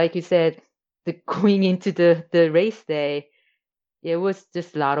out. But like you said, going into the race day, it was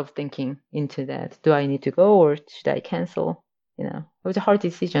just a lot of thinking into that. Do I need to go or should I cancel? It was a hard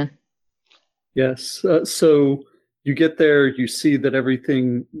decision. Yes. So you get there, you see that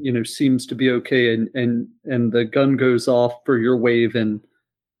everything, seems to be okay, and the gun goes off for your wave, and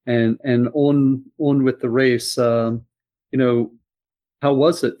on with the race. How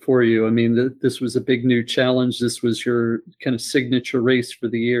was it for you? I mean, this was a big new challenge. This was your kind of signature race for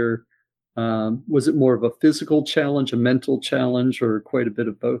the year. Was it more of a physical challenge, a mental challenge, or quite a bit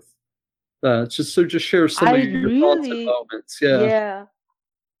of both? Just share some of your thoughts and moments. Yeah,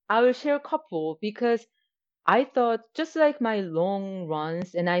 I will share a couple because I thought just like my long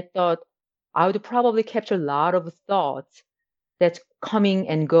runs, and I thought I would probably capture a lot of thoughts that's coming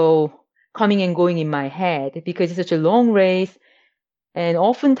and going in my head because it's such a long race. And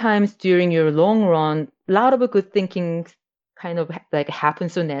oftentimes during your long run, a lot of good thinking kind of like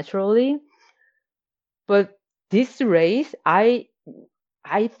happens so naturally. But this race, I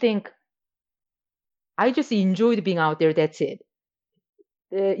think I just enjoyed being out there. That's it.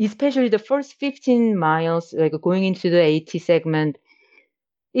 Especially the first 15 miles, like going into the AT segment,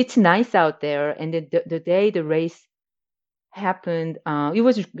 it's nice out there. And the day the race happened, it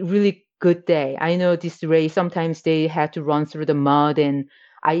was a really good day. I know this race, sometimes they had to run through the mud and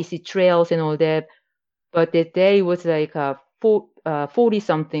icy trails and all that. But that day was like 40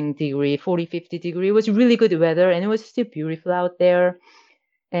 something degree, 40, 50 degree. It was really good weather and it was still beautiful out there.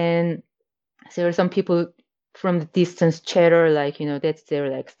 And there were some people from the distance chatter, like, that's their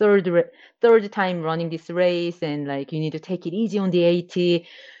like third time running this race, and like you need to take it easy on the AT.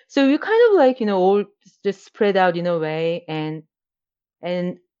 So you kind of like, all just spread out in a way. And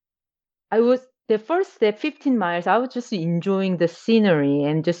I was the first step, 15 miles, I was just enjoying the scenery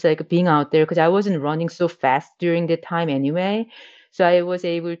and just like being out there because I wasn't running so fast during the time anyway. So I was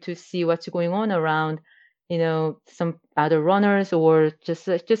able to see what's going on around, some other runners or just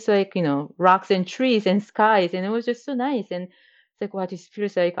like, rocks and trees and skies. And it was just so nice. And it's like, wow, this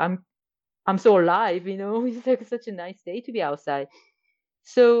feels like I'm so alive, It's like such a nice day to be outside.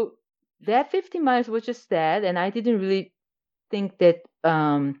 So that 15 miles was just that. And I didn't really think that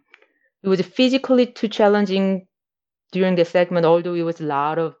it was physically too challenging during the segment, although it was a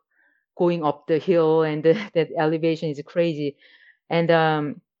lot of going up the hill and that elevation is crazy.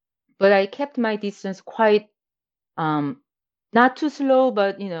 And but I kept my distance quite not too slow,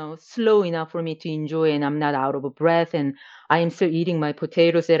 but slow enough for me to enjoy, and I'm not out of breath, and I am still eating my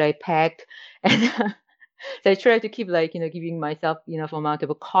potatoes that I packed, and so I try to keep like giving myself enough amount of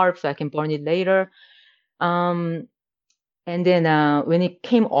carbs so I can burn it later. And then when it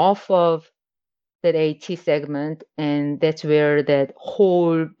came off of that AT segment, and that's where the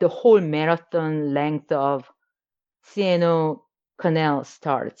whole marathon length of CNO Canal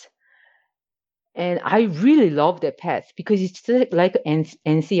starts. And I really love that path because it's like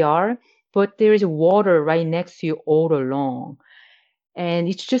NCR, but there is water right next to you all along. And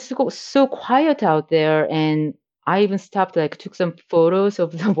it's just so quiet out there. And I even stopped, like took some photos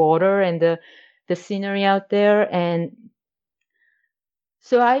of the water and the scenery out there. And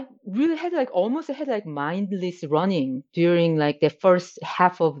so I really had almost mindless running during like the first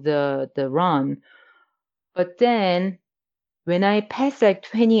half of the run. But then when I passed like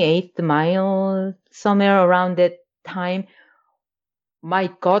 28th mile, somewhere around that time, my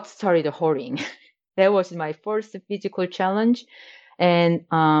gut started hurting. That was my first physical challenge. And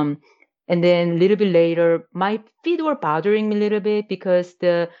then a little bit later, my feet were bothering me a little bit because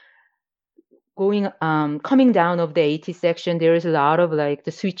coming down of the AT section, there is a lot of like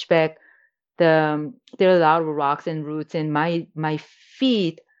the switchback. There are a lot of rocks and roots, and my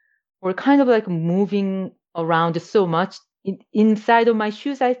feet were kind of like moving around so much inside of my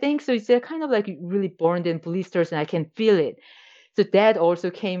shoes, I think. So it's kind of like really burned and blisters, and I can feel it. So that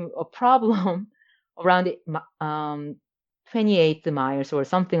also came a problem around the 28th miles or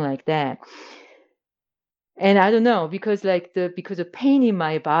something like that. And I don't know, because of pain in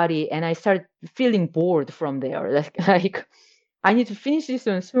my body, and I started feeling bored from there. Like I need to finish this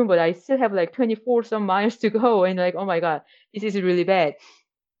one soon, but I still have like 24 some miles to go, and like, oh my God, this is really bad.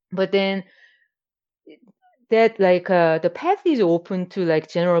 But then that the path is open to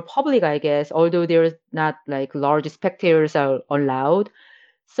like general public, I guess, although there's not like large spectators are allowed.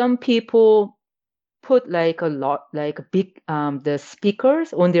 Some people put like a lot like big the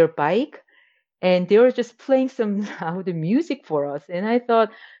speakers on their bike, and they were just playing some loud music for us, and I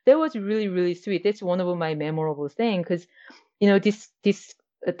thought that was really, really sweet. That's one of my memorable things, because this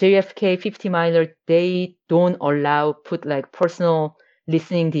JFK 50 miler, they don't allow put like personal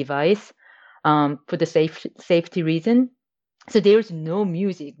listening device for the safety reason. So there's no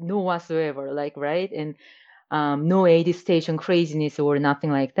music, no whatsoever, like, right? And no aid station craziness or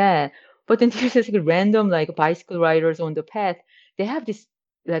nothing like that. But then there's just like random like bicycle riders on the path. They have this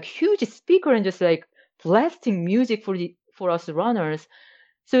like huge speaker and just like blasting music for us runners.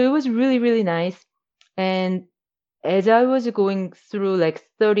 So it was really, really nice. And as I was going through like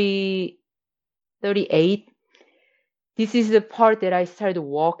 30, 38, this is the part that I started to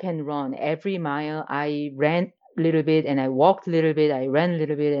walk and run. Every mile I ran a little bit and I walked a little bit. I ran a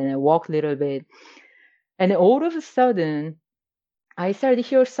little bit and I walked a little bit. And all of a sudden, I started to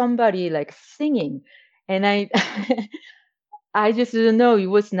hear somebody like singing. And I I just didn't know, it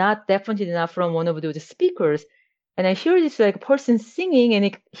was not definitely not from one of those speakers. And I hear this like person singing,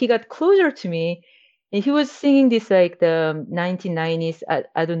 and he got closer to me, and he was singing this like the 1990s.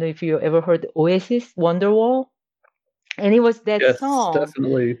 I don't know if you ever heard Oasis, Wonderwall, and it was that Yes, song.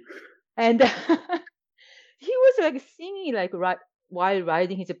 definitely. And he was like singing like while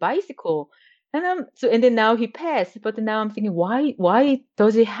riding his bicycle. And then now he passed, but now I'm thinking, why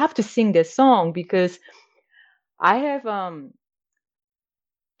does he have to sing that song? Because I have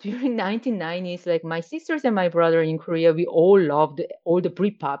during 1990s, like my sisters and my brother in Korea, we all loved all the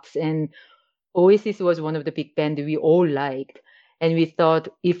Britpops, and Oasis was one of the big bands we all liked. And we thought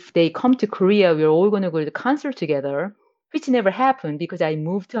if they come to Korea, we're all going to go to the concert together, which never happened because I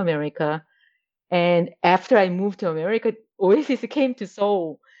moved to America. And after I moved to America, Oasis came to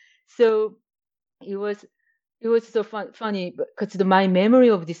Seoul. So it was so funny because my memory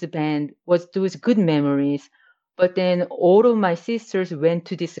of this band was those good memories. But then all of my sisters went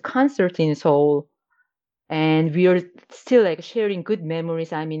to this concert in Seoul, and we are still like sharing good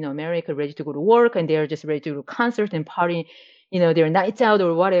memories. I'm in America, ready to go to work, and they're just ready to go to concert and party, their nights out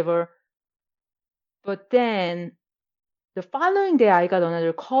or whatever. But then the following day, I got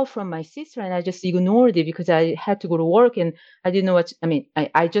another call from my sister, and I just ignored it because I had to go to work, and I didn't know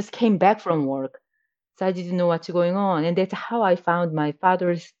I just came back from work. So I didn't know what's going on. And that's how I found my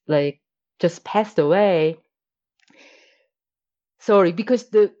father's like just passed away. Sorry, because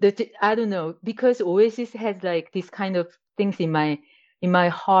I don't know, because Oasis has like this kind of things in my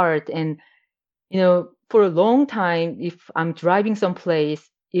heart. And for a long time, if I'm driving someplace,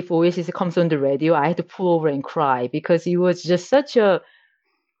 if Oasis comes on the radio, I had to pull over and cry because it was just such a,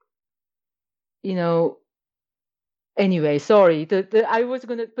 anyway, sorry. I was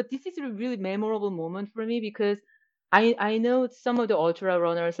gonna, but this is a really memorable moment for me because I know some of the ultra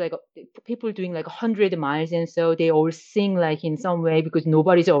runners, like people doing like 100 miles, and so they all sing like in some way because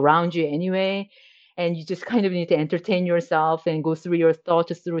nobody's around you anyway, and you just kind of need to entertain yourself and go through your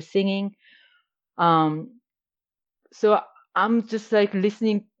thoughts through singing. So I'm just like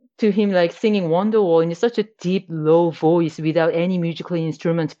listening to him like singing Wonderwall in such a deep, low voice without any musical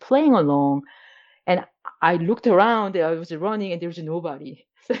instruments playing along. And I looked around, I was running, and there was nobody.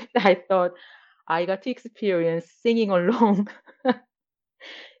 So I thought I got to experience singing along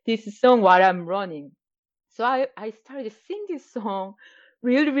this song while I'm running. So I started to sing this song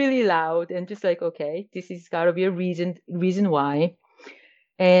really, really loud, and just like, okay, this is gotta be a reason why.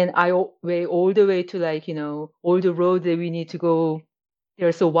 And I went all the way to like, all the roads that we need to go.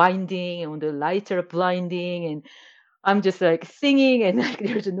 They're so winding, and the lights are blinding, and I'm just like singing, and like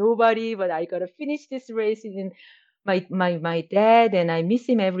there's nobody, but I gotta finish this race. And my dad, and I miss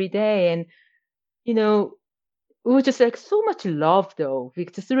him every day. And it was just like so much love though,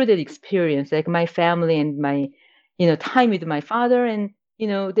 because through that experience, like my family and my, time with my father, and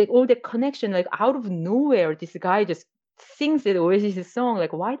all that connection, like out of nowhere, this guy just sings it Oasis song.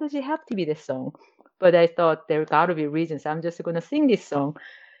 Like, why does it have to be this song? But I thought there gotta be reasons. I'm just gonna sing this song.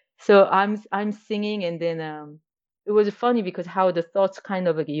 So I'm singing, and then it was funny because how the thoughts kind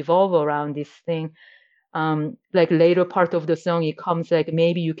of like evolve around this thing. like later part of the song, it comes like,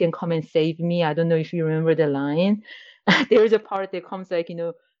 maybe you can come and save me. I don't know if you remember the line. There's a part that comes like,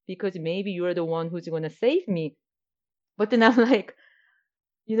 because maybe you're the one who's going to save me. But then I'm like,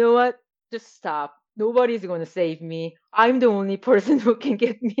 you know what? Just stop. Nobody's going to save me. I'm the only person who can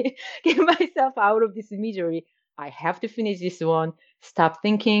get myself out of this misery. I have to finish this one. Stop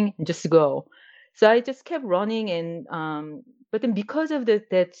thinking and just go. So I just kept running, and but then because of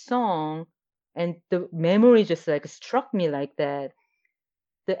that song, and the memory just like struck me like that.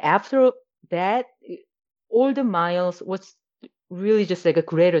 After that, all the miles was really just like a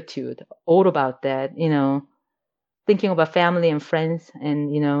gratitude, all about that, thinking about family and friends,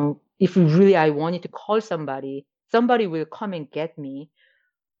 and if really I wanted to call somebody will come and get me.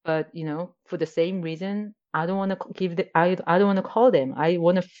 But for the same reason, I don't want to I don't want to call them. I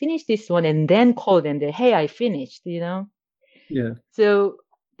want to finish this one and then call them that, hey, I finished. Yeah. So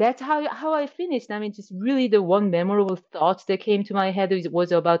that's how I finished. I mean, just really the one memorable thoughts that came to my head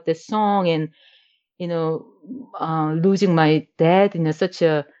was about the song, and losing my dad in such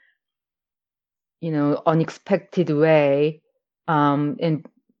a unexpected way, and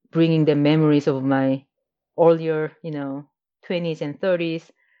bringing the memories of my earlier 20s and 30s.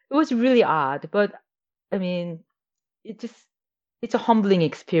 It was really odd, but I mean, it's a humbling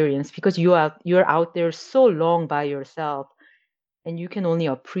experience, because you're out there so long by yourself, and you can only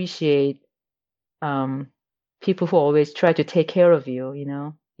appreciate people who always try to take care of you,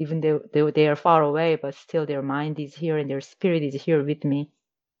 even though they are far away, but still their mind is here and their spirit is here with me.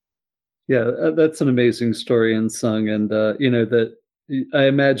 Yeah, that's an amazing story, Insung. And, that I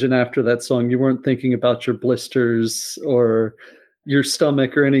imagine after that song, you weren't thinking about your blisters or your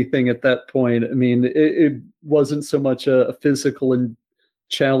stomach or anything at that point. I mean, it wasn't so much a physical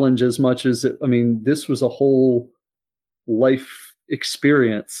challenge as much as, this was a whole life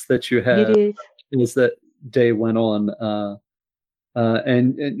experience that you had as that day went on.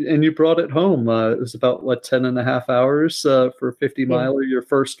 And you brought it home. It was about 10 and a half hours for a 50 miler, your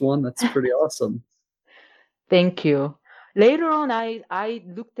first one. That's pretty awesome. Thank you. Later on, I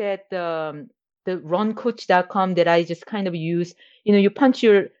looked at the runcoach.com that I just kind of use. You punch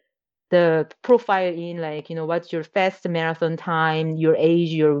the profile in, like, what's your fast marathon time, your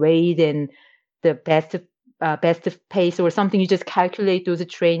age, your weight, and the best pace or something. You just calculate those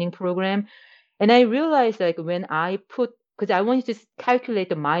training program. And I realized, like, when I because I wanted to calculate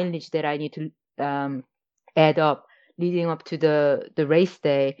the mileage that I need to add up leading up to the race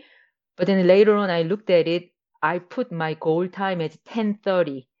day. But then later on, I looked at it. I put my goal time as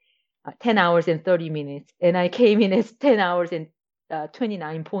 10:30, 10 hours and 30 minutes, and I came in as 10 hours and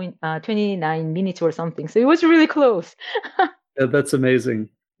 29 minutes or something. So it was really close. Yeah, that's amazing.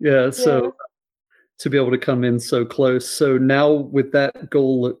 Yeah, so to be able to come in so close. So now with that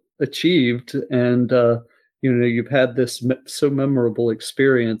goal achieved, and you've had this so memorable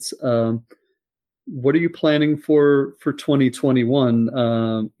experience. What are you planning for 2021?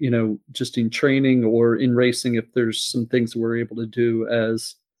 Just in training or in racing, if there's some things we're able to do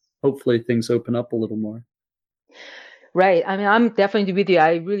as hopefully things open up a little more. Right. I mean, I'm definitely with you.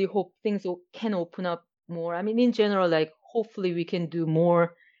 I really hope things can open up more. I mean, in general, like, hopefully we can do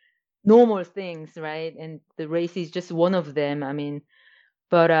more normal things, right? And the race is just one of them. I mean,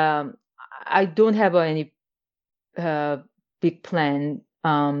 but I don't have any big plan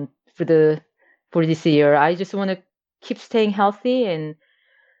for this year. I just want to keep staying healthy and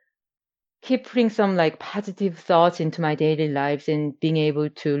keep putting some like positive thoughts into my daily lives and being able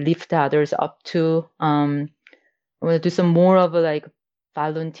to lift others up too. I want to do some more of a like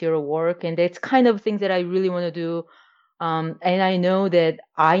volunteer work, and that's kind of things that I really want to do. And I know that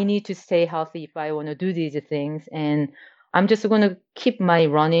I need to stay healthy if I want to do these things. And I'm just going to keep my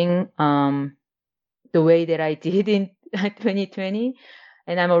running the way that I did in 2020.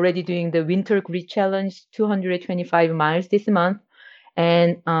 And I'm already doing the Winter Grid Challenge, 225 miles this month.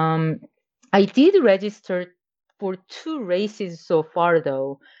 And I did register for 2 races so far,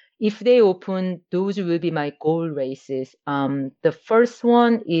 though. If they open, those will be my goal races. The first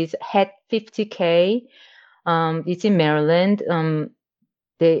one is Het 50K. It's in Maryland.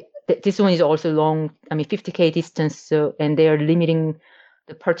 This one is also long, 50K distance. So, and they are limiting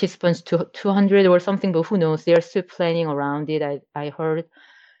the participants to 200 or something, but who knows? They are still planning around it, I heard.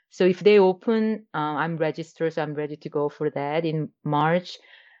 So if they open, I'm registered, so I'm ready to go for that in March.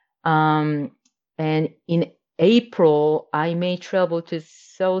 And in April, I may travel to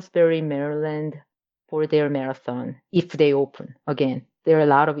Salisbury, Maryland for their marathon if they open. Again, there are a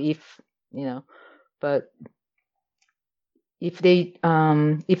lot of but if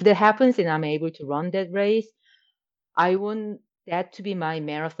that happens and I'm able to run that race, I want that to be my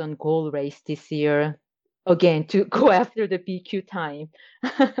marathon goal race this year. again to go after the BQ time.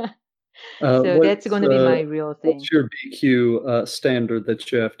 So that's going to be my real thing. What's your BQ standard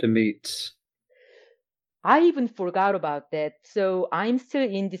that you have to meet? I even forgot about that. So I'm still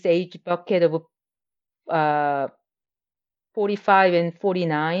in this age bucket of 45 and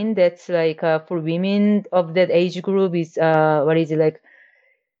 49. That's like for women of that age group is what is it like?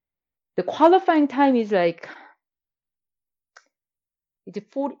 The qualifying time is like is it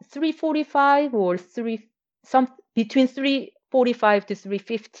 3:45 or between 3:45 to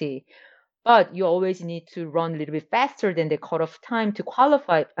 3:50. But you always need to run a little bit faster than the cutoff time to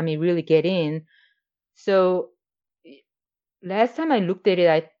qualify. I mean, really get in. So last time I looked at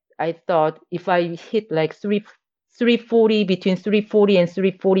it, I thought if I hit like 3:40, between 3:40 and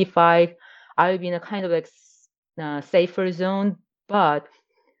 3:45, I'll be in a kind of like safer zone. But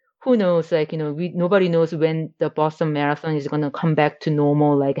who knows? Like, nobody knows when the Boston Marathon is going to come back to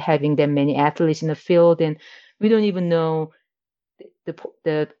normal, like having that many athletes in the field. And we don't even know the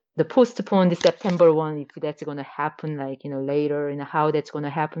postponed September one, if that's going to happen, like, later, and how that's going to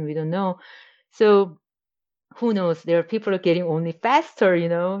happen, we don't know. So who knows? There are people are getting only faster,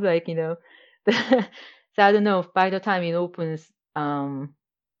 like, so I don't know. By the time it opens,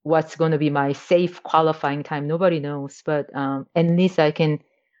 what's going to be my safe qualifying time? Nobody knows. But at least I can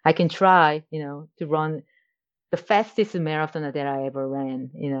try, to run the fastest marathon that I ever ran.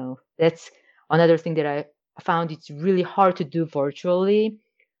 That's another thing that I found it's really hard to do virtually.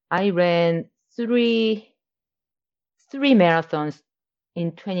 I ran three marathons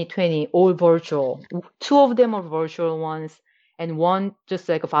in 2020, all virtual. 2 of them are virtual ones, and one just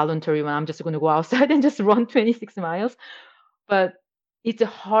like a voluntary one. I'm just going to go outside and just run 26 miles. But it's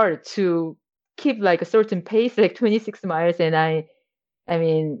hard to keep like a certain pace, like 26 miles. And I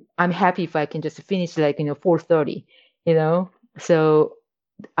mean, I'm happy if I can just finish like, 4:30, So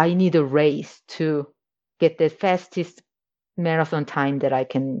I need a race to get the fastest marathon time that I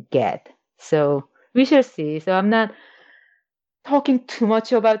can get. So we shall see. So I'm not talking too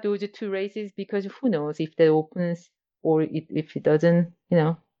much about those 2 races because who knows if that opens or if it doesn't,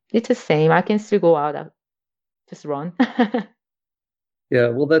 it's the same. I can still go out, just run. Yeah,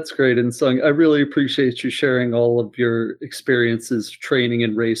 well, that's great. And Sung, I really appreciate you sharing all of your experiences training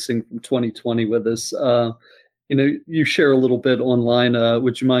and racing from 2020 with us. You share a little bit online.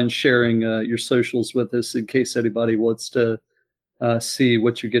 Would you mind sharing your socials with us in case anybody wants to see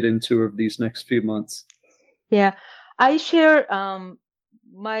what you get into over these next few months? Yeah, I share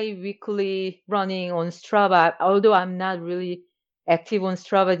my weekly running on Strava, although I'm not really active on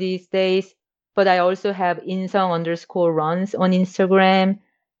Strava these days. But I also have Insung_runs on Instagram.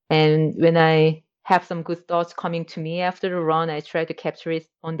 And when I have some good thoughts coming to me after the run, I try to capture it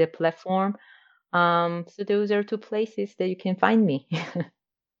on the platform. So those are 2 places that you can find me.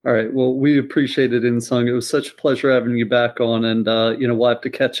 All right. Well, we appreciate it, Insung. It was such a pleasure having you back on. And, we'll have to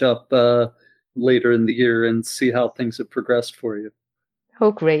catch up later in the year and see how things have progressed for you.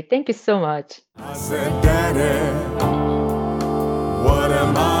 Oh, great. Thank you so much. I said, Daddy, what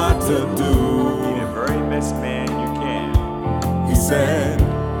am I to do? Be the very best man you can. He said,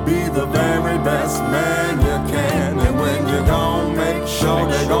 be the very best man you can. And when you're gone, make sure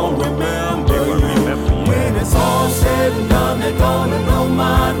they're gonna remember you. When it's all said and done, they're gonna know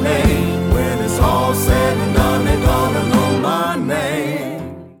my name. When it's all said and done, they're gonna know my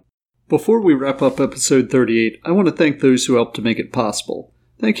name. Before we wrap up episode 38, I want to thank those who helped to make it possible.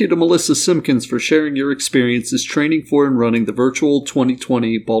 Thank you to Melissa Simkins for sharing your experiences training for and running the virtual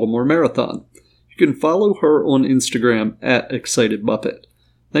 2020 Baltimore Marathon. You can follow her on Instagram @ExcitedMuppet.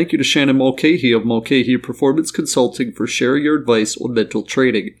 Thank you to Shannon Mulcahy of Mulcahy Performance Consulting for sharing your advice on mental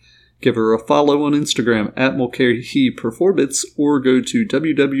training. Give her a follow on Instagram @MulcahyPerformance or go to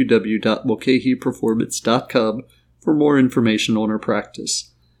www.mulcahyperformance.com for more information on her practice.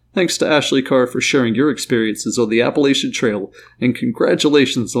 Thanks to Ashley Carr for sharing your experiences on the Appalachian Trail, and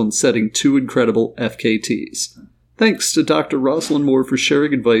congratulations on setting 2 incredible FKTs. Thanks to Dr. Rozalyn Moore for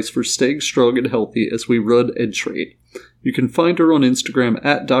sharing advice for staying strong and healthy as we run and train. You can find her on Instagram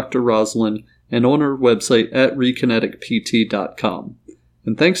 @Dr. Rozalyn and on her website rekineticpt.com.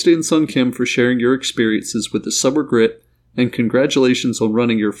 And thanks to Insung Kim for sharing your experiences with the Summer Grit, and congratulations on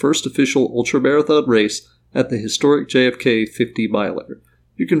running your first official ultramarathon race at the historic JFK 50-miler.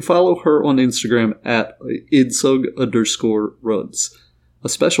 You can follow her on Instagram @Insung_runs. A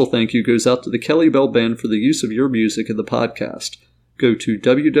special thank you goes out to the Kelly Bell Band for the use of your music in the podcast. Go to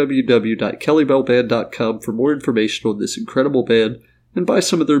www.kellybellband.com for more information on this incredible band and buy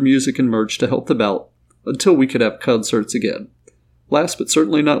some of their music and merch to help them out until we can have concerts again. Last but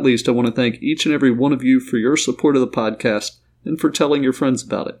certainly not least, I want to thank each and every one of you for your support of the podcast and for telling your friends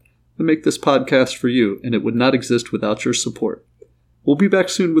about it. I make this podcast for you, and it would not exist without your support. We'll be back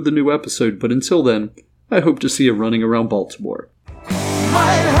soon with a new episode, but until then, I hope to see you running around Baltimore.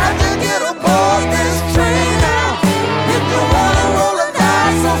 Might have to get a ball